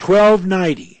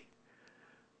 1290,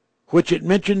 which it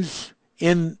mentions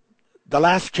in the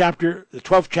last chapter, the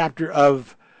 12th chapter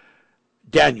of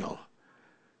Daniel,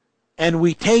 and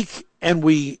we take and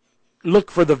we look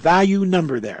for the value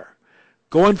number there,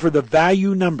 going for the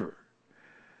value number.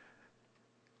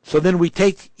 So then we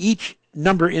take each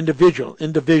number individually.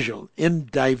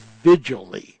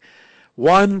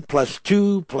 1 plus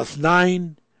 2 plus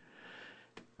 9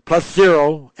 plus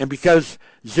 0, and because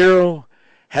 0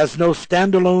 has no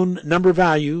standalone number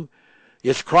value,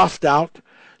 it's crossed out,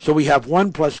 so we have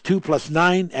 1 plus 2 plus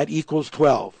 9 at equals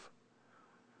 12,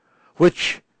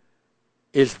 which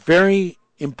is very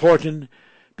important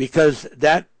because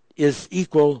that is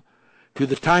equal to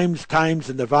the times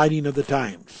and dividing of the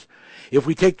times. If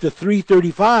we take the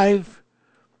 335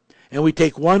 and we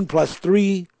take 1 plus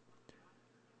 3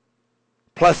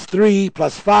 plus 3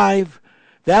 plus 5,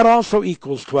 that also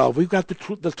equals 12. We've got the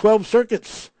 12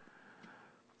 circuits.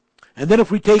 And then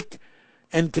if we take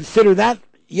and consider that,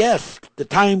 yes, the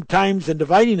times and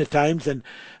dividing the times, and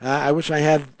I wish I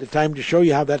had the time to show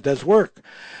you how that does work.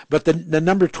 But the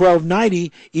number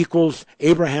 1290 equals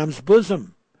Abraham's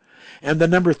bosom. And the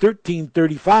number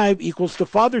 1335 equals the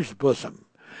Father's bosom.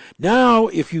 Now,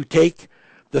 if you take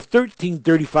the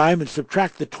 1335 and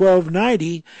subtract the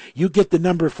 1290, you get the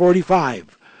number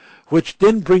 45, which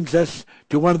then brings us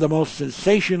to one of the most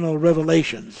sensational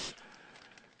revelations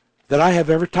that I have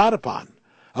ever taught upon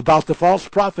about the false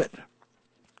prophet.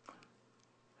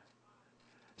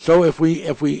 So if we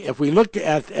look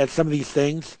at some of these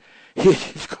things,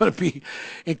 it's going to be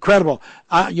incredible.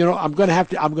 I'm going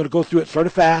to go through it sort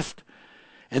of fast,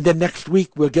 and then next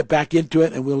week we'll get back into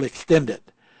it and we'll extend it.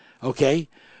 Okay?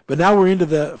 But now we're into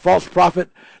the false prophet.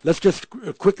 Let's just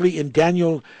quickly in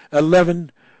Daniel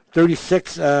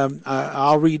 11:36.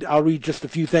 I'll read just a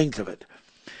few things of it.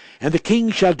 And the king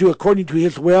shall do according to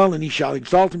his will, and he shall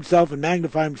exalt himself and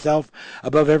magnify himself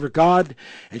above every god,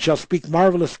 and shall speak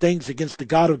marvelous things against the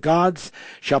God of gods,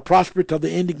 shall prosper till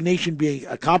the indignation be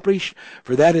accomplished,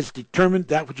 for that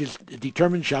which is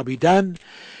determined shall be done.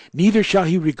 Neither shall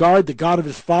he regard the God of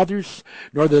his fathers,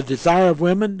 nor the desire of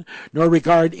women, nor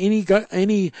regard any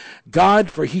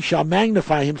God, for he shall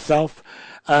magnify himself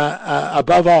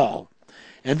above all.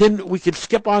 And then we could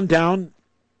skip on down,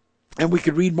 and we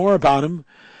could read more about him.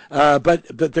 But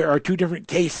there are two different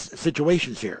case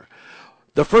situations here.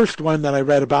 The first one that I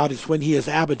read about is when he is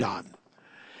Abaddon.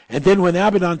 And then when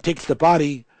Abaddon takes the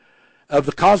body of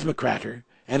the Cosmocrator,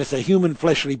 and it's a human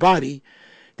fleshly body,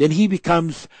 then he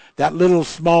becomes that little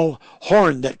small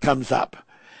horn that comes up.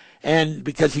 And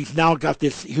because he's now got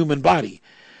this human body.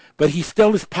 But he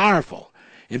still is powerful.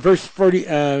 In verse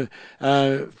 42,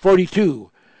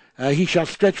 he shall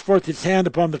stretch forth his hand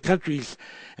upon the countries,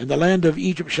 and the land of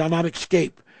Egypt shall not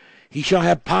escape. He shall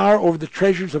have power over the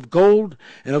treasures of gold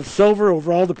and of silver,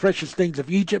 over all the precious things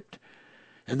of Egypt,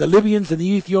 and the Libyans and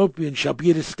the Ethiopians shall be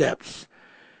at his steps.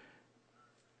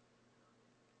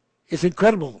 It's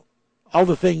incredible, all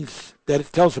the things that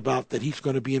it tells about that he's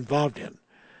going to be involved in.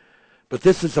 But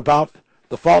this is about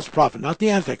the false prophet, not the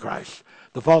Antichrist,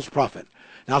 the false prophet.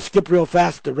 Now skip real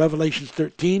fast to Revelations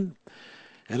 13,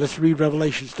 and let's read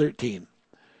Revelations 13.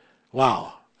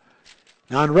 Wow.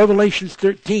 Now in Revelations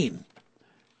 13,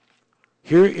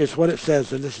 here is what it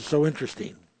says, and this is so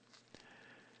interesting.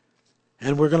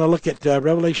 And we're going to look at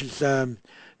Revelations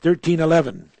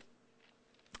 13:11.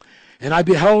 And I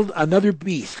beheld another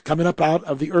beast coming up out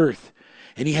of the earth,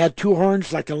 and he had 2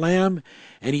 horns like a lamb,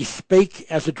 and he spake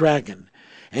as a dragon.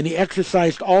 And he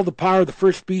exercised all the power of the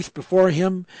first beast before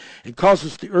him, and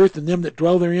causes the earth and them that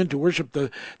dwell therein to worship the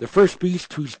first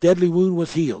beast, whose deadly wound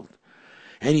was healed.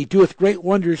 And he doeth great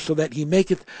wonders, so that he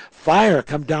maketh fire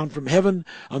come down from heaven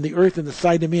on the earth in the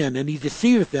sight of men. And he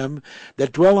deceiveth them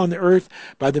that dwell on the earth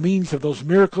by the means of those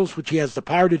miracles which he has the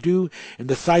power to do in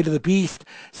the sight of the beast,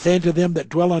 saying to them that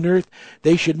dwell on earth,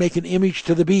 they should make an image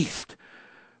to the beast,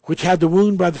 which had the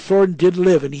wound by the sword and did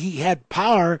live. And he had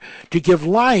power to give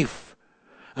life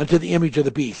unto the image of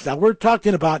the beast. Now we're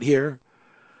talking about here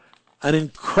an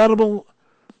incredible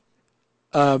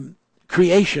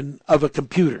creation of a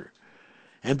computer.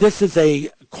 And this is a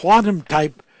quantum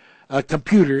type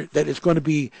computer that is going to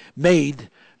be made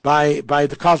by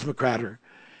the Cosmocrator,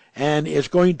 and is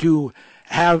going to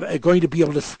be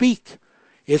able to speak.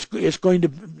 It's going to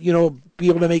be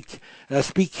able to make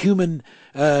speak human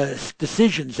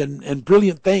decisions and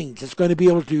brilliant things. It's going to be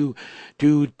able to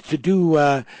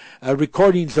do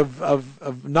recordings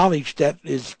of knowledge that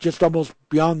is just almost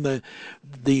beyond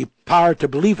the power to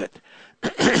believe it.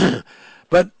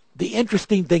 But the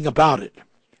interesting thing about it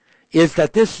is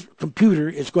that this computer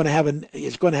is going to have a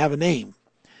name,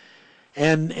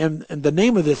 and the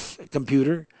name of this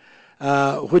computer,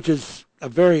 which is a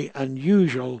very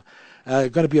unusual,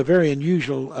 going to be a very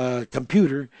unusual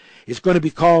computer, is going to be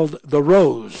called the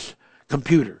Rose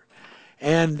computer.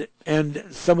 And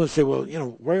someone say, well,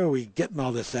 where are we getting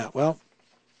all this at? Well,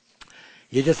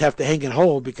 you just have to hang and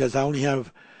hold, because I only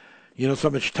have so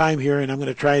much time here, and I'm going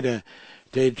to try to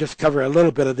just cover a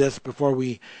little bit of this before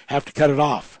we have to cut it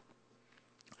off.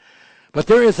 But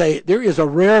there is a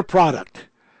rare product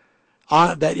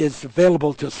that is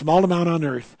available to a small amount on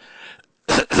Earth,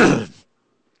 and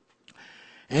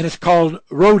it's called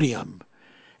rhodium,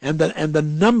 and the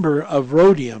number of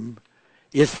rhodium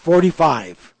is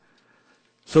 45.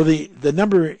 So the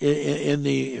number in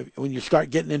the when you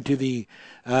start getting into the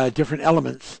different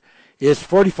elements is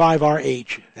 45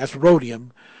 Rh. That's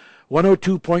rhodium,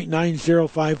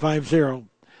 102.90550,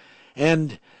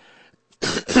 and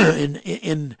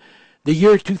in the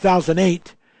year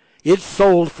 2008, it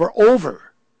sold for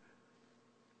over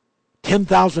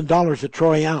 $10,000 a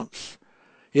troy ounce.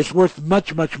 It's worth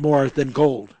much, much more than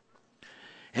gold.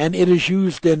 And it is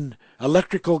used in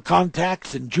electrical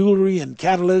contacts and jewelry and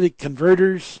catalytic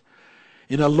converters,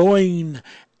 in alloying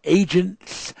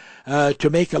agents to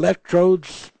make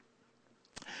electrodes.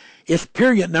 Its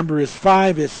period number is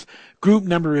 5. Its group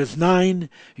number is 9.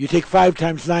 You take 5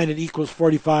 times 9, it equals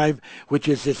 45, which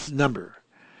is its number.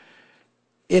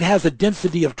 It has a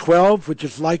density of 12, which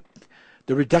is like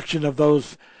the reduction of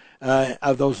those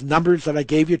numbers that I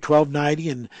gave you,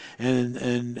 1290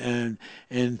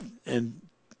 and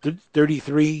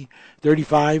 33,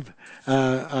 35.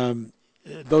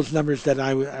 Those numbers that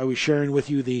I was sharing with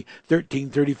you, the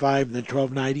 1335 and the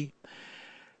 1290,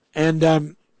 and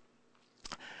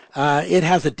it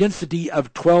has a density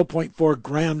of 12.4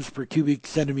 grams per cubic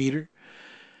centimeter.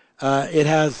 It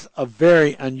has a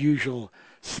very unusual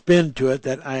spin to it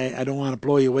that I don't want to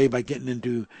blow you away by getting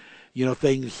into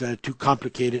things too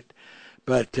complicated,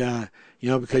 but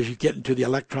because you get into the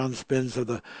electron spins of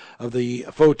the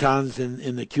photons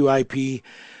in the QIP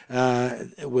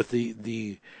with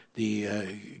the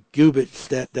qubits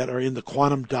that are in the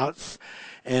quantum dots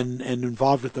and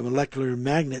involved with the molecular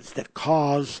magnets that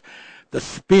cause the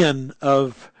spin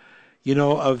of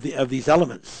these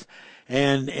elements,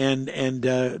 and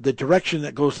the direction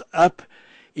that goes up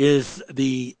is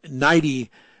the 90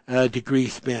 degree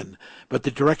spin, but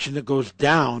the direction that goes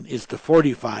down is the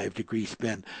 45 degree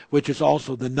spin, which is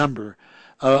also the number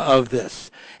of this.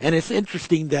 And it's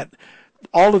interesting that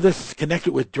all of this is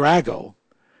connected with Drago,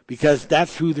 because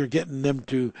that's who they're getting them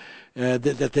to,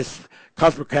 that this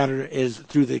Cosmocrator is,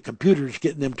 through the computers,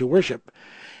 getting them to worship.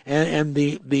 And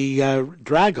the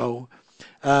Drago,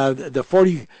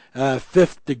 the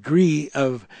 45th degree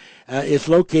of is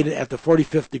located at the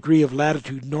 45th degree of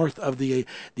latitude north of the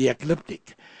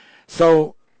ecliptic.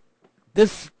 So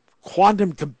this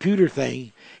quantum computer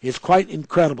thing is quite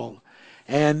incredible,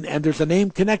 and there's a name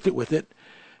connected with it,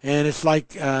 and it's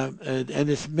like and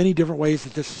there's many different ways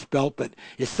that this is spelled, but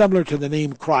it's similar to the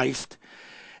name Christ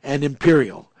and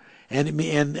Imperial, and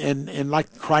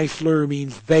like Chrysler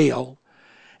means veil,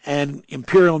 and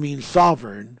Imperial means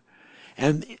sovereign,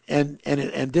 and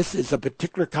this is a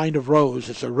particular kind of rose.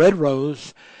 It's a red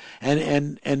rose,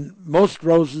 and most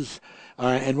roses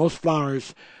and most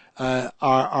flowers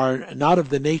are not of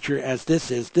the nature as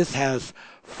this is. This has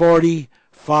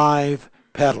 45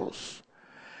 petals.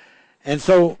 And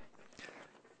so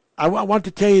I want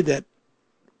to tell you that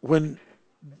when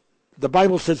the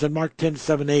Bible says in Mark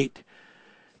 10:7-8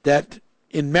 that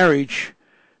in marriage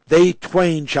they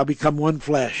twain shall become one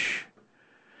flesh.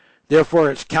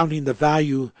 Therefore, it's counting the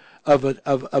value of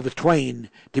a twain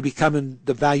to becoming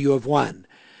the value of one.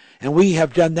 And we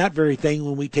have done that very thing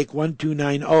when we take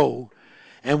 1290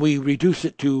 and we reduce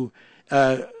it to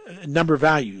number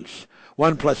values.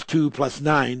 1 plus 2 plus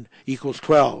 9 equals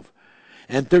 12.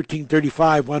 And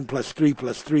 1335, 1 plus 3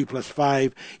 plus 3 plus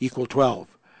 5 equal 12.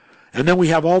 And then we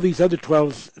have all these other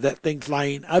 12s that things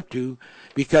lying up to,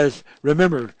 because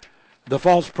remember, the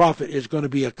false prophet is going to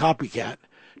be a copycat,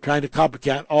 trying to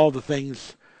copycat all the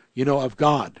things, of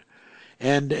God.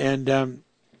 And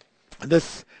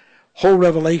this whole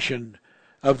revelation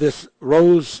of this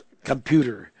rose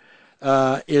computer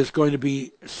is going to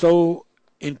be so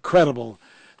incredible,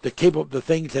 the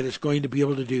things that it's going to be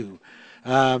able to do.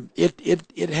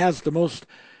 It has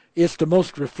it's the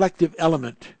most reflective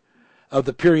element of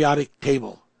the periodic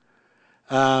table,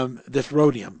 this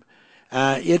rhodium.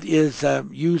 It is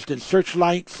used in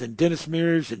searchlights and dentist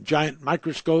mirrors and giant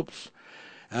microscopes,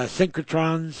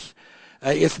 synchrotrons.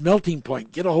 Its melting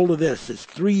point, get a hold of this, is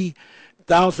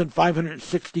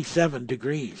 3,567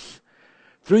 degrees.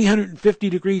 350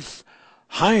 degrees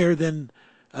higher than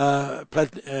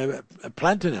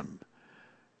platinum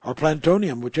or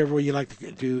plantonium, whichever way you like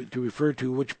to refer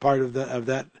to which part of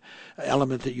that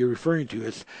element that you're referring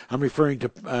to. I'm referring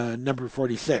to number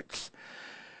 46.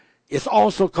 It's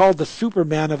also called the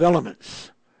Superman of elements,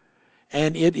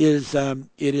 and it is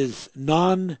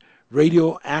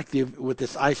non-radioactive with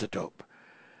this isotope.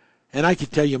 And I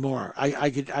could tell you more. I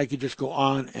could just go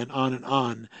on and on and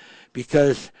on,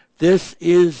 because this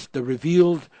is the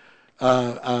revealed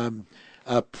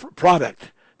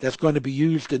product that's going to be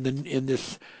used in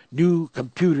this new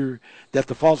computer that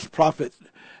the false prophet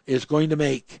is going to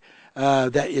make,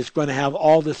 that is going to have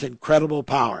all this incredible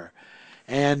power.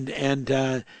 And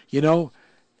the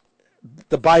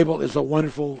Bible is a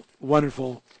wonderful,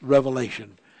 wonderful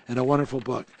revelation and a wonderful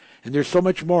book. And there's so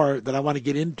much more that I want to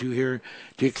get into here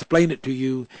to explain it to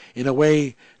you in a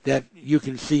way that you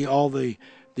can see all the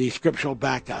scriptural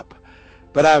backup.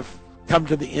 But I've come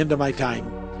to the end of my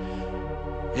time.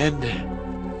 And,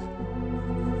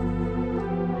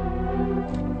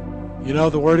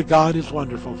 the Word of God is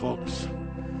wonderful, folks.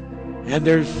 And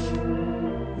there's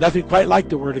nothing quite like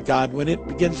the Word of God. When it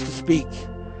begins to speak,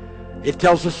 it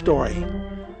tells a story.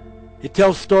 It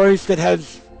tells stories that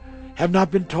have not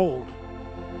been told.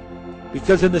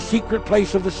 Because in the secret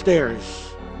place of the stairs,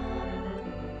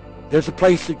 there's a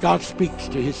place that God speaks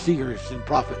to his seers and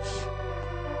prophets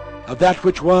of that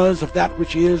which was, of that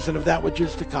which is, and of that which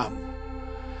is to come.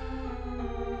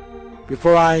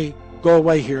 Before I go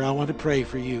away here, I want to pray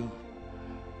for you.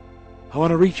 I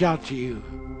want to reach out to you.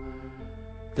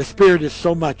 The Spirit is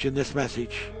so much in this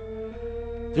message.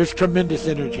 There's tremendous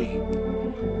energy.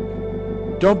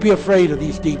 Don't be afraid of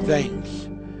these deep things.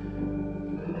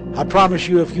 I promise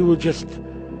you, if you will just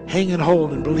hang and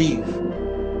hold and believe,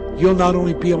 you'll not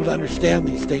only be able to understand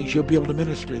these things, you'll be able to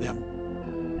minister them.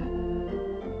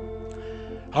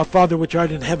 Our Father which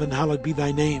art in heaven, hallowed be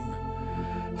thy name.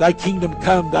 Thy kingdom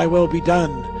come, thy will be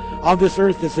done, on this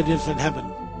earth as it is in heaven.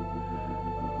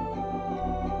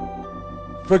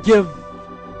 Forgive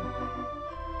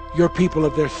your people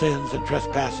of their sins and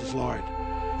trespasses, Lord,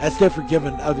 as they've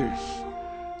forgiven others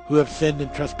who have sinned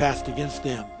and trespassed against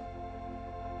them.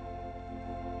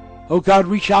 Oh God,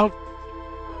 reach out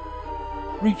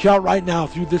right now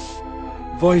through this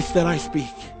voice that I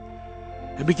speak,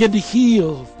 and begin to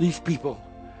heal these people.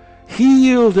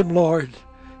 Heal them, Lord.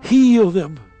 Heal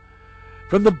them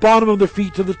from the bottom of their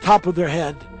feet to the top of their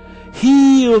head.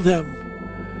 Heal them.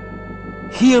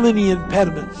 Heal any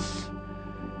impediments.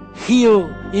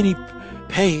 Heal any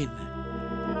pain.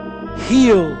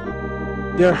 Heal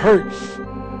their hurts,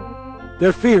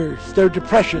 their fears, their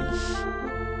depressions,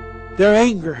 their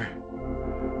anger.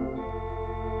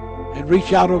 And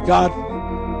reach out, oh God,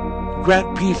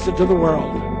 grant peace into the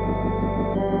world.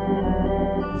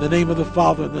 In the name of the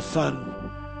Father, and the Son,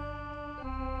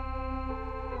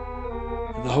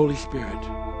 and the Holy Spirit.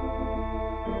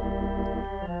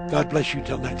 God bless you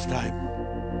till next time.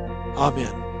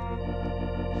 Amen.